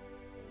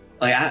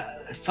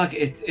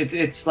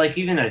it's like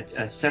even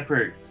a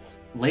separate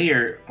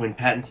layer when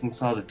Pattinson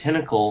saw the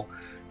tentacle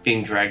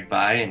being dragged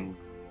by, and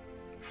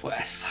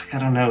I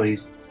don't know,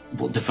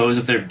 Defoe's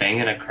up there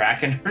banging a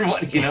kraken or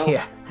what,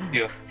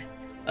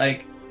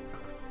 like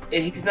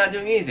he's not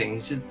doing anything.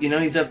 He's just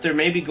he's up there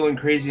maybe going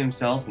crazy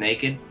himself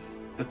naked,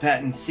 but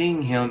Patton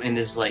seeing him in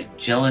this like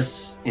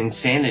jealous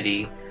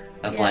insanity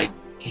of like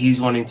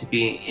he's wanting to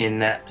be in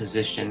that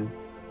position.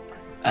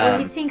 Well,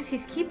 he thinks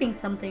he's keeping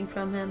something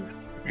from him.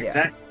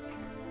 Exactly.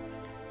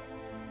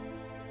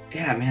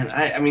 Yeah, man.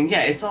 I mean,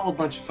 it's all a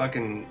bunch of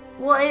fucking.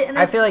 Well,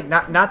 I feel like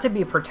not to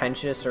be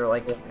pretentious or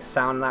like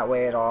sound that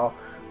way at all,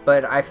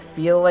 but I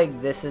feel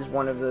like this is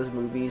one of those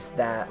movies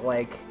that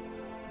like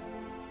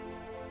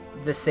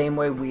the same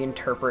way we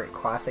interpret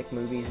classic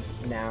movies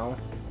now.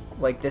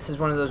 Like, this is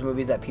one of those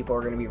movies that people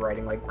are going to be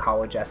writing, like,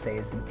 college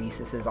essays and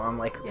theses on,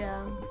 like,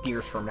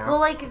 years from now. Well,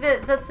 like,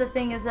 that's the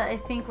thing is that I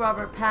think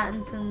Robert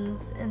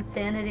Pattinson's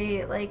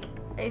insanity, like,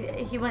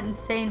 he went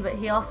insane, but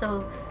he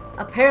also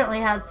apparently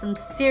had some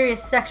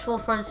serious sexual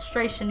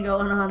frustration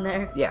going on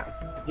there. Yeah.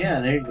 Yeah,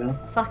 there you go.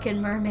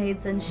 Fucking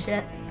mermaids and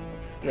shit.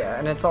 Yeah,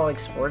 and it's all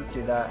explored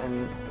through that,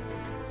 and,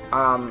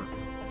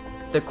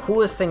 the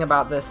coolest thing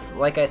about this,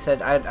 like I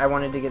said, I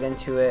wanted to get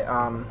into it,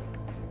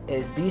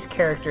 is these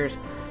characters.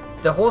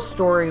 The whole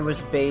story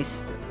was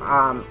based,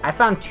 I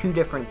found two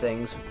different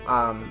things,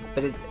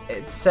 but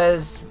it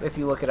says, if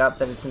you look it up,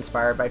 that it's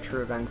inspired by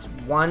true events.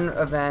 One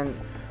event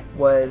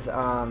was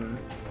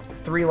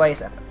three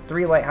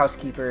lighthouse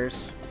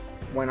keepers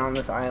went on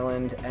this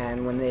island,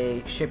 and when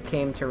the ship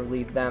came to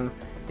relieve them,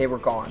 they were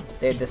gone.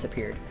 They had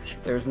disappeared.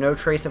 There was no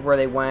trace of where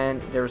they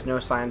went. There was no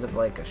signs of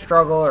like a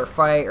struggle or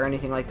fight or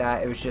anything like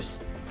that. It was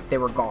just, they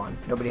were gone.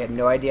 Nobody had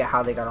no idea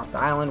how they got off the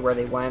island, where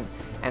they went.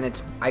 And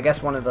it's, I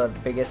guess, one of the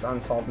biggest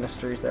unsolved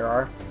mysteries there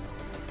are.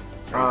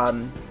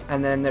 Right.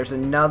 And then there's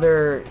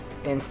another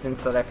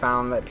instance that I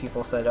found that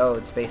people said, oh,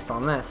 it's based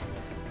on this.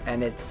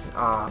 And it's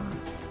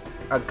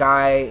a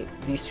guy,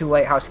 these two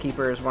lighthouse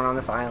keepers went on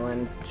this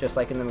island, just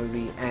like in the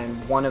movie, and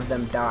one of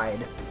them died.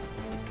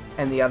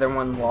 And the other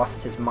one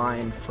lost his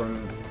mind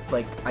from,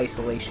 like,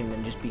 isolation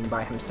and just being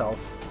by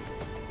himself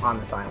on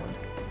this island.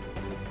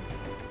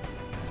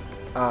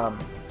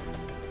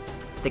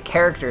 The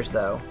characters,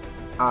 though,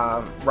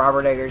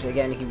 Robert Eggers,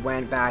 again, he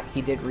went back,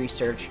 he did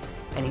research,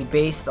 and he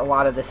based a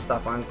lot of this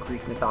stuff on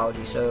Greek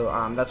mythology. So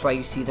that's why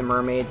you see the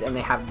mermaids, and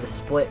they have the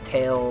split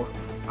tails,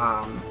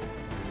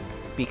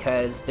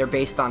 because they're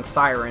based on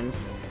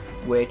sirens,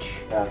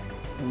 which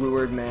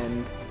lured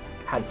men,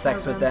 had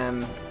sex with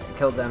them,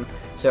 killed them.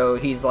 So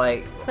he's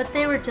like... But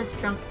they were just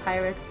drunk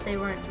pirates. They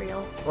weren't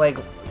real. Like,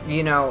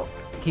 you know,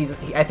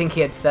 I think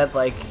he had said,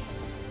 like,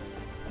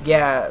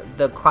 yeah,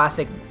 the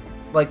classic...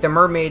 Like, the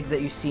mermaids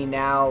that you see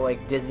now,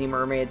 like Disney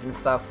mermaids and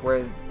stuff,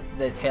 where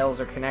the tails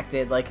are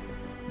connected, like,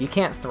 you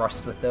can't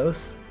thrust with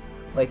those.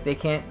 Like, they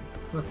can't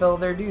fulfill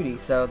their duty.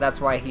 So that's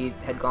why he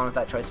had gone with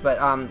that choice. But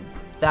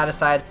that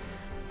aside,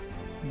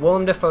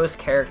 Willem Dafoe's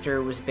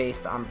character was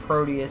based on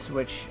Proteus,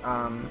 which...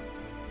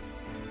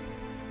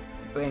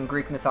 in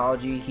Greek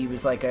mythology, he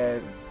was like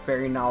a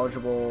very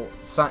knowledgeable...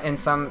 in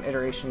some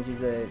iterations,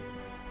 he's a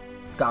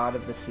god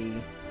of the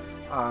sea.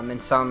 In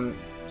some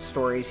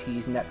stories,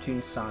 he's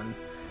Neptune's son.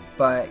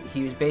 But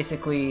he was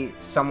basically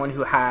someone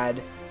who had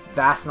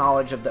vast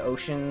knowledge of the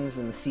oceans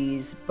and the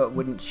seas, but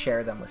wouldn't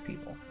share them with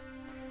people.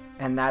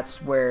 And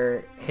that's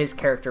where his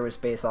character was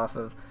based off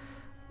of.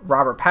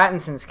 Robert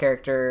Pattinson's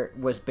character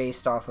was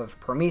based off of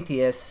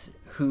Prometheus,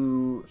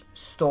 who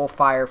stole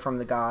fire from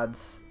the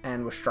gods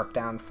and was struck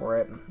down for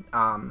it.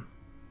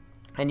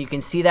 And you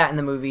can see that in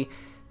the movie.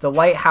 The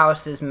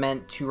lighthouse is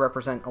meant to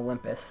represent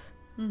Olympus.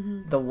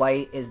 Mm-hmm. The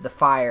light is the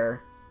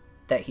fire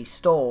that he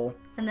stole.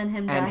 And then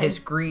him And died. his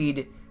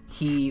greed,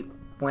 he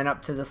went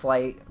up to this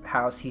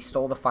lighthouse, he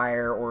stole the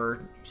fire or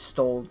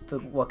stole the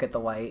look at the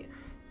light,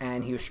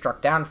 and he was struck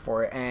down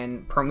for it.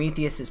 And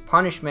Prometheus's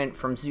punishment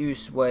from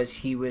Zeus was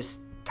he was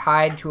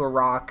tied to a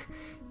rock,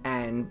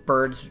 and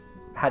birds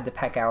had to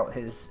peck out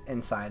his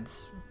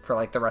insides for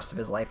like the rest of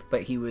his life,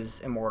 but he was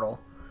immortal,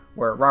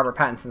 where Robert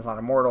Pattinson's not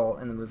immortal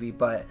in the movie,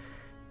 but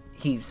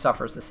he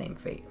suffers the same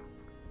fate.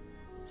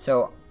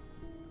 So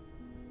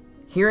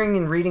hearing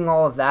and reading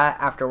all of that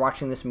after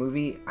watching this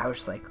movie, I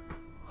was like,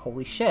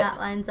 holy shit, that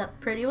lines up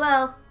pretty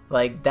well.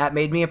 Like, that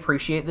made me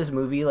appreciate this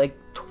movie like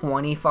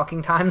 20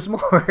 fucking times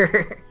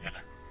more.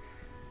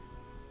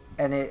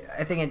 and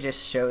I think it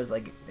just shows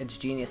like it's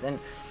genius. And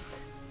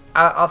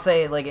I'll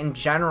say, like, in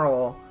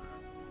general,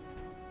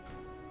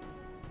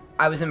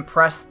 I was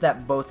impressed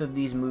that both of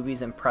these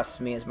movies impressed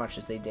me as much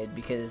as they did,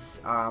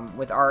 because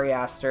with Ari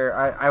Aster,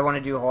 I want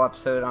to do a whole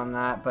episode on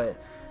that,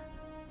 but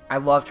I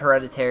loved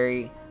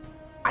Hereditary.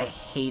 I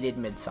hated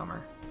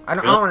Midsommar. I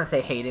don't want to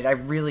say hated. I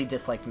really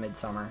disliked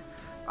Midsommar.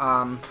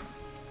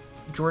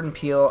 Jordan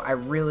Peele, I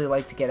really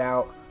liked Get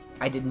Out.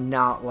 I did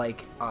not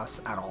like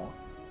Us at all.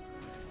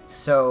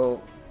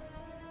 So,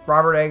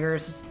 Robert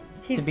Eggers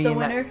He's to be the in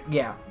winner. that,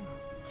 yeah,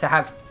 to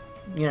have,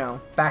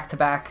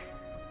 back-to-back.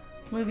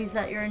 Movies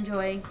that you're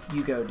enjoying.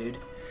 You go, dude.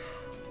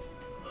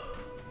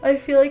 I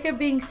feel like I'm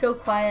being so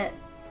quiet.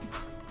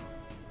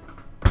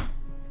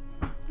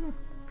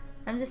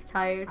 I'm just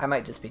tired. I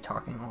might just be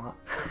talking a lot.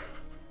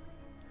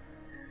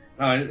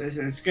 Oh,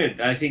 it's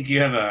good. I think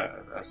you have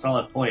a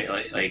solid point.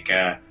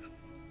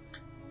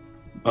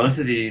 Both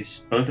of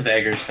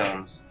Eggers'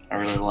 films I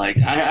really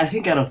liked. I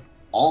think out of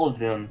all of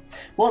them,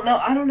 well, no,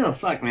 I don't know.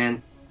 Fuck,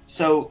 man.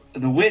 So,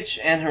 The Witch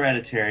and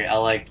Hereditary I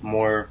liked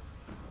more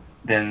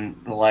than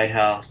The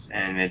Lighthouse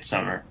and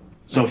Midsommar.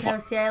 So far.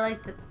 No, see, I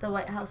like the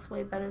White House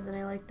way better than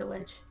I like The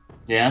Witch.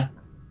 Yeah?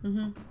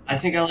 Mm-hmm. I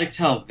think I liked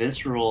how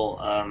visceral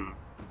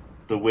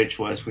The Witch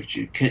was, which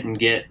you couldn't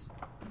get.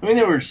 I mean,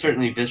 there were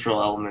certainly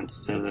visceral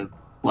elements to The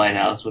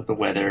Lighthouse with the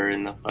weather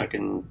and the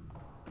fucking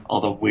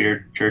all the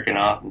weird jerking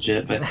off and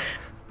shit, but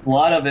a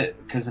lot of it,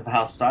 because of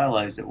how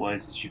stylized it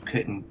was, is you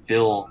couldn't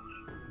feel.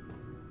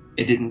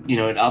 It didn't,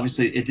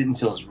 it didn't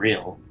feel as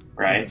real,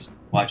 right? Mm-hmm.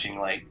 Watching,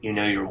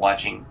 you're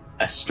watching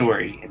a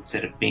story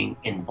instead of being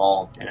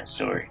involved in a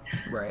story.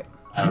 Right.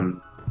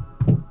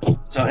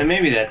 So, and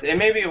maybe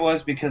it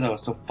was because I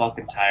was so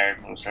fucking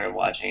tired when we started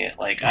watching it.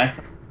 Like, I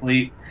fell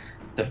asleep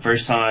the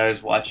first time I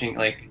was watching,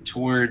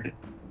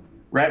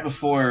 right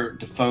before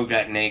Defoe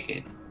got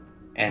naked.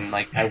 And,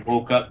 I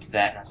woke up to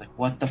that and I was like,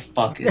 what the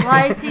fuck is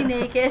Why is he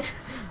naked?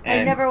 I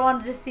And- never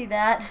wanted to see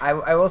that.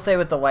 I will say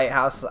with The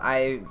Lighthouse,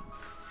 I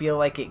feel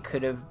like it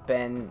could have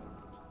been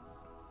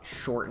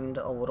shortened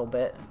a little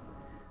bit.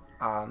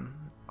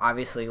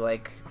 Obviously,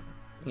 it's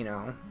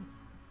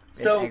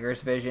So-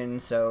 Eggers' vision,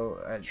 so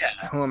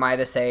Yeah. who am I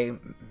to say,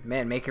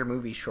 man, make your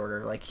movie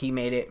shorter? Like, he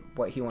made it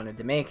what he wanted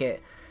to make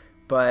it,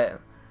 but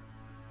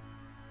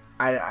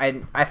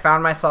I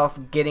found myself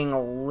getting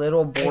a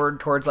little bored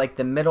towards,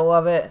 the middle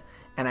of it,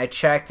 and I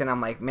checked, and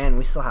I'm like, man,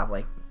 we still have,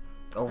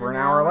 over an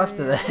hour left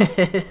of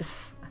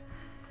this.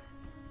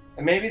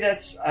 And maybe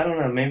that's, I don't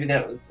know, maybe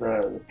that was,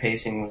 the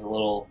pacing was a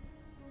little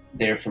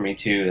there for me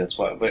too, that's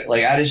why. But,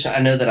 I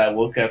know that I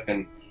woke up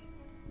and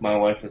my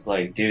wife was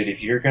like, dude,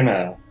 if you're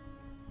gonna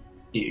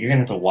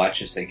have to watch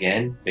this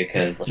again,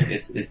 because,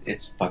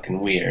 it's fucking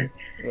weird.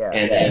 Yeah.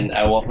 And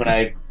then when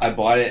I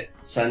bought it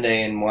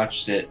Sunday and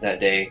watched it that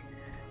day,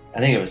 I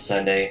think it was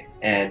Sunday,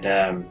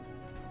 and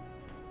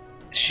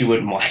she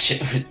wouldn't watch it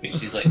with me.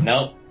 She's like,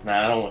 nope,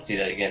 I don't want to see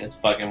that again. It's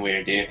fucking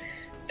weird, dude.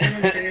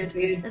 It is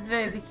weird. It's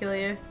very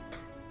peculiar.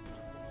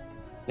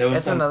 There was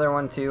That's some, another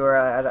one too, where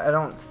I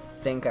don't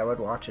think I would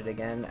watch it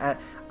again.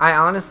 I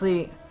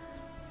honestly,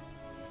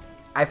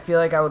 I feel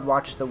like I would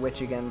watch The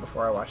Witch again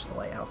before I watch The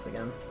Lighthouse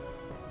again.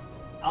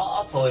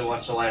 I'll totally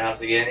watch The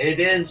Lighthouse again. It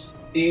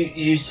is,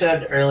 you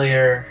said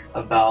earlier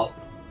about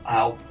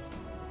how,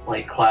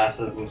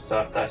 classes and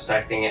stuff,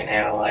 dissecting it,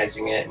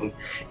 analyzing it,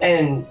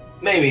 and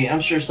maybe, I'm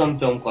sure some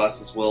film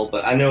classes will,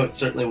 but I know it's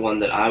certainly one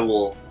that I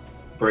will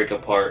break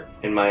apart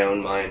in my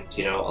own mind,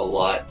 a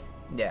lot.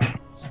 Yeah.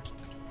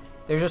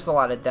 There's just a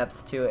lot of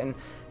depth to it, and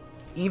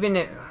even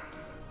it,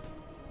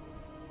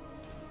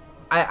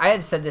 I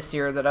had said to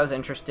Sierra that I was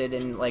interested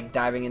in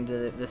diving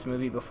into this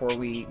movie before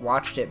we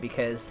watched it,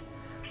 because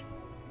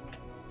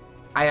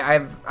I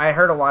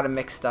heard a lot of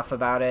mixed stuff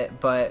about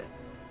it, but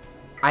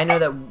I know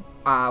that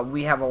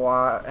we have a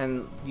lot,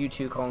 and you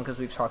too, Colin, because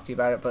we've talked to you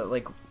about it, but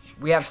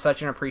we have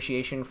such an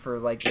appreciation for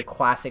the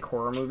classic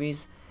horror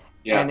movies,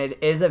 Yeah. and it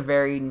is a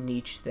very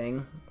niche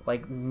thing.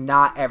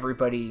 Not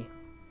everybody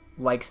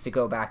likes to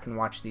go back and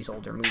watch these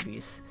older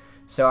movies,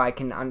 so I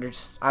kind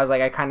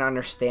of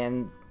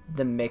understand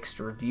the mixed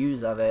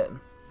reviews of it.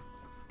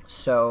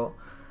 So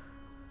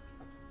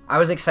I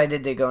was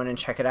excited to go in and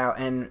check it out,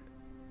 and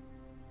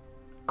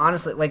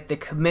honestly, the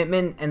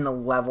commitment and the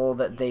level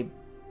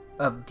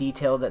of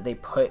detail that they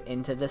put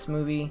into this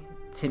movie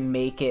to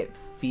make it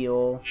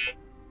feel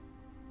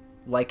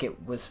like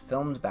it was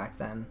filmed back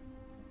then.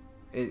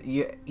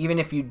 Even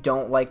if you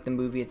don't like the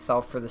movie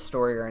itself for the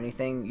story or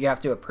anything, you have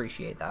to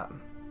appreciate that.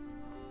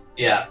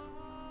 Yeah.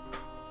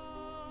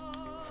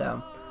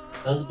 So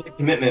That was a big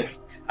commitment.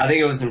 I think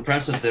it was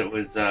impressive that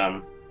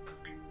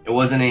it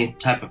wasn't any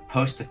type of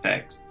post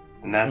effect,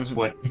 and that's Mhm.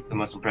 what's the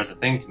most impressive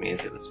thing to me,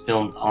 is it was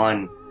filmed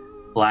on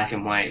black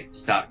and white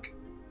stock.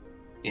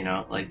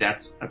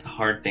 That's a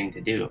hard thing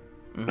to do.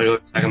 Mhm. Like we were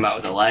talking about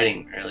with the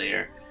lighting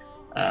earlier,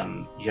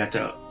 you have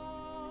to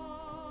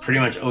pretty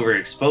much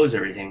overexpose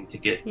everything to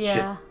get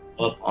Yeah.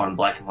 shit up on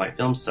black and white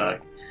film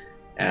stock,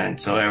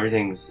 and so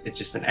it's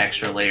just an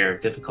extra layer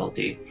of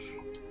difficulty.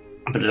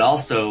 But it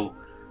also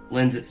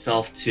lends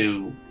itself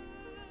to,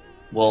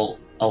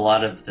 a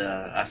lot of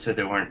I said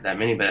there weren't that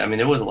many, but I mean,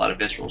 there was a lot of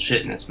visceral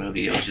shit in this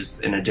movie. It was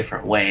just in a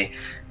different way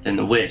than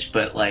The Witch.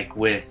 But like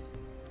with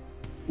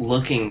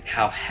looking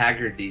how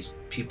haggard these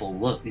people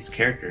look, these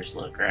characters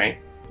look, right?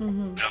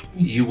 Mm-hmm.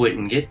 You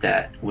wouldn't get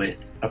that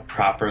with a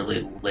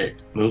properly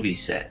lit movie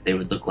set. They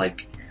would look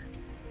like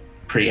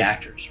pretty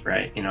actors,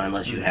 right? You know,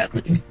 unless you had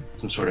like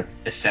some sort of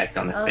effect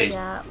on their face. Oh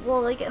yeah,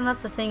 well, like, and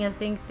that's the thing. I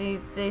think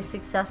they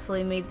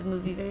successfully made the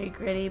movie very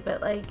gritty,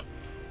 but like,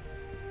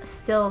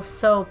 still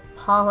so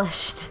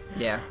polished.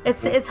 Yeah.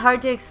 It's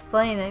hard to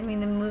explain. I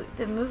mean,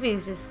 the movie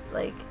is just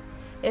like,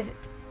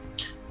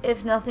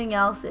 if nothing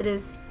else, it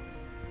is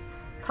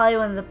probably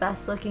one of the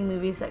best looking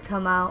movies that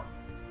come out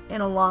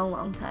in a long,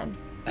 long time.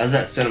 How's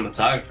that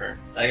cinematographer?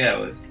 That guy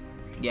was.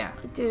 Yeah.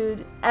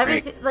 Dude,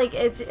 everything, like,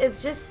 it's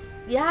just,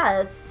 yeah,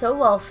 it's so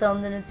well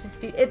filmed, and it's just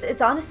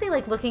it's honestly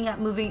like looking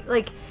at movie,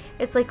 like,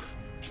 it's like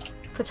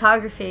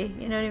photography,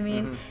 you know what I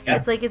mean? Mm-hmm. Yeah.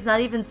 It's like, it's not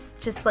even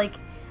just like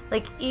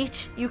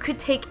you could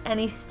take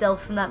any still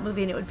from that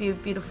movie and it would be a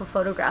beautiful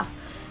photograph.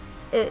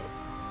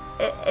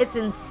 It's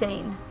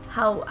insane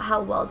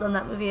how well done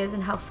that movie is,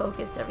 and how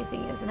focused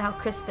everything is, and how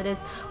crisp it is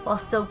while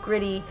still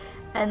gritty,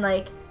 and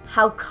like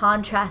how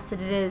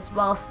contrasted it is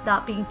whilst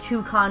not being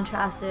too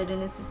contrasted.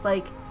 And it's just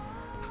like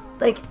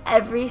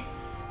every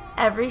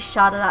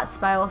shot of that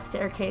spiral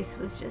staircase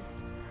was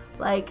just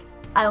like,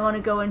 I want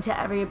to go into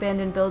every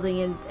abandoned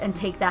building and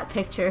take that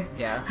picture.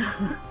 Yeah.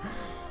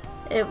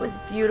 It was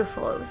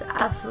beautiful. It was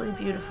absolutely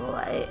beautiful.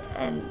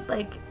 And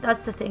like,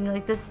 that's the thing.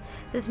 Like, this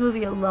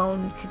movie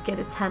alone could get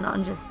a 10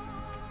 on just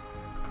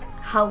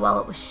how well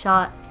it was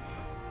shot.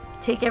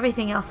 Take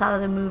everything else out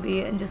of the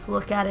movie and just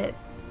look at it.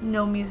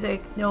 No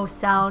music, no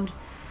sound,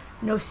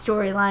 no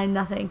storyline,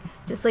 nothing.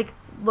 Just like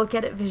look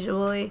at it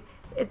visually.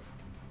 It's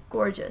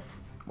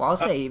gorgeous. Well, I'll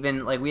say,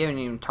 even like, we haven't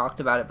even talked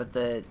about it, but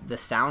the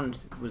sound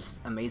was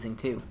amazing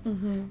too.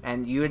 Mm-hmm.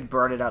 And you had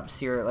brought it up,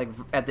 Sierra, like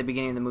at the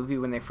beginning of the movie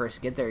when they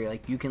first get there. You're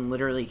like, you can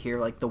literally hear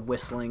like the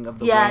whistling of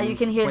the wind. Yeah, you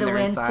can hear when the they're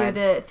wind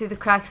inside. through the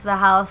cracks of the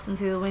house and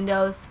through the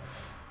windows,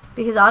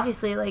 because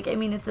obviously, like, I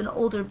mean, it's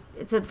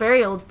a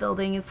very old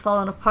building. It's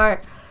fallen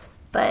apart,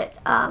 but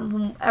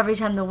every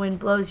time the wind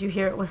blows, you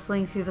hear it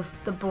whistling through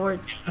the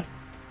boards,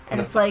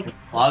 and it's like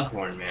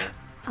foghorn, man.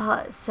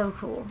 It's so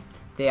cool.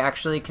 They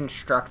actually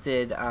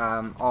constructed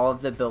all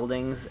of the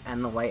buildings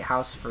and the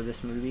lighthouse for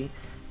this movie.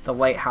 The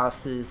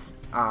lighthouse is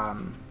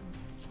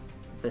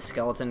the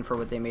skeleton for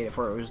what they made it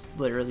for. It was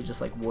literally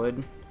just like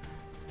wood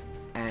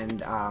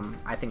and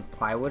I think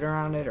plywood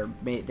around it, or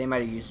they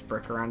might have used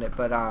brick around it.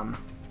 But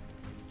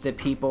the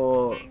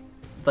people,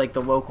 like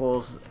the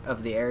locals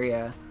of the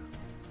area,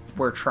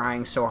 were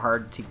trying so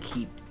hard to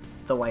keep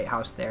the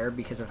lighthouse there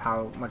because of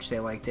how much they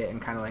liked it,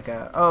 and kind of like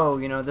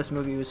this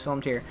movie was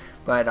filmed here,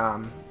 but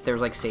there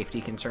was like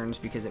safety concerns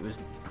because it was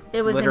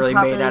literally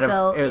made out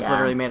of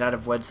literally made out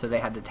of wood, so they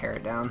had to tear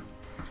it down.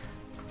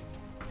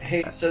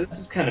 Hey, so this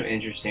is kind of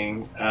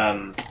interesting.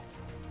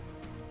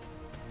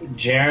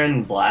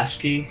 Jaron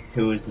Blaschke,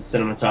 who was the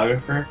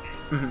cinematographer,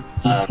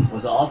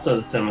 was also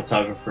the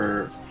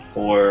cinematographer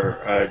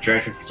for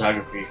director of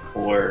photography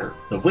for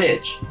The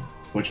Witch,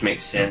 which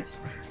makes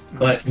sense.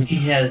 But he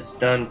has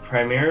done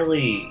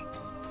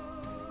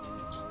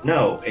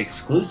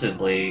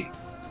exclusively,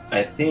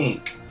 I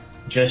think,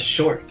 just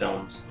short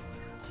films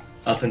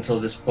up until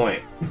this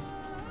point.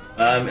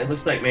 It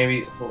looks like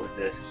maybe, what was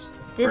this?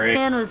 This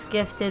man was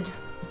gifted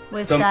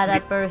with that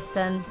at birth,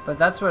 then. But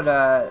that's what,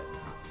 I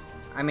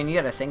mean, you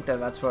gotta think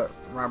that that's what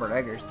Robert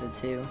Eggers did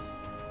too.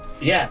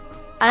 Yeah.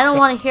 I don't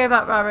want to hear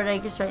about Robert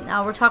Eggers right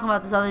now. We're talking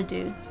about this other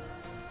dude.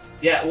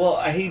 Yeah,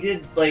 well, he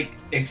did, like,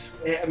 I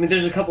mean,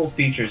 there's a couple of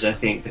features, I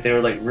think, but they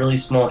were, like, really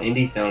small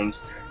indie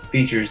films,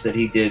 features that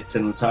he did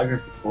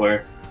cinematography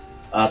for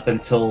up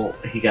until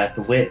he got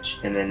The Witch,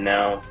 and then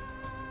now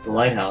The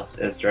Lighthouse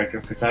as director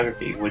of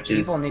photography, which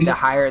is... People need to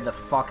hire the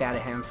fuck out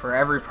of him for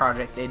every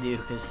project they do,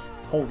 because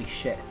holy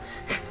shit.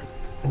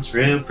 It's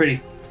real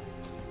pretty.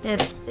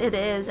 It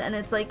is, and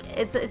it's, like,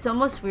 it's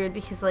almost weird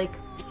because, like,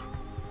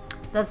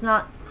 that's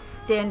not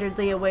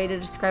standardly a way to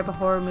describe a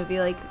horror movie,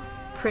 like,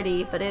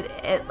 pretty, but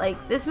it like,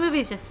 this movie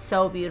is just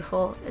so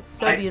beautiful. It's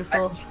so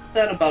beautiful. I thought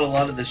that about a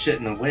lot of the shit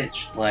in The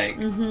Witch, like...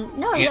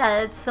 No, yeah,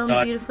 it's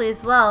filmed beautifully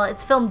as well.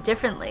 It's filmed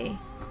differently,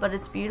 but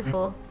it's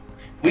beautiful.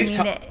 We've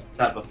talked about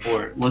that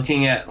before.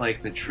 Looking at,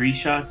 like, the tree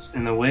shots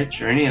in The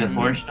Witch, or any of the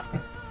forest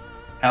shots,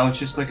 how it's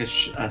just like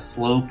a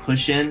slow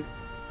push-in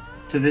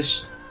to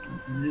this...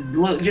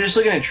 Look, you're just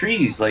looking at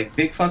trees, like,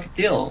 big fucking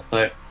deal.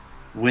 But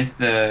with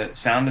the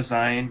sound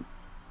design,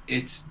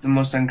 it's the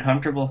most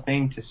uncomfortable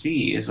thing to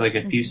see, is like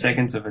a few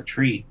seconds of a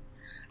tree.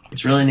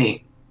 It's really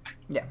neat.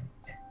 Yeah.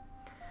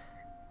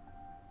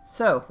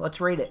 So, let's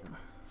rate it.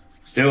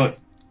 Let's do it.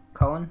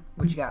 Cullen,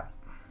 what you got?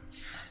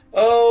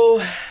 Oh,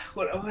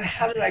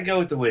 how did I go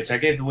with The Witch? I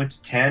gave The Witch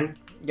a 10.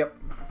 Yep.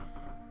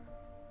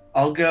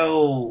 I'll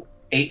go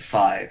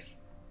 8.5.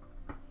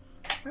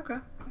 Okay.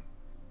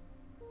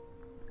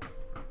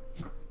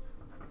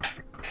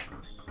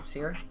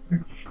 Sierra?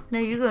 No,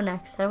 you go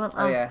next. I went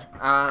last. Oh,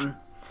 yeah.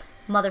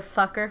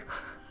 Motherfucker.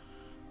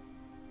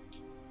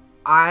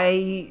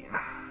 I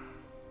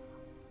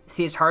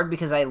see. It's hard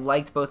because I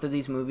liked both of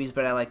these movies,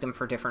 but I liked them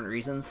for different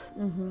reasons.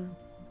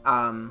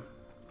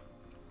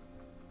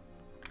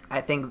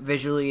 I think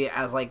visually,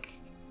 as like,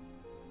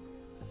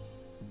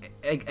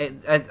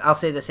 I'll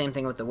say the same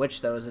thing with The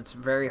Witch, though. Is it's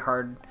very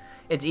hard.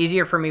 It's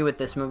easier for me with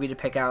this movie to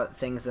pick out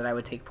things that I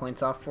would take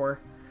points off for,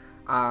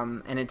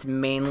 and it's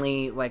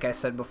mainly, like I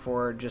said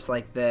before, just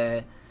like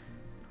the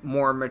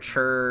more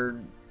mature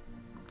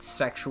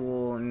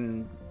sexual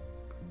and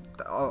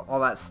all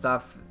that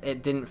stuff.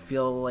 It didn't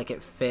feel like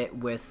it fit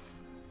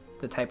with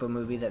the type of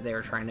movie that they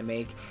were trying to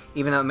make,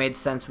 even though it made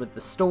sense with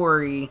the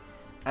story.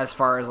 As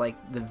far as like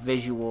the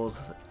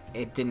visuals,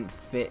 it didn't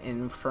fit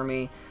in for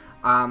me.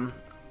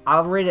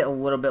 I'll rate it a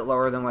little bit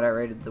lower than what I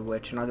rated The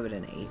Witch, and I'll give it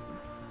an 8.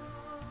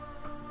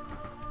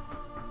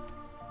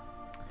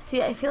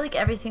 See, I feel like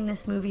everything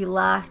this movie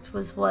lacked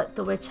was what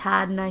The Witch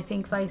had, and I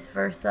think vice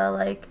versa.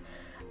 Like,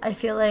 I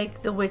feel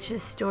like The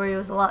Witch's story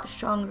was a lot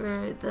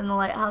stronger than The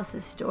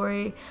Lighthouse's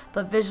story,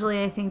 but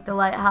visually I think The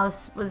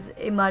Lighthouse was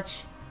a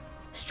much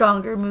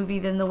stronger movie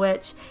than The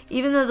Witch.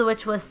 Even though The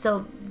Witch was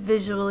still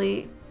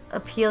visually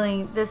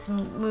appealing, this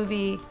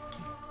movie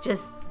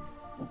just...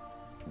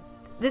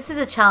 This is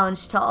a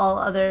challenge to all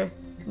other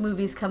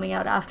movies coming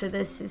out after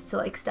this, is to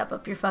like step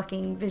up your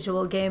fucking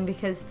visual game,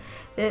 because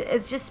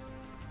it's just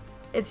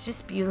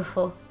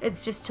beautiful.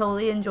 It's just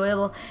totally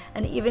enjoyable.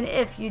 And even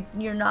if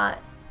you're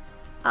not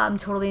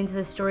totally into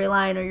the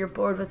storyline, or you're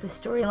bored with the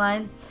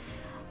storyline,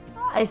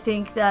 I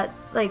think that,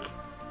 like,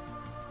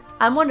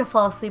 I'm one to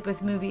fall asleep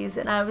with movies,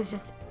 and I was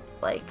just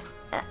like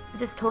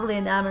just totally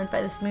enamored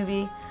by this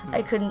movie.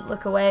 I couldn't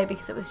look away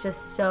because it was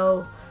just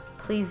so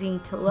pleasing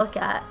to look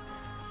at.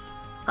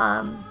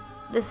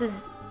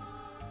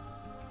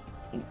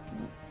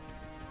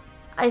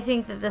 I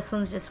think that this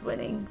one's just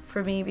winning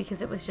for me,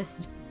 because it was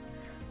just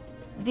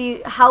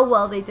how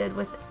well they did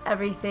with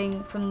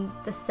everything, from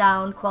the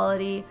sound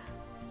quality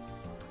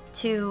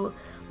to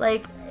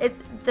like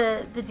it's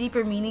the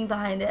deeper meaning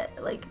behind it,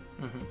 like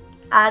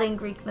adding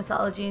Greek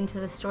mythology into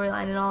the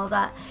storyline and all of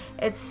that.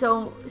 It's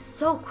so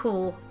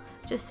cool,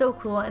 just so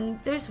cool. And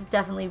there's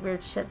definitely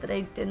weird shit that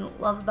I didn't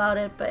love about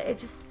it, but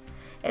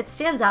it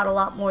stands out a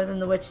lot more than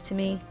The Witch to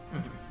me.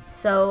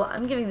 So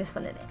I'm giving this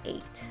one an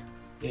 8.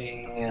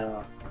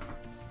 Yeah.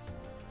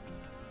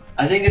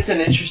 I think it's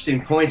an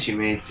interesting point you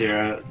made,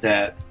 Sarah,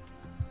 that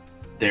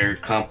they're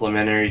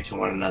complementary to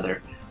one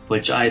another,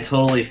 which I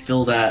totally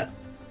feel that.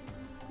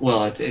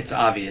 Well, it's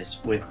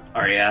obvious with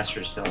Ari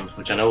Aster's films,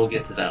 which I know we'll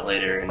get to that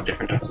later in a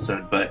different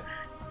episode, but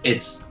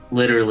it's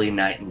literally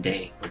night and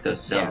day with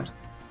those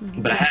films. Yeah.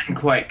 But I hadn't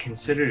quite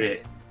considered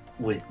it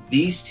with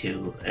these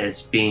two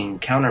as being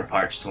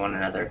counterparts to one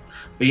another.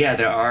 But yeah,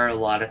 there are a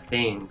lot of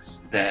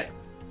things that,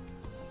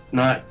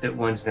 not that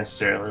one's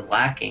necessarily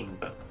lacking,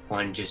 but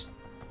one just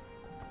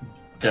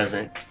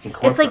doesn't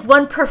incorporate. It's like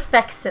one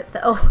perfects it,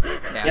 though.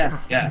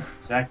 Yeah,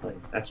 exactly.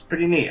 That's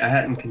pretty neat. I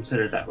hadn't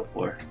considered that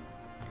before.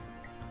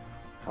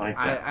 I like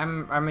that.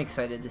 I'm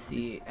excited to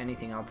see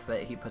anything else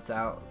that he puts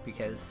out,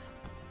 because...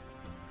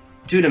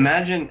 Dude,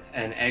 imagine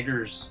an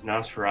Eggers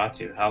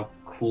Nosferatu. How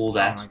cool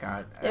that! Oh my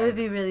god, it would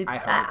be really.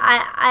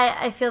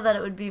 I feel that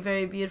it would be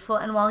very beautiful,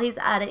 and while he's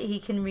at it, he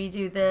can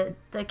redo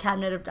the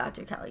Cabinet of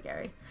Dr.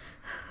 Caligari.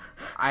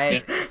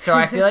 So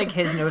I feel like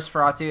his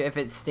Nosferatu, if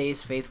it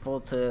stays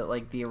faithful to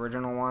like the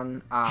original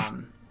one,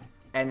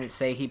 and it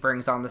say he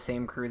brings on the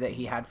same crew that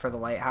he had for The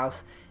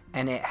Lighthouse,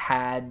 and it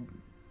had,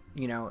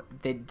 you know,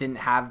 they didn't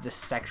have the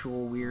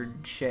sexual weird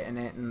shit in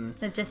it,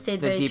 and it just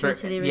stayed very true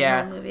to the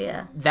original movie.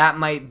 Yeah, that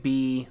might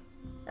be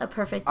a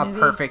perfect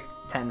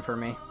 10 for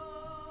me.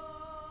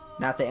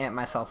 Not to amp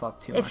myself up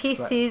too much.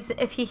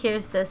 If he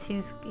hears this,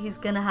 he's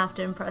gonna have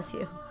to impress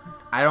you.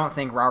 I don't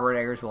think Robert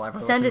Eggers will ever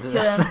send listen to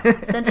this. Send it to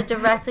him. Send it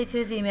directly to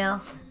his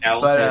email.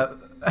 I'm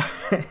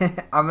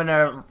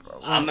gonna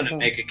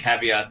make a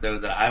caveat though,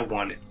 that I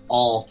want it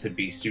all to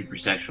be super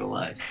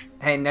sexualized.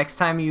 Hey, next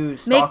time you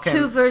stalk make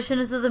 2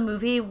 versions of the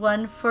movie,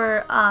 one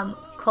for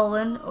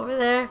Colin over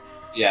there.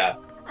 Yeah.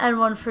 And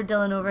one for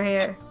Dylan over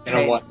here.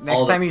 Hey,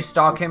 next time you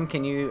stalk him,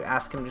 can you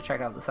ask him to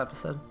check out this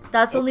episode?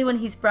 That's only when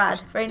he's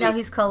Brad. Right now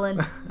he's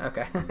Cullen.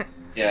 Okay.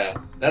 Yeah,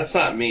 that's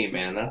not me,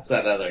 man. That's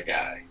that other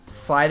guy.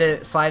 Slide a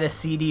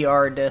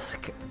CDR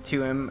disc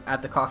to him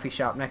at the coffee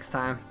shop next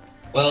time.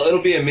 Well,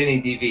 it'll be a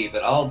mini DV,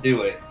 but I'll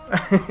do it.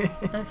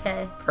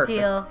 Okay, perfect.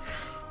 Deal.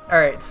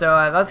 Alright,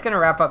 so that's going to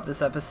wrap up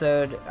this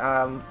episode. We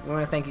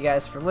want to thank you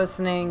guys for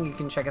listening. You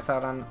can check us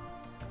out on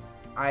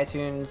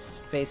iTunes,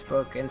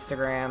 Facebook,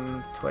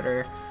 Instagram,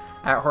 Twitter,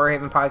 at Horror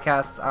Haven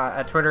Podcast.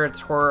 At Twitter,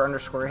 it's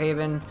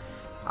horror_haven.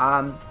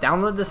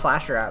 Download the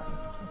Slasher app.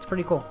 It's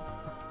pretty cool.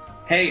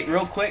 Hey,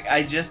 real quick,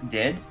 I just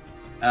did.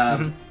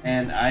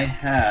 And I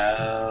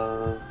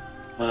have...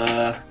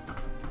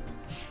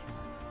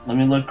 let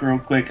me look real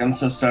quick. I'm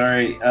so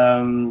sorry.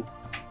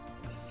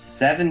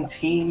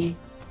 17,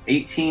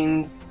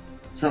 18,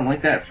 something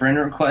like that, friend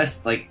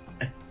requests, like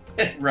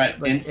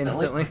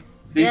instantly.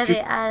 These yeah,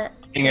 people are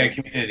in a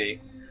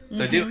community,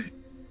 so do it.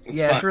 It's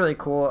fun. It's really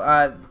cool.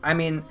 I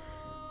mean,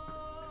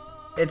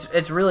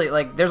 it's really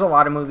like there's a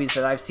lot of movies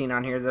that I've seen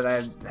on here that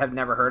I have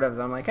never heard of.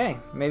 I'm like, hey,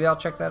 maybe I'll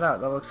check that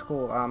out. That looks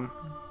cool. A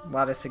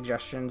lot of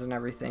suggestions and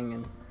everything,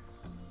 and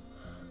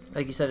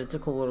like you said, it's a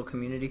cool little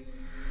community.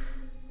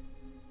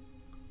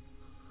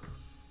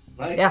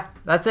 Nice. Yeah,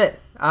 that's it.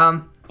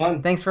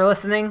 Fun. Thanks for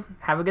listening.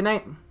 Have a good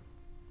night.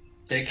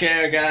 Take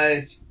care,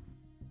 guys.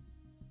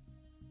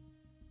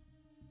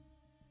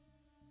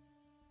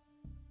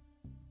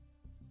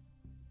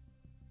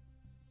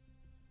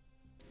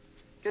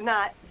 Good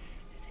night.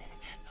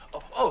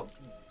 Oh,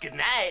 good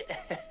night.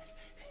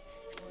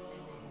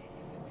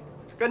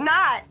 Good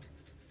night.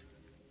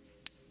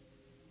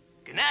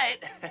 Good night.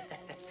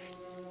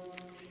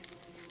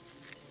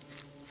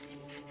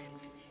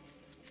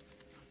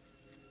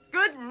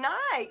 Good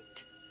night.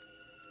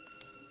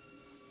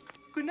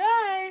 Good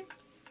night.